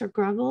 Professor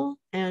Greble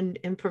and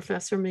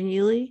Professor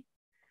Mëhilli?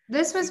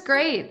 This was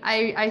great.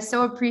 I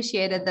so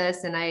appreciated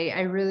this. And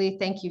I really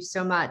thank you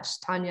so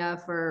much,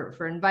 Tanya,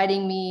 for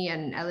inviting me,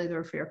 and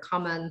Elidor for your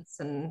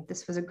comments. And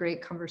this was a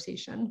great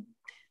conversation.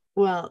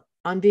 Well,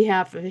 on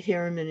behalf of the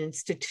Harriman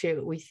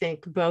Institute, we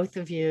thank both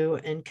of you,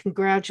 and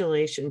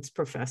congratulations,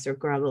 Professor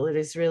Greble. It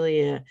is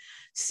really a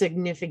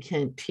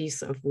significant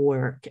piece of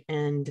work,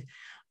 and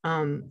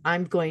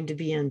I'm going to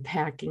be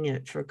unpacking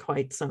it for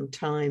quite some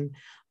time.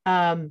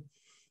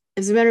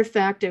 As a matter of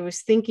fact, I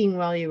was thinking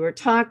while you were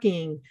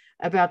talking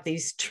about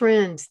these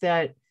trends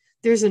that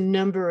there's a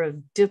number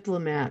of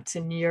diplomats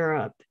in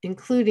Europe,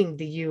 including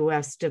the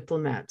US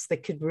diplomats,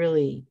 that could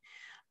really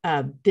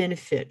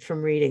benefit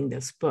from reading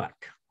this book.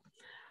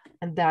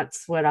 And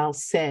that's what I'll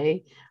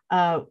say.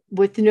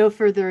 With no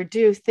further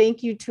ado,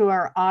 thank you to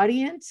our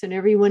audience and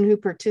everyone who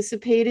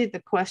participated.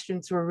 The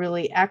questions were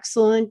really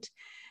excellent.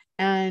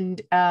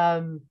 And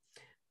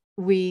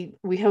we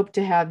hope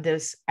to have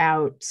this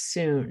out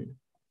soon,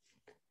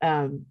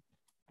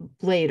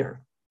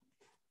 later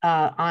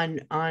on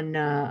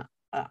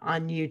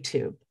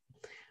YouTube.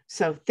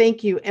 So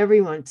thank you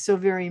everyone so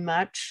very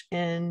much.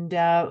 And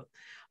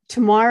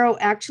tomorrow,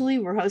 actually,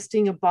 we're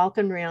hosting a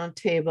Balkan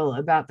Roundtable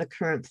about the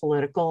current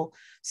political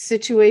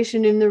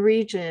situation in the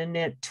region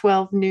at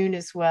 12 noon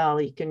as well.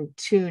 You can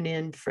tune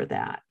in for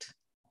that.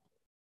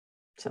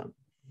 So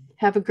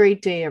have a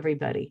great day,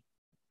 everybody.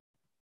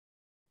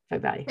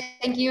 Bye-bye.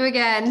 Thank you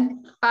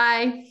again.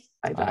 Bye.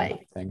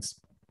 Bye-bye. Thanks.